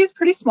community is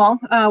pretty small.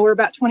 We're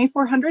about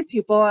 2,400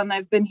 people, and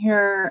I've been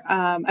here,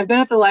 I've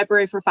been at the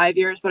library for 5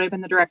 years, but I've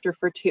been the director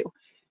for 2.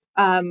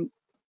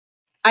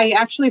 I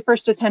actually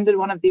first attended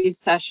one of these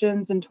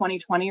sessions in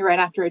 2020, right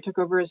after I took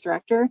over as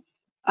director.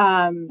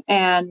 And,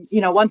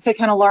 once I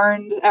kind of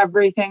learned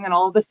everything and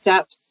all of the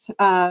steps,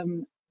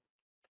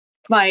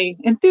 my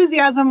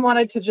enthusiasm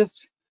wanted to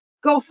just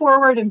go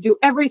forward and do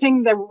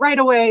everything right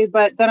away,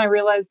 but then I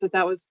realized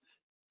that was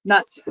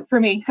nuts for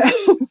me.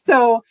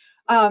 So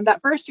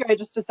that first year, I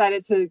just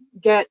decided to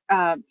get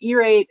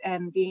E-rate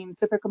and being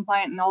SIPA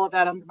compliant and all of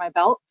that under my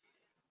belt.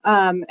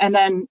 And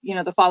then,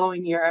 the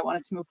following year, I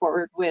wanted to move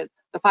forward with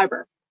the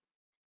fiber.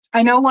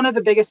 I know one of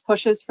the biggest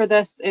pushes for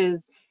this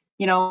is,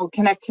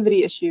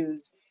 connectivity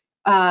issues.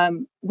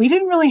 We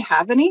didn't really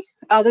have any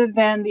other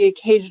than the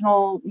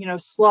occasional,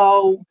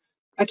 slow,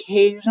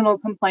 occasional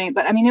complaint,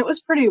 but I mean, it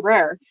was pretty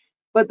rare.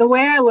 But the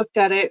way I looked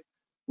at it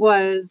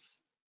was,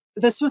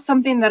 this was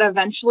something that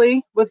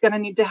eventually was going to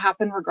need to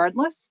happen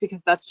regardless,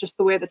 because that's just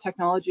the way the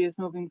technology is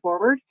moving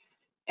forward.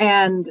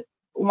 And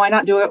why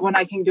not do it when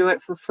I can do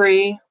it for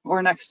free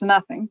or next to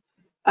nothing?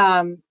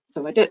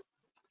 So I did.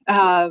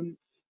 I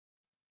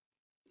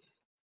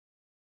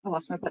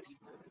lost my place.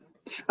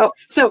 Oh,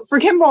 so for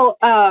Kimball,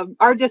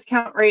 our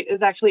discount rate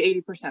is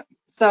actually 80%.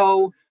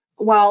 So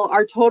while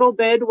our total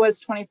bid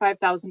was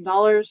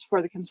 $25,000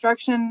 for the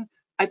construction,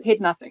 I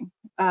paid nothing,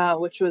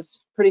 which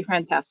was pretty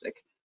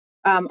fantastic.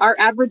 Our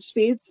average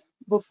speeds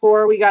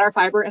before we got our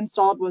fiber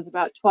installed was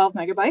about 12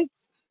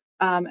 megabytes,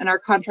 and our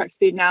contract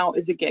speed now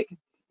is 1 gig.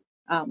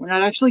 We're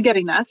not actually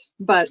getting that,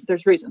 but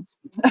there's reasons.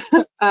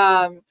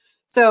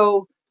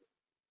 So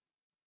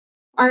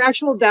our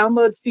actual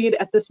download speed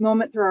at this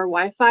moment through our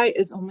Wi-Fi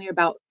is only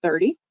about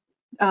 30,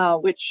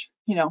 which,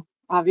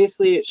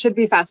 obviously it should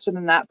be faster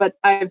than that, but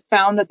I've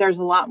found that there's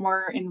a lot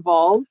more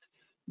involved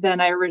than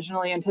I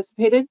originally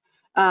anticipated.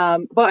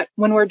 But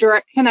when we're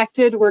direct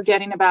connected, we're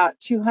getting about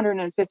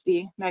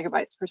 250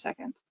 megabytes per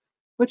second,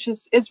 which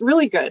is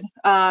really good.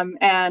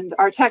 And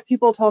our tech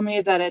people told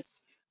me that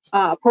it's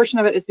a portion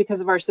of it is because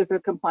of our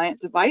SIPA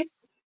compliant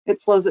device. It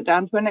slows it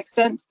down to an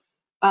extent,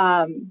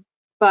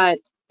 but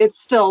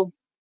it's still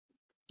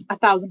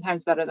 1,000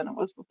 times better than it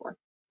was before.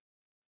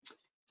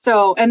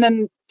 So, and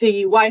then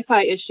the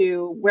Wi-Fi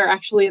issue, we're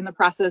actually in the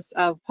process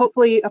of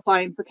hopefully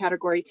applying for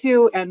Category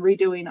 2 and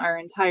redoing our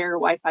entire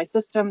Wi-Fi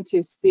system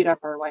to speed up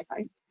our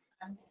Wi-Fi.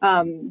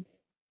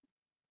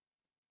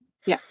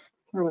 Yeah,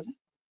 where was it?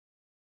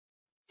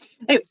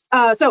 Anyways,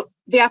 so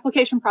the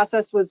application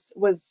process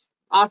was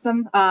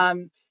awesome.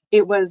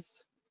 It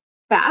was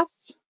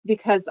fast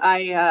because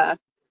I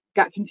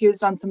got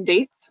confused on some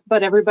dates,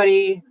 but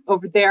everybody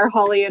over there,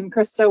 Holly and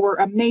Krista, were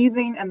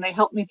amazing, and they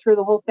helped me through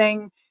the whole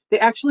thing. They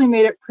actually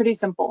made it pretty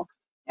simple.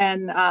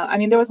 And I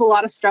mean, there was a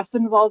lot of stress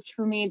involved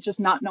for me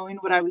just not knowing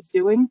what I was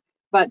doing,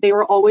 but they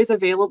were always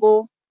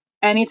available.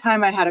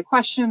 Anytime I had a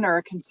question or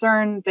a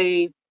concern,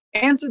 they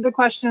answered the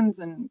questions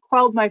and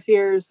quelled my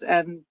fears,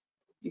 and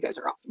you guys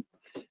are awesome.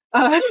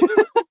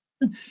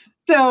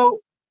 So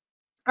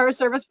our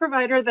service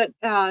provider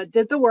that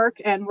did the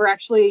work and we're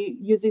actually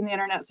using the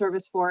internet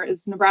service for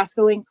is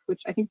Nebraska Link,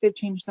 which I think they've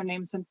changed their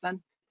name since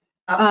then.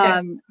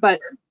 Okay. But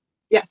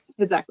yes,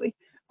 exactly.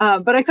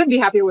 But I couldn't be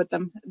happier with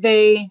them.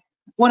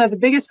 One of the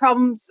biggest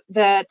problems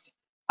that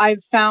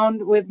I've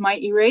found with my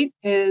E-rate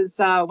is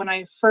when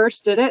I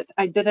first did it,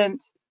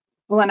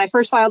 when I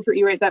first filed for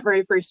E-rate that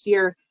very first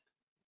year,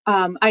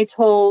 I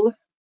told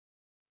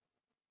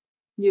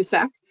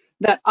USAC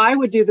that I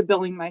would do the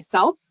billing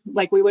myself,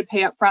 like we would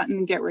pay up front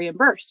and get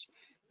reimbursed.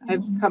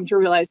 I've come to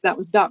realize that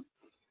was dumb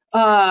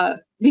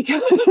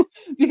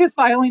because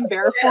filing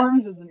bearer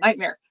forms is a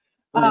nightmare.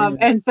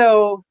 And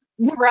so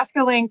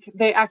Nebraska Link,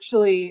 they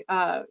actually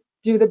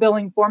do the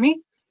billing for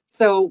me.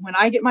 So when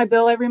I get my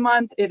bill every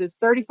month, it is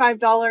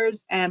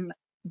 $35 and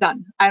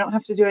done. I don't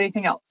have to do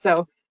anything else.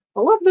 So I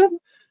love them.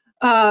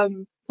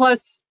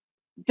 Plus,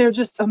 they're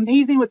just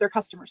amazing with their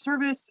customer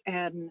service.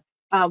 And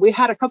we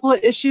had a couple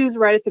of issues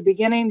right at the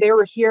beginning. They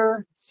were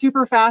here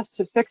super fast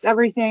to fix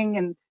everything,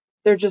 and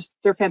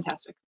they're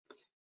fantastic.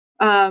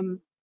 I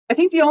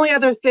think the only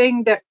other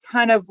thing that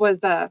kind of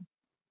was our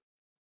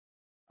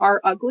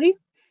ugly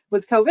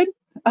was COVID.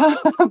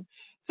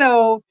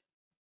 So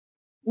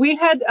we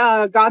had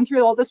gone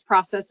through all this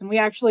process, and we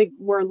actually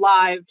were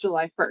live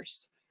July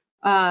 1st.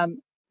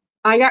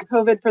 I got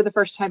COVID for the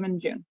first time in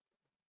June,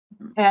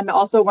 and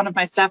also one of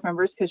my staff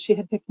members because she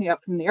had picked me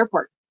up from the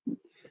airport.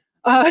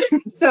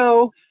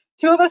 So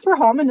two of us were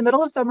home in the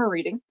middle of summer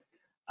reading.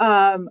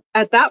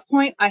 At that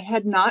point, I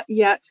had not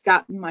yet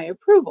gotten my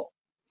approval.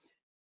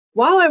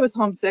 While I was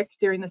homesick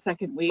during the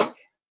second week,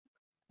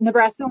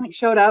 Nebraska Link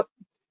showed up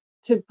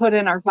to put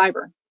in our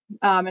fiber.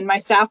 And my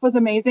staff was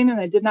amazing, and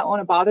they did not want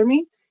to bother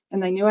me.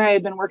 And they knew I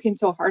had been working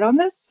so hard on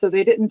this, so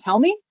they didn't tell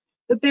me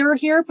that they were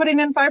here putting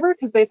in fiber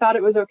because they thought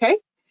it was okay.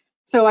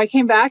 So I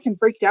came back and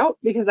freaked out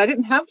because I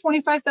didn't have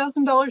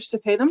 $25,000 to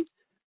pay them,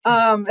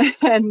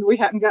 and we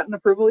hadn't gotten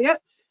approval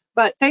yet.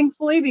 But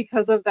thankfully,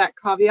 because of that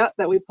caveat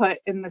that we put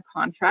in the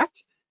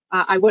contract,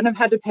 I wouldn't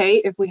have had to pay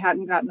if we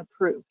hadn't gotten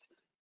approved.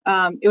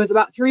 It was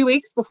about 3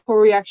 weeks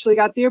before we actually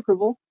got the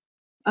approval,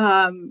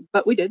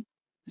 but we did.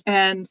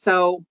 And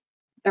so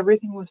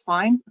everything was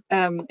fine.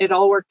 It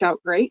all worked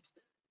out great.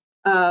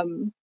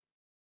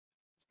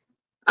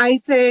 I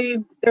say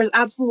there's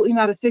absolutely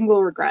not a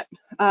single regret.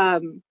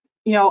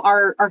 You know,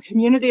 our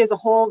community as a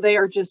whole, they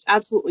are just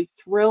absolutely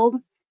thrilled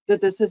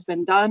that this has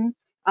been done.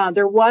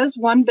 There was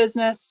one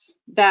business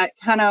that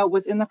kind of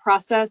was in the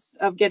process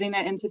of getting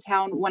it into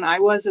town when I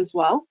was as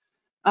well.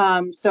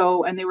 And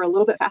they were a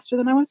little bit faster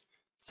than I was.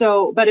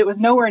 So, but it was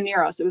nowhere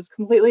near us. It was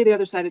completely the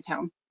other side of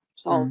town,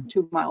 just all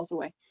 2 miles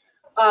away.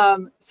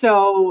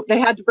 So they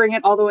had to bring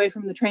it all the way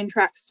from the train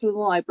tracks to the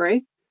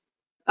library,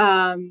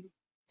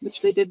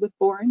 which they did with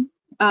boring.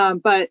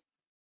 But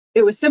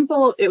it was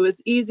simple, it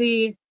was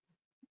easy,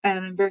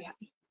 and I'm very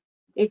happy.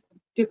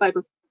 Do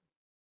fiber.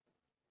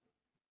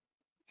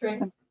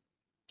 Great.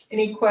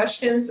 Any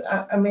questions?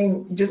 I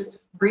mean, just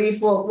brief.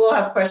 We'll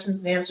have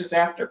questions and answers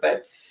after,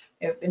 but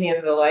if any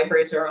of the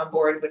libraries are on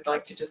board, would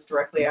like to just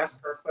directly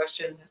ask her a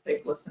question if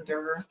they've listened to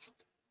her.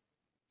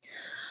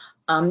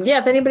 Yeah,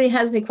 if anybody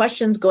has any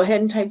questions, go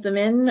ahead and type them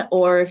in,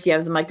 or if you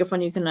have the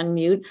microphone, you can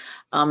unmute.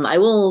 I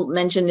will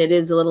mention it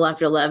is a little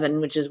after 11,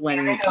 which is when.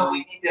 Yeah, I know we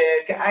need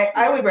to.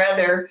 I would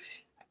rather.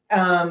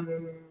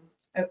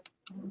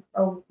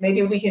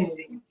 Maybe we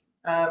can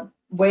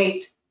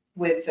wait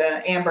with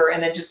Amber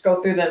and then just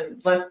go through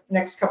the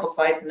next couple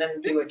slides and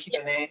then do a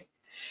Q&A.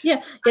 Yeah,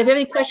 if you have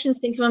any questions,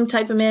 think of them,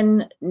 type them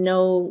in.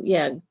 No,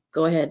 yeah,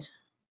 go ahead.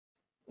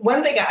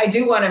 One thing I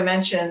do want to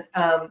mention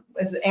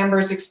is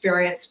Amber's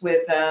experience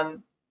with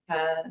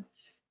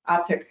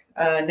optic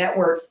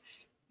networks.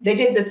 They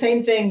did the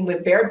same thing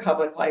with Baird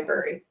Public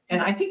Library,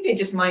 and I think they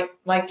just might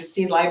like to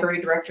see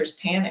library directors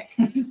panic.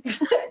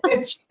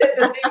 She said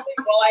the same thing.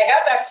 Well, I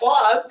have that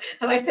clause,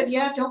 and I said,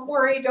 yeah, don't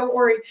worry, don't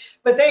worry.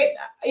 But they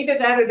either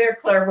that or they're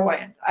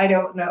clairvoyant. I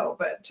don't know,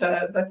 but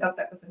I thought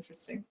that was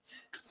interesting.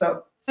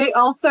 So they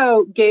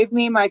also gave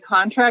me my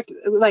contract,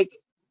 like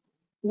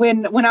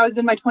when I was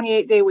in my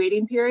 28-day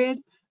waiting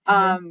period.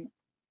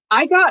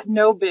 I got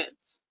no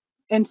bids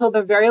until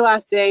the very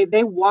last day.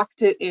 They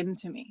walked it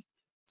into me.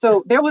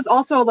 So there was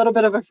also a little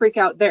bit of a freak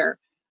out there.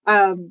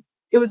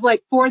 It was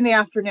like 4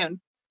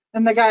 p.m.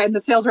 and the guy and the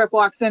sales rep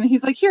walks in and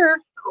he's like, here.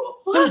 Cool.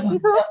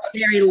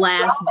 Very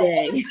last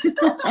day.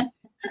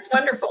 That's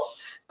wonderful.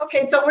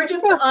 Okay, so we're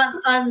just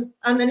on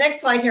the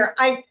next slide here.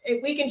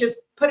 We can just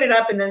put it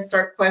up and then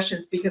start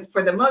questions, because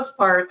for the most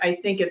part, I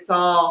think it's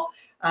all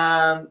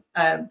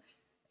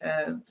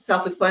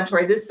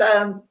self-explanatory.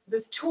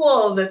 This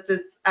tool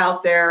that's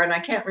out there, and I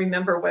can't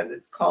remember what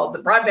it's called, the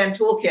Broadband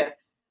Toolkit.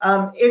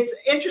 It's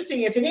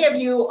interesting if any of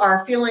you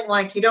are feeling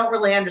like you don't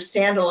really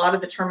understand a lot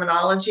of the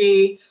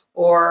terminology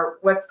or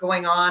what's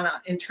going on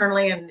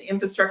internally in the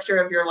infrastructure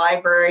of your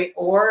library,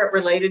 or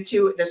related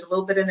to, there's a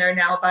little bit in there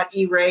now about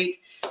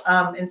E-rate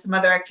and some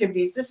other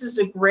activities. This is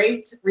a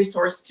great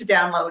resource to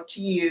download,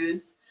 to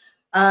use.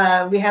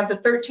 We have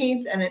the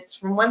 13th, and it's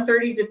from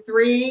 1:30 to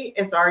 3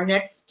 is our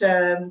next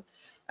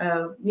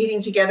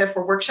meeting together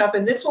for workshop,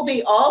 and this will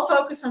be all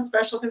focused on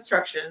special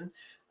construction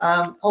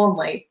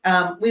only.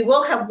 We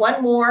will have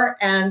one more,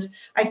 and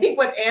I think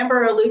what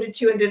Amber alluded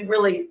to and didn't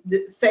really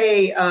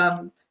say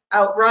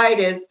outright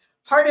is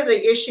part of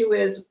the issue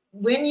is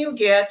when you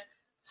get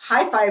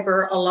high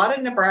fiber, a lot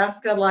of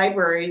Nebraska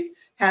libraries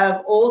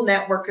have old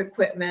network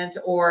equipment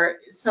or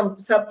some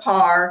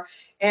subpar,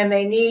 and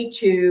they need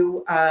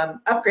to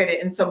upgrade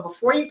it. And so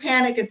before you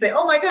panic and say,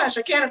 oh my gosh,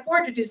 I can't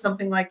afford to do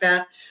something like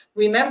that,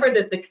 remember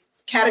that the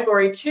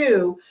category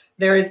 2,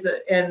 there is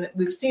and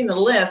we've seen the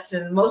list,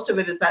 and most of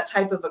it is that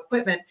type of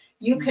equipment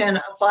you can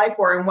apply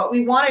for. And what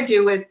we want to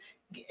do is,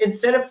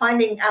 instead of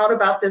finding out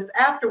about this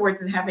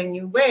afterwards and having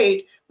you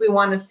wait, we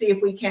want to see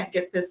if we can't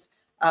get this.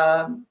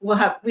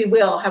 We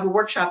will have a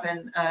workshop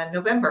in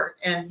November,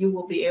 and you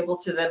will be able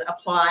to then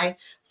apply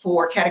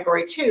for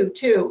category 2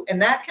 too,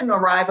 and that can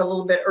arrive a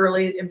little bit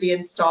early and be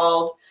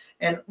installed,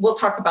 and we'll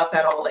talk about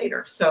that all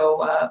later.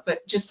 So,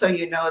 but just so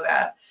you know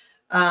that.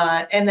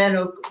 And then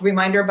a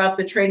reminder about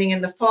the training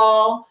in the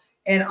fall.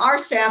 And our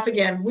staff,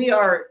 again, we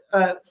are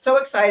so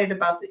excited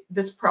about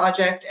this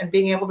project and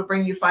being able to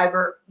bring you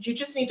fiber. You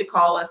just need to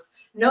call us.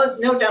 No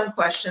dumb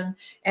question.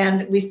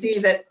 And we see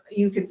that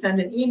you can send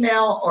an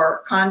email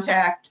or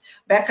contact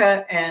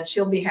Becca, and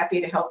she'll be happy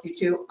to help you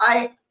too.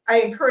 I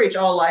encourage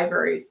all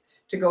libraries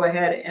to go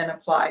ahead and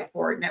apply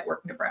for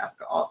Network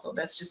Nebraska also.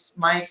 That's just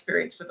my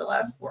experience for the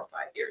last 4 or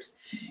 5 years.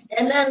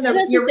 And then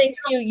that's the thing,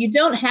 you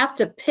don't have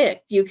to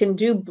pick. You can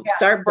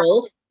start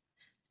both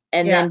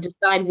and then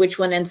decide which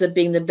one ends up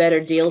being the better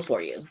deal for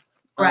you.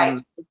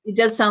 Right. It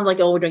does sound like,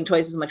 oh, we're doing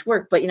twice as much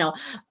work, but you know,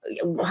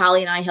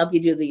 Holly and I help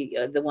you do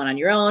the one on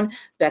your own.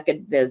 Becca,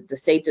 the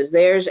state does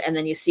theirs, and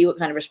then you see what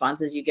kind of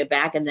responses you get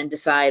back, and then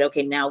decide,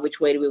 okay, now which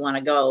way do we want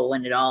to go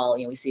when it all,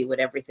 you know, we see what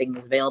everything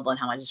is available and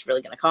how much it's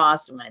really going to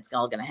cost and when it's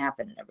all going to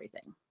happen and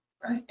everything.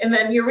 Right. And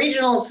then your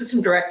regional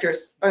system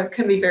directors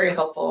can be very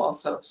helpful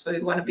also. So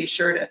you want to be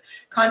sure to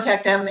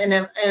contact them, and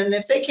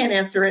if they can't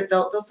answer it,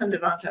 they'll send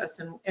it on to us,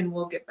 and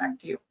we'll get back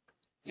to you.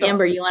 So,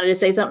 Amber, you wanted to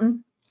say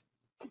something?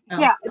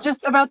 Yeah,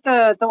 just about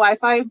the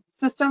Wi-Fi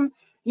system.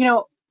 You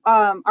know,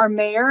 our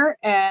mayor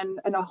and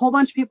a whole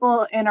bunch of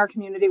people in our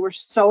community were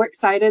so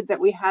excited that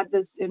we had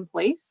this in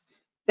place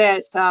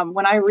that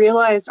when I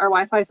realized our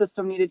Wi-Fi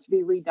system needed to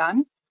be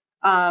redone,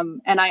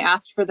 and I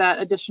asked for that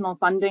additional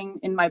funding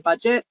in my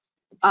budget,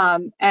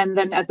 and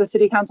then at the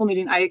city council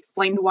meeting, I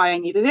explained why I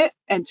needed it,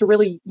 and to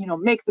really, you know,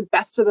 make the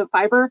best of the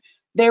fiber,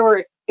 they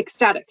were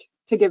ecstatic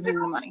to give me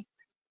the money.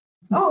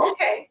 Oh,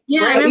 okay.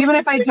 Yeah, right? Even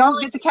if I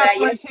don't get the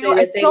category 2,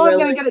 I still am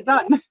going to get it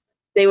done.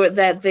 They were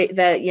that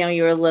you know,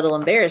 you were a little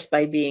embarrassed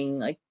by being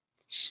like,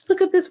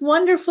 look at this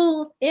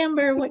wonderful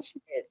Amber, what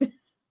she did.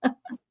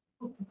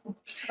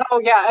 Oh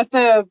yeah, at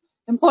the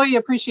employee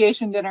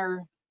appreciation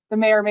dinner, the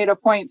mayor made a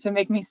point to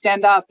make me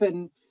stand up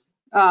and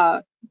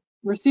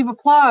receive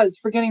applause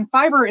for getting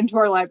fiber into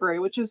our library,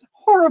 which is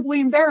horribly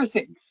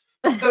embarrassing.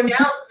 So now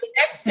the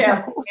next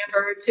step,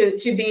 Amber,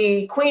 to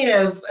be queen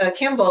of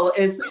Kimball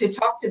is to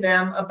talk to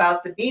them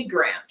about the BEAD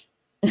grant.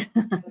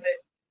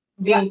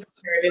 Being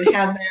prepared and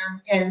have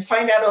them and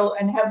find out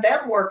and have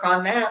them work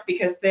on that,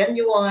 because then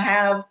you will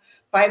have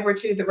fiber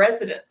to the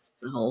residents.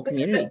 The whole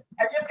community.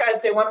 I just got to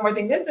say one more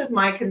thing. This is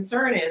my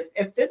concern: is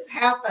if this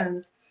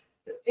happens,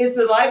 is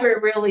the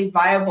library really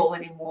viable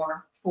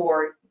anymore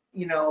for,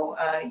 you know,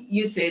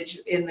 usage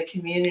in the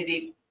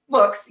community?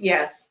 Books,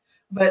 yes.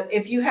 But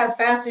if you have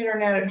fast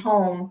internet at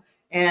home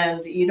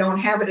and you don't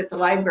have it at the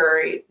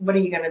library, what are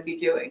you going to be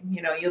doing?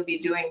 You know, you'll be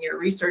doing your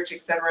research,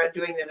 et cetera,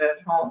 doing it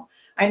at home.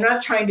 I'm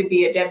not trying to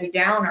be a Debbie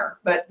Downer,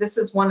 but this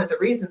is one of the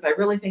reasons I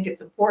really think it's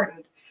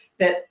important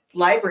that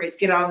libraries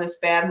get on this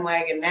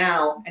bandwagon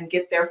now and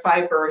get their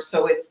fiber,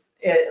 so it's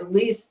at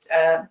least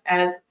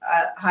as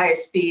high a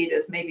speed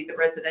as maybe the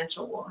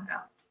residential will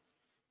have.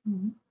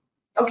 Mm-hmm.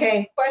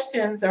 Okay,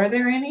 questions? Are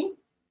there any?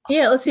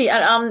 Yeah, let's see.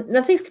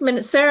 Nothing's come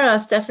in. Sarah,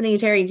 Stephanie,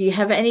 Terry, do you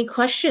have any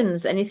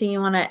questions? Anything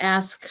you want to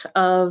ask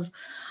of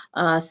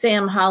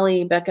Sam,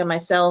 Holly, Becca,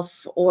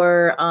 myself,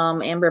 or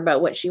Amber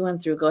about what she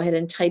went through? Go ahead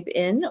and type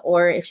in,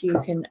 or if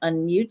you can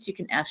unmute, you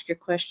can ask your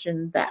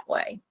question that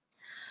way.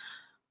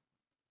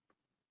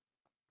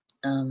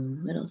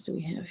 What else do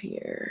we have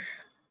here?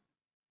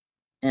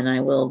 And I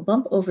will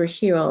bump over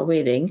here while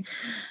waiting.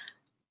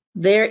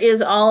 There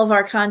is all of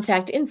our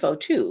contact info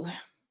too.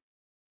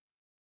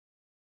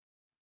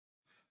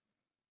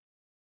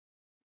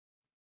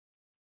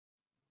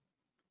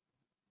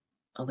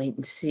 I'll wait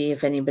and see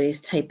if anybody's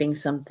typing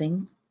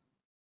something.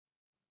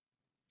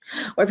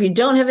 Or if you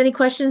don't have any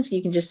questions,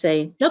 you can just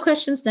say, no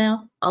questions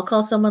now. I'll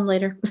call someone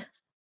later.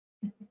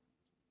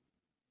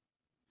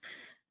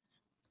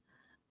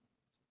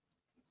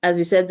 As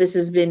we said, this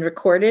has been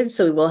recorded,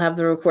 so we will have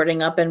the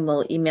recording up and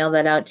we'll email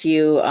that out to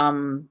you.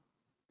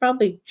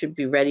 Probably should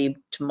be ready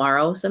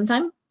tomorrow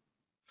sometime,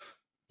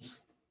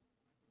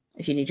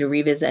 if you need to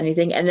revisit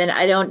anything. And then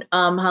I don't,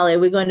 Holly, are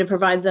we going to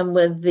provide them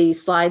with the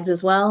slides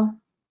as well?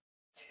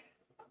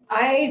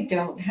 I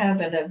don't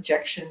have an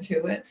objection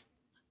to it,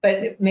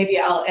 but maybe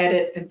I'll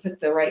edit and put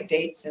the right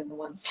dates in the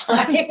one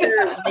slide.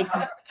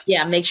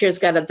 Yeah, make sure it's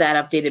got that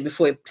updated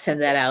before we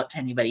send that out to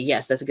anybody.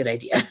 Yes, that's a good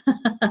idea.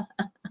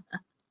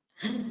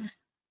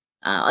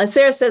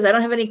 Sarah says, I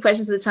don't have any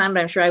questions at the time,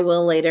 but I'm sure I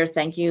will later.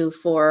 Thank you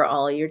for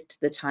all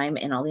the time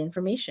and all the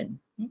information.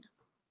 Yeah.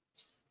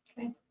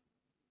 Okay.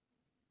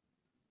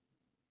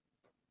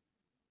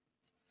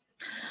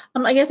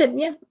 Like I said,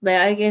 yeah,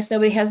 but I guess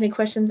nobody has any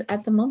questions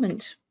at the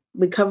moment.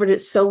 We covered it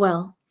so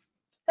well.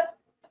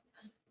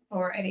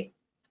 Alrighty.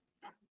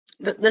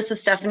 This is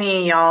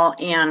Stephanie, y'all,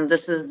 and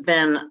this has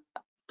been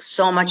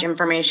so much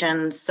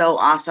information, so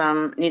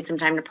awesome. Need some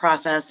time to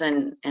process,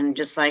 and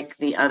just like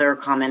the other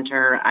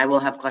commenter, I will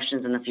have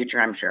questions in the future,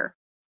 I'm sure.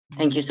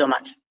 Thank you so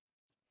much.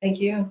 Thank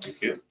you.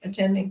 Thank you.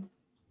 Attending.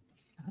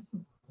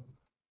 Awesome.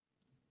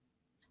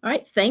 All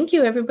right, thank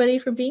you everybody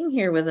for being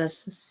here with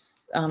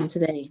us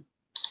today.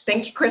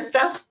 Thank you,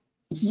 Krista.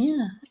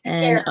 Yeah,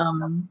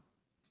 and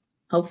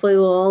hopefully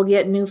we'll all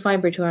get new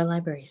fiber to our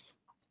libraries.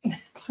 All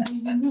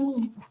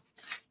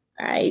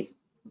right,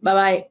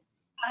 bye-bye.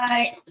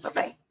 Bye.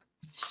 Bye-bye.